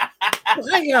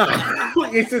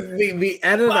 It's just the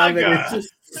edit of it is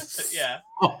just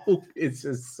it's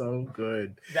just so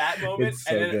good. That moment,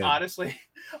 so, and then good.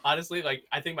 honestly, like,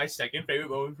 I think my second favorite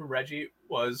moment from Reggie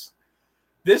was,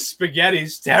 this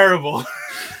spaghetti's terrible.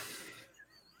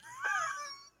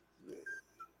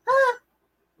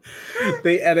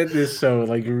 They edit this show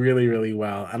like really, really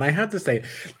well. And I have to say,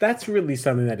 that's really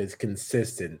something that is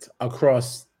consistent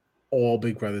across all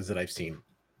Big Brothers that I've seen.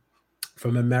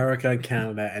 From America,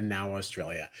 Canada, and now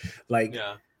Australia. Like,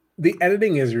 the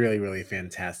editing is really, really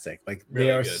fantastic. Like, really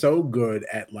they are good. So good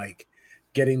at like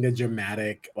getting the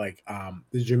dramatic,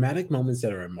 the dramatic moments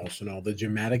that are emotional, the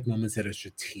dramatic moments that are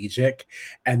strategic,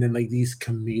 and then like these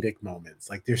comedic moments.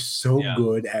 Like they're so Yeah.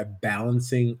 good at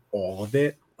balancing all of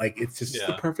it. Like it's just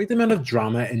the Yeah. perfect amount of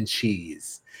drama and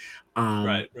cheese.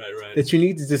 Right. That you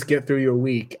need to just get through your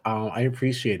week. I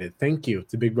appreciate it. Thank you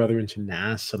to Big Brother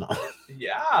International.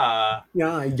 Yeah.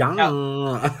 Yeah.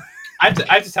 I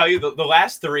have to tell you, the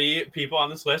last 3 people on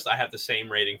this list, I have the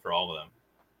same rating for all of them.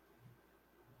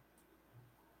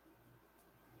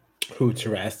 Who,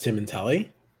 Taras, Tim, and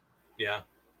Tully? Yeah.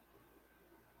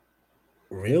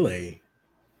 Really?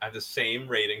 I have the same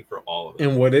rating for all of them.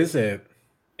 And what is it?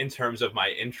 In terms of my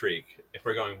intrigue, if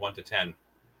we're going 1 to 10.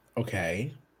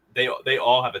 Okay. They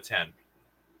all have a 10.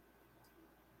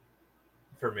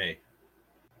 For me.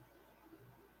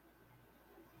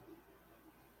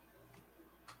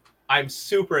 I'm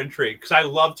super intrigued because I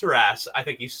love Taras. I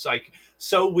think he's like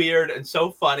so weird and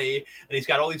so funny, and he's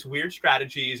got all these weird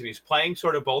strategies, and he's playing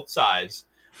sort of both sides.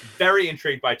 Very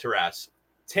intrigued by Taras.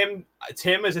 Tim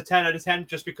is a 10 out of 10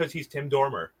 just because he's Tim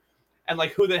Dormer, and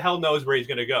like who the hell knows where he's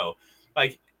gonna go?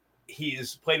 Like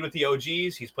he's played with the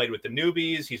OGs, he's played with the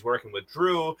newbies, he's working with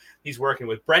Drew, he's working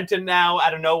with Brenton now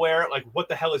out of nowhere. Like what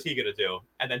the hell is he gonna do?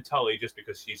 And then Tully, just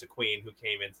because she's a queen who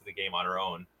came into the game on her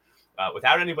own.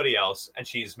 Without anybody else, and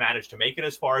she's managed to make it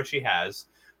as far as she has.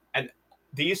 And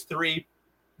these 3,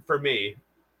 for me,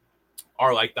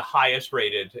 are like the highest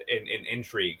rated in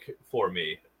intrigue for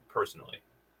me personally.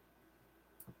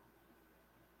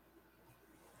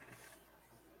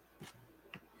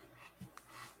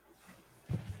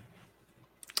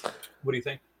 What do you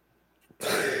think?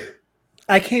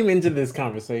 I came into this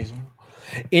conversation,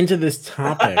 into this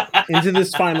topic, into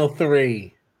this final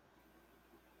 3,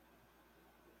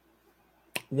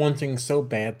 wanting so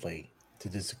badly to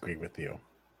disagree with you,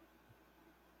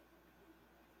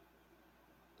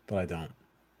 but I don't.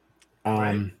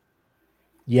 Right.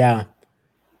 Yeah.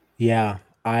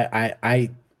 I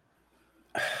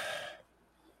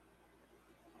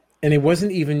and it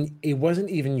wasn't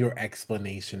even your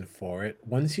explanation for it.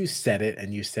 Once you said it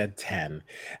and you said 10,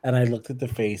 and I looked at the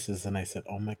faces and I said,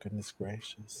 "Oh my goodness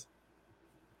gracious."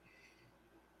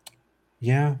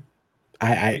 Yeah.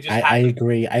 I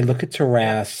agree. I look at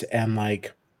Taras and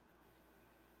like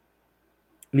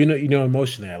you know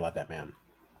emotionally I love that man.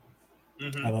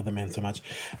 Mm-hmm. I love the man so much.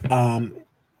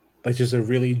 Like just a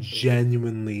really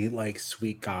genuinely like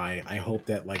sweet guy. I hope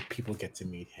that like people get to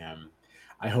meet him.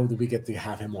 I hope that we get to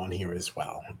have him on here as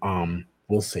well.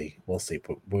 We'll see,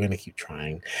 but we're gonna keep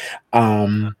trying.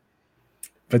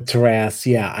 But Taras,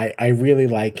 yeah, I really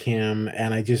like him,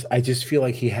 and I just feel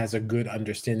like he has a good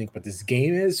understanding of what this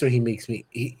game is, so he makes me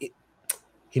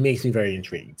very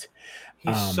intrigued.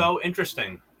 He's so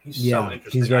interesting. He's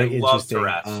He's very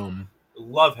interesting.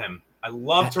 Love him. I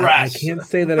love Taras. I can't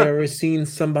say that I've ever seen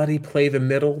somebody play the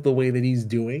middle the way that he's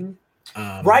doing.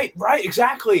 Right,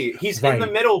 exactly. He's in the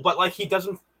middle, but like he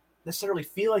doesn't necessarily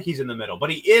feel like he's in the middle, but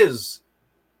he is.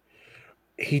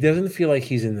 He doesn't feel like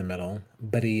he's in the middle,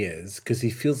 but he is, because he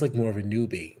feels like more of a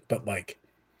newbie. But like,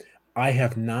 I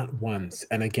have not once,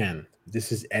 and again,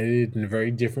 this is edited in a very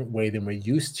different way than we're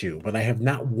used to, but I have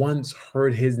not once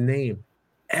heard his name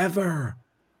ever.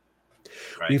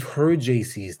 Right. We've heard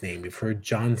JC's name, we've heard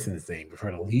Johnson's name, we've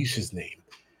heard Alicia's name.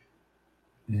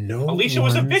 Alicia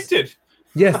was evicted.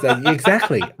 Yes,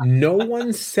 exactly. No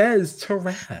one says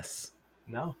Taras.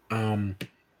 No.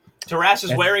 Taras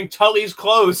is wearing Tully's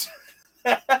clothes.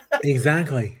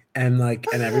 Exactly. And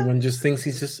everyone just thinks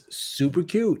he's just super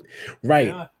cute.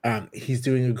 Right. Yeah. He's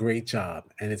doing a great job,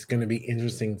 and it's going to be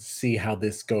interesting to see how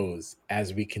this goes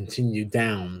as we continue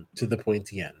down to the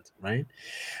pointy end, right?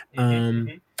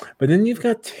 But then you've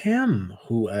got Tim,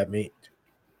 who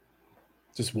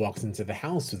just walks into the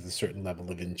house with a certain level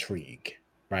of intrigue,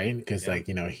 right? Because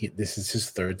this is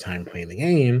his 3rd time playing the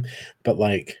game, but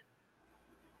like,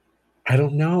 I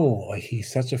don't know. Like,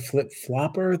 he's such a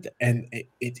flip-flopper, and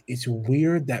it's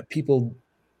weird that people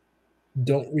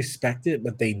don't respect it,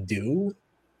 but they do.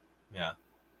 Yeah.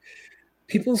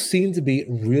 People seem to be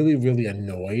really, really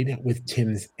annoyed with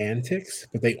Tim's antics,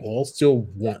 but they all still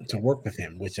want to work with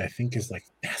him, which I think is like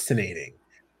fascinating.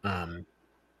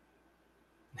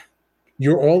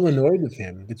 You're all annoyed with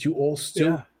him, but you all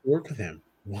still work with him.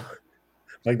 What?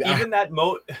 Like even that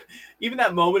moment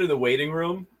in the waiting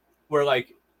room where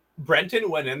like Brenton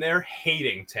went in there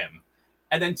hating Tim,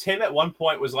 and then Tim at one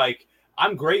point was like,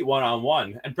 "I'm great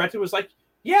one-on-one," and Brenton was like,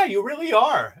 "Yeah, you really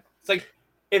are." It's like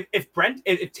if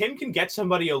Tim can get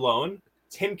somebody alone,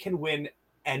 Tim can win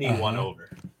anyone over.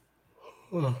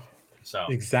 So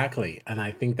exactly, and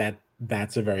I think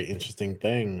that's a very interesting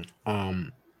thing.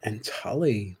 And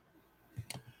Tully,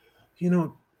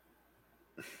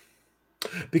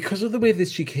 Because of the way that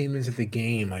she came into the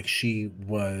game, like she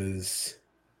was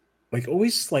like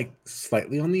always like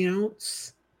slightly on the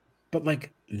outs, but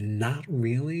like not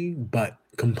really, but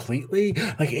completely.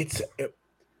 Like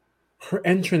her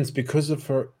entrance because of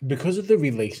the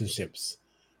relationships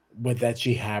with that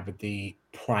she had with the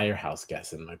prior house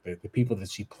guests and like the people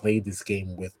that she played this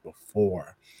game with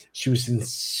before. She was in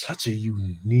such a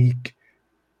unique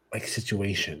like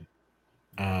situation.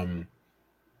 Um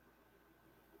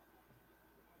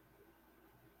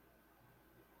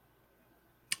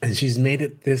and she's made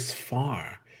it this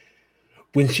far.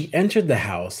 When she entered the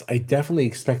house, I definitely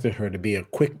expected her to be a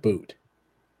quick boot.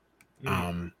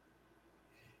 Um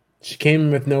she came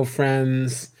in with no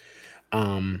friends.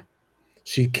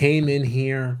 She came in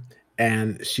here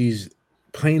and she's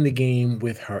playing the game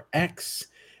with her ex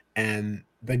and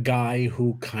the guy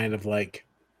who kind of like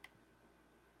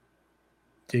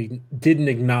didn't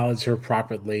acknowledge her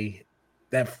properly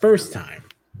that first time.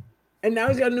 And now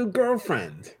he's got a new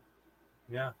girlfriend.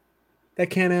 Yeah. That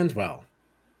can't end well.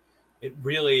 It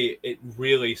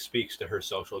really speaks to her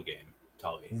social game,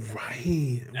 Tully.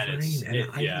 Right. And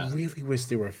I really wish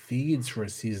there were feeds for a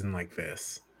season like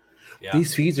this. Yeah.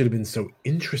 These feeds would have been so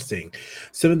interesting.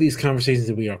 Some of these conversations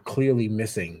that we are clearly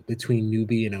missing between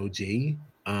newbie and OG.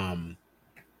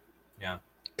 Yeah.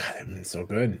 God, that been so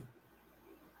good.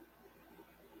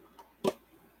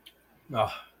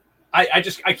 Oh, I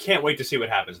can't wait to see what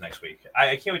happens next week.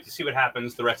 I can't wait to see what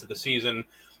happens the rest of the season.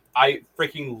 I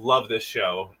freaking love this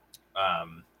show.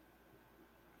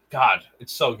 God,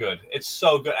 it's so good. It's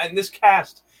so good. And this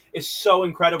cast is so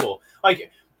incredible.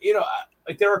 Like, you know,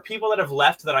 like there are people that have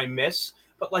left that I miss,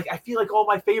 but like I feel like all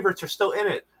my favorites are still in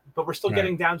it, but we're still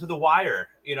getting down to the wire.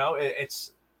 You know,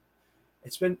 it's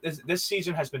been this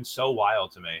season has been so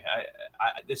wild to me.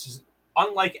 This is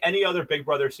unlike any other Big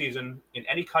Brother season in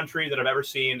any country that I've ever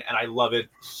seen, and I love it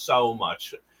so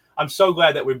much. I'm so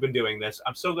glad that we've been doing this.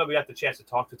 I'm so glad we got the chance to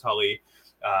talk to Tully.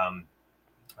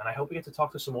 And I hope we get to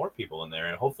talk to some more people in there,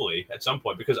 and hopefully at some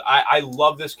point, because I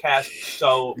love this cast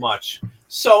so much.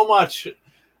 So much.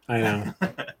 I know.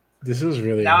 This is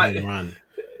really a good run.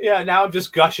 Yeah, now I'm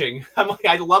just gushing. I'm like,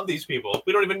 I love these people.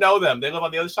 We don't even know them. They live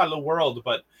on the other side of the world,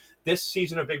 but this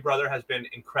season of Big Brother has been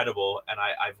incredible, and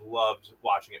I've loved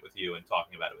watching it with you and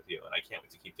talking about it with you, and I can't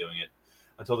wait to keep doing it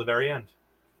until the very end.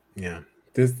 Yeah,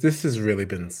 this has really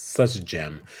been such a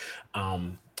gem.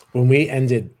 When we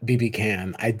ended BB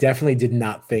Can, I definitely did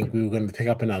not think we were going to pick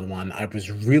up another one. I was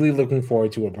really looking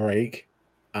forward to a break.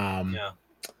 But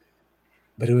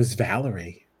it was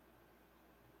Valerie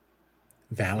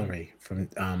from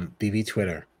BB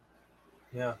Twitter.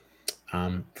 Yeah.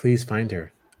 Please find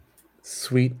her.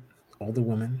 Sweet older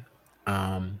woman.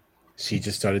 She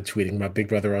just started tweeting about Big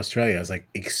Brother Australia. I was like,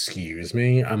 excuse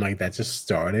me? I'm like, that just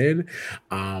started.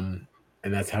 And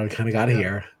that's how we kind of got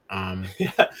here.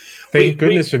 Thank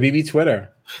goodness for BB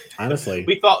Twitter. Honestly.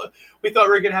 We thought we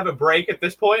were gonna have a break at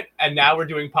this point, and now we're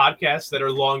doing podcasts that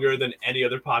are longer than any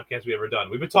other podcast we've ever done.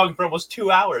 We've been talking for almost 2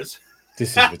 hours.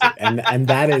 This is and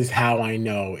that is how I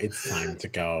know it's time to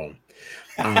go.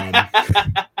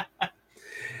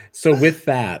 So with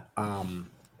that,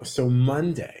 so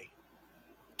Monday,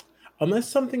 unless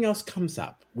something else comes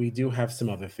up, we do have some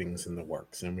other things in the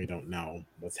works, and we don't know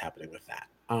what's happening with that.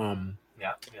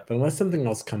 But unless something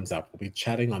else comes up, we'll be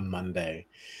chatting on Monday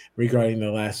regarding the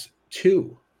last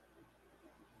 2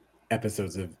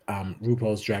 episodes of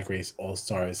RuPaul's Drag Race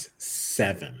All-Stars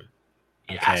 7.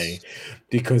 Okay, yes.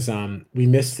 Because we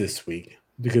missed this week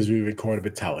because we recorded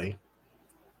with Telly.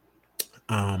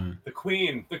 The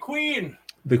Queen,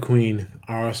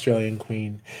 our Australian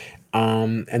Queen.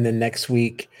 And then next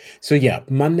week, so yeah,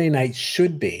 Monday night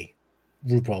should be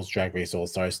RuPaul's Drag Race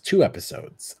All-Stars 2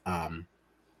 episodes.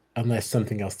 Unless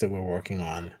something else that we're working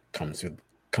on comes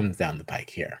down the pike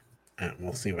here. And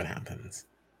we'll see what happens.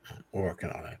 We're working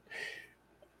on it.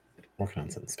 Working on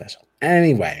something special.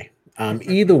 Anyway,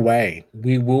 either way,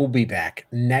 we will be back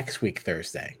next week,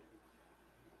 Thursday,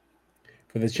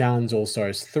 for the Challenge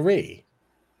All-Stars 3.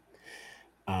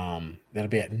 That'll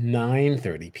be at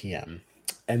 9:30 p.m.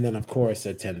 And then, of course,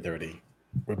 at 10:30,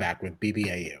 we're back with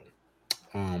BBAU.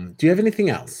 Do you have anything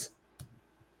else?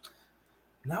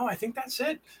 No, I think that's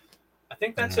it.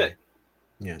 It.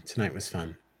 Yeah, tonight was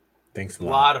fun. Thanks a lot.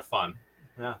 A lot of fun.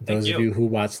 Yeah. Those of you who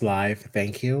watched live,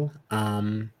 thank you.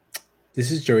 This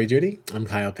is Jury Duty. I'm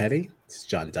Kyle Petty. This is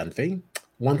John Dunphy.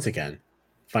 Once again,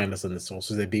 find us on the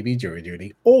socials at BB Jury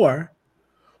Duty or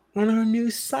on our new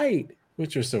site,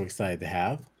 which we're so excited to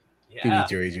have,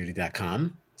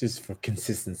 bbjuryduty.com, just for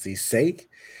consistency's sake.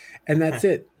 And that's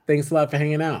it. Thanks a lot for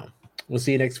hanging out. We'll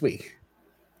see you next week.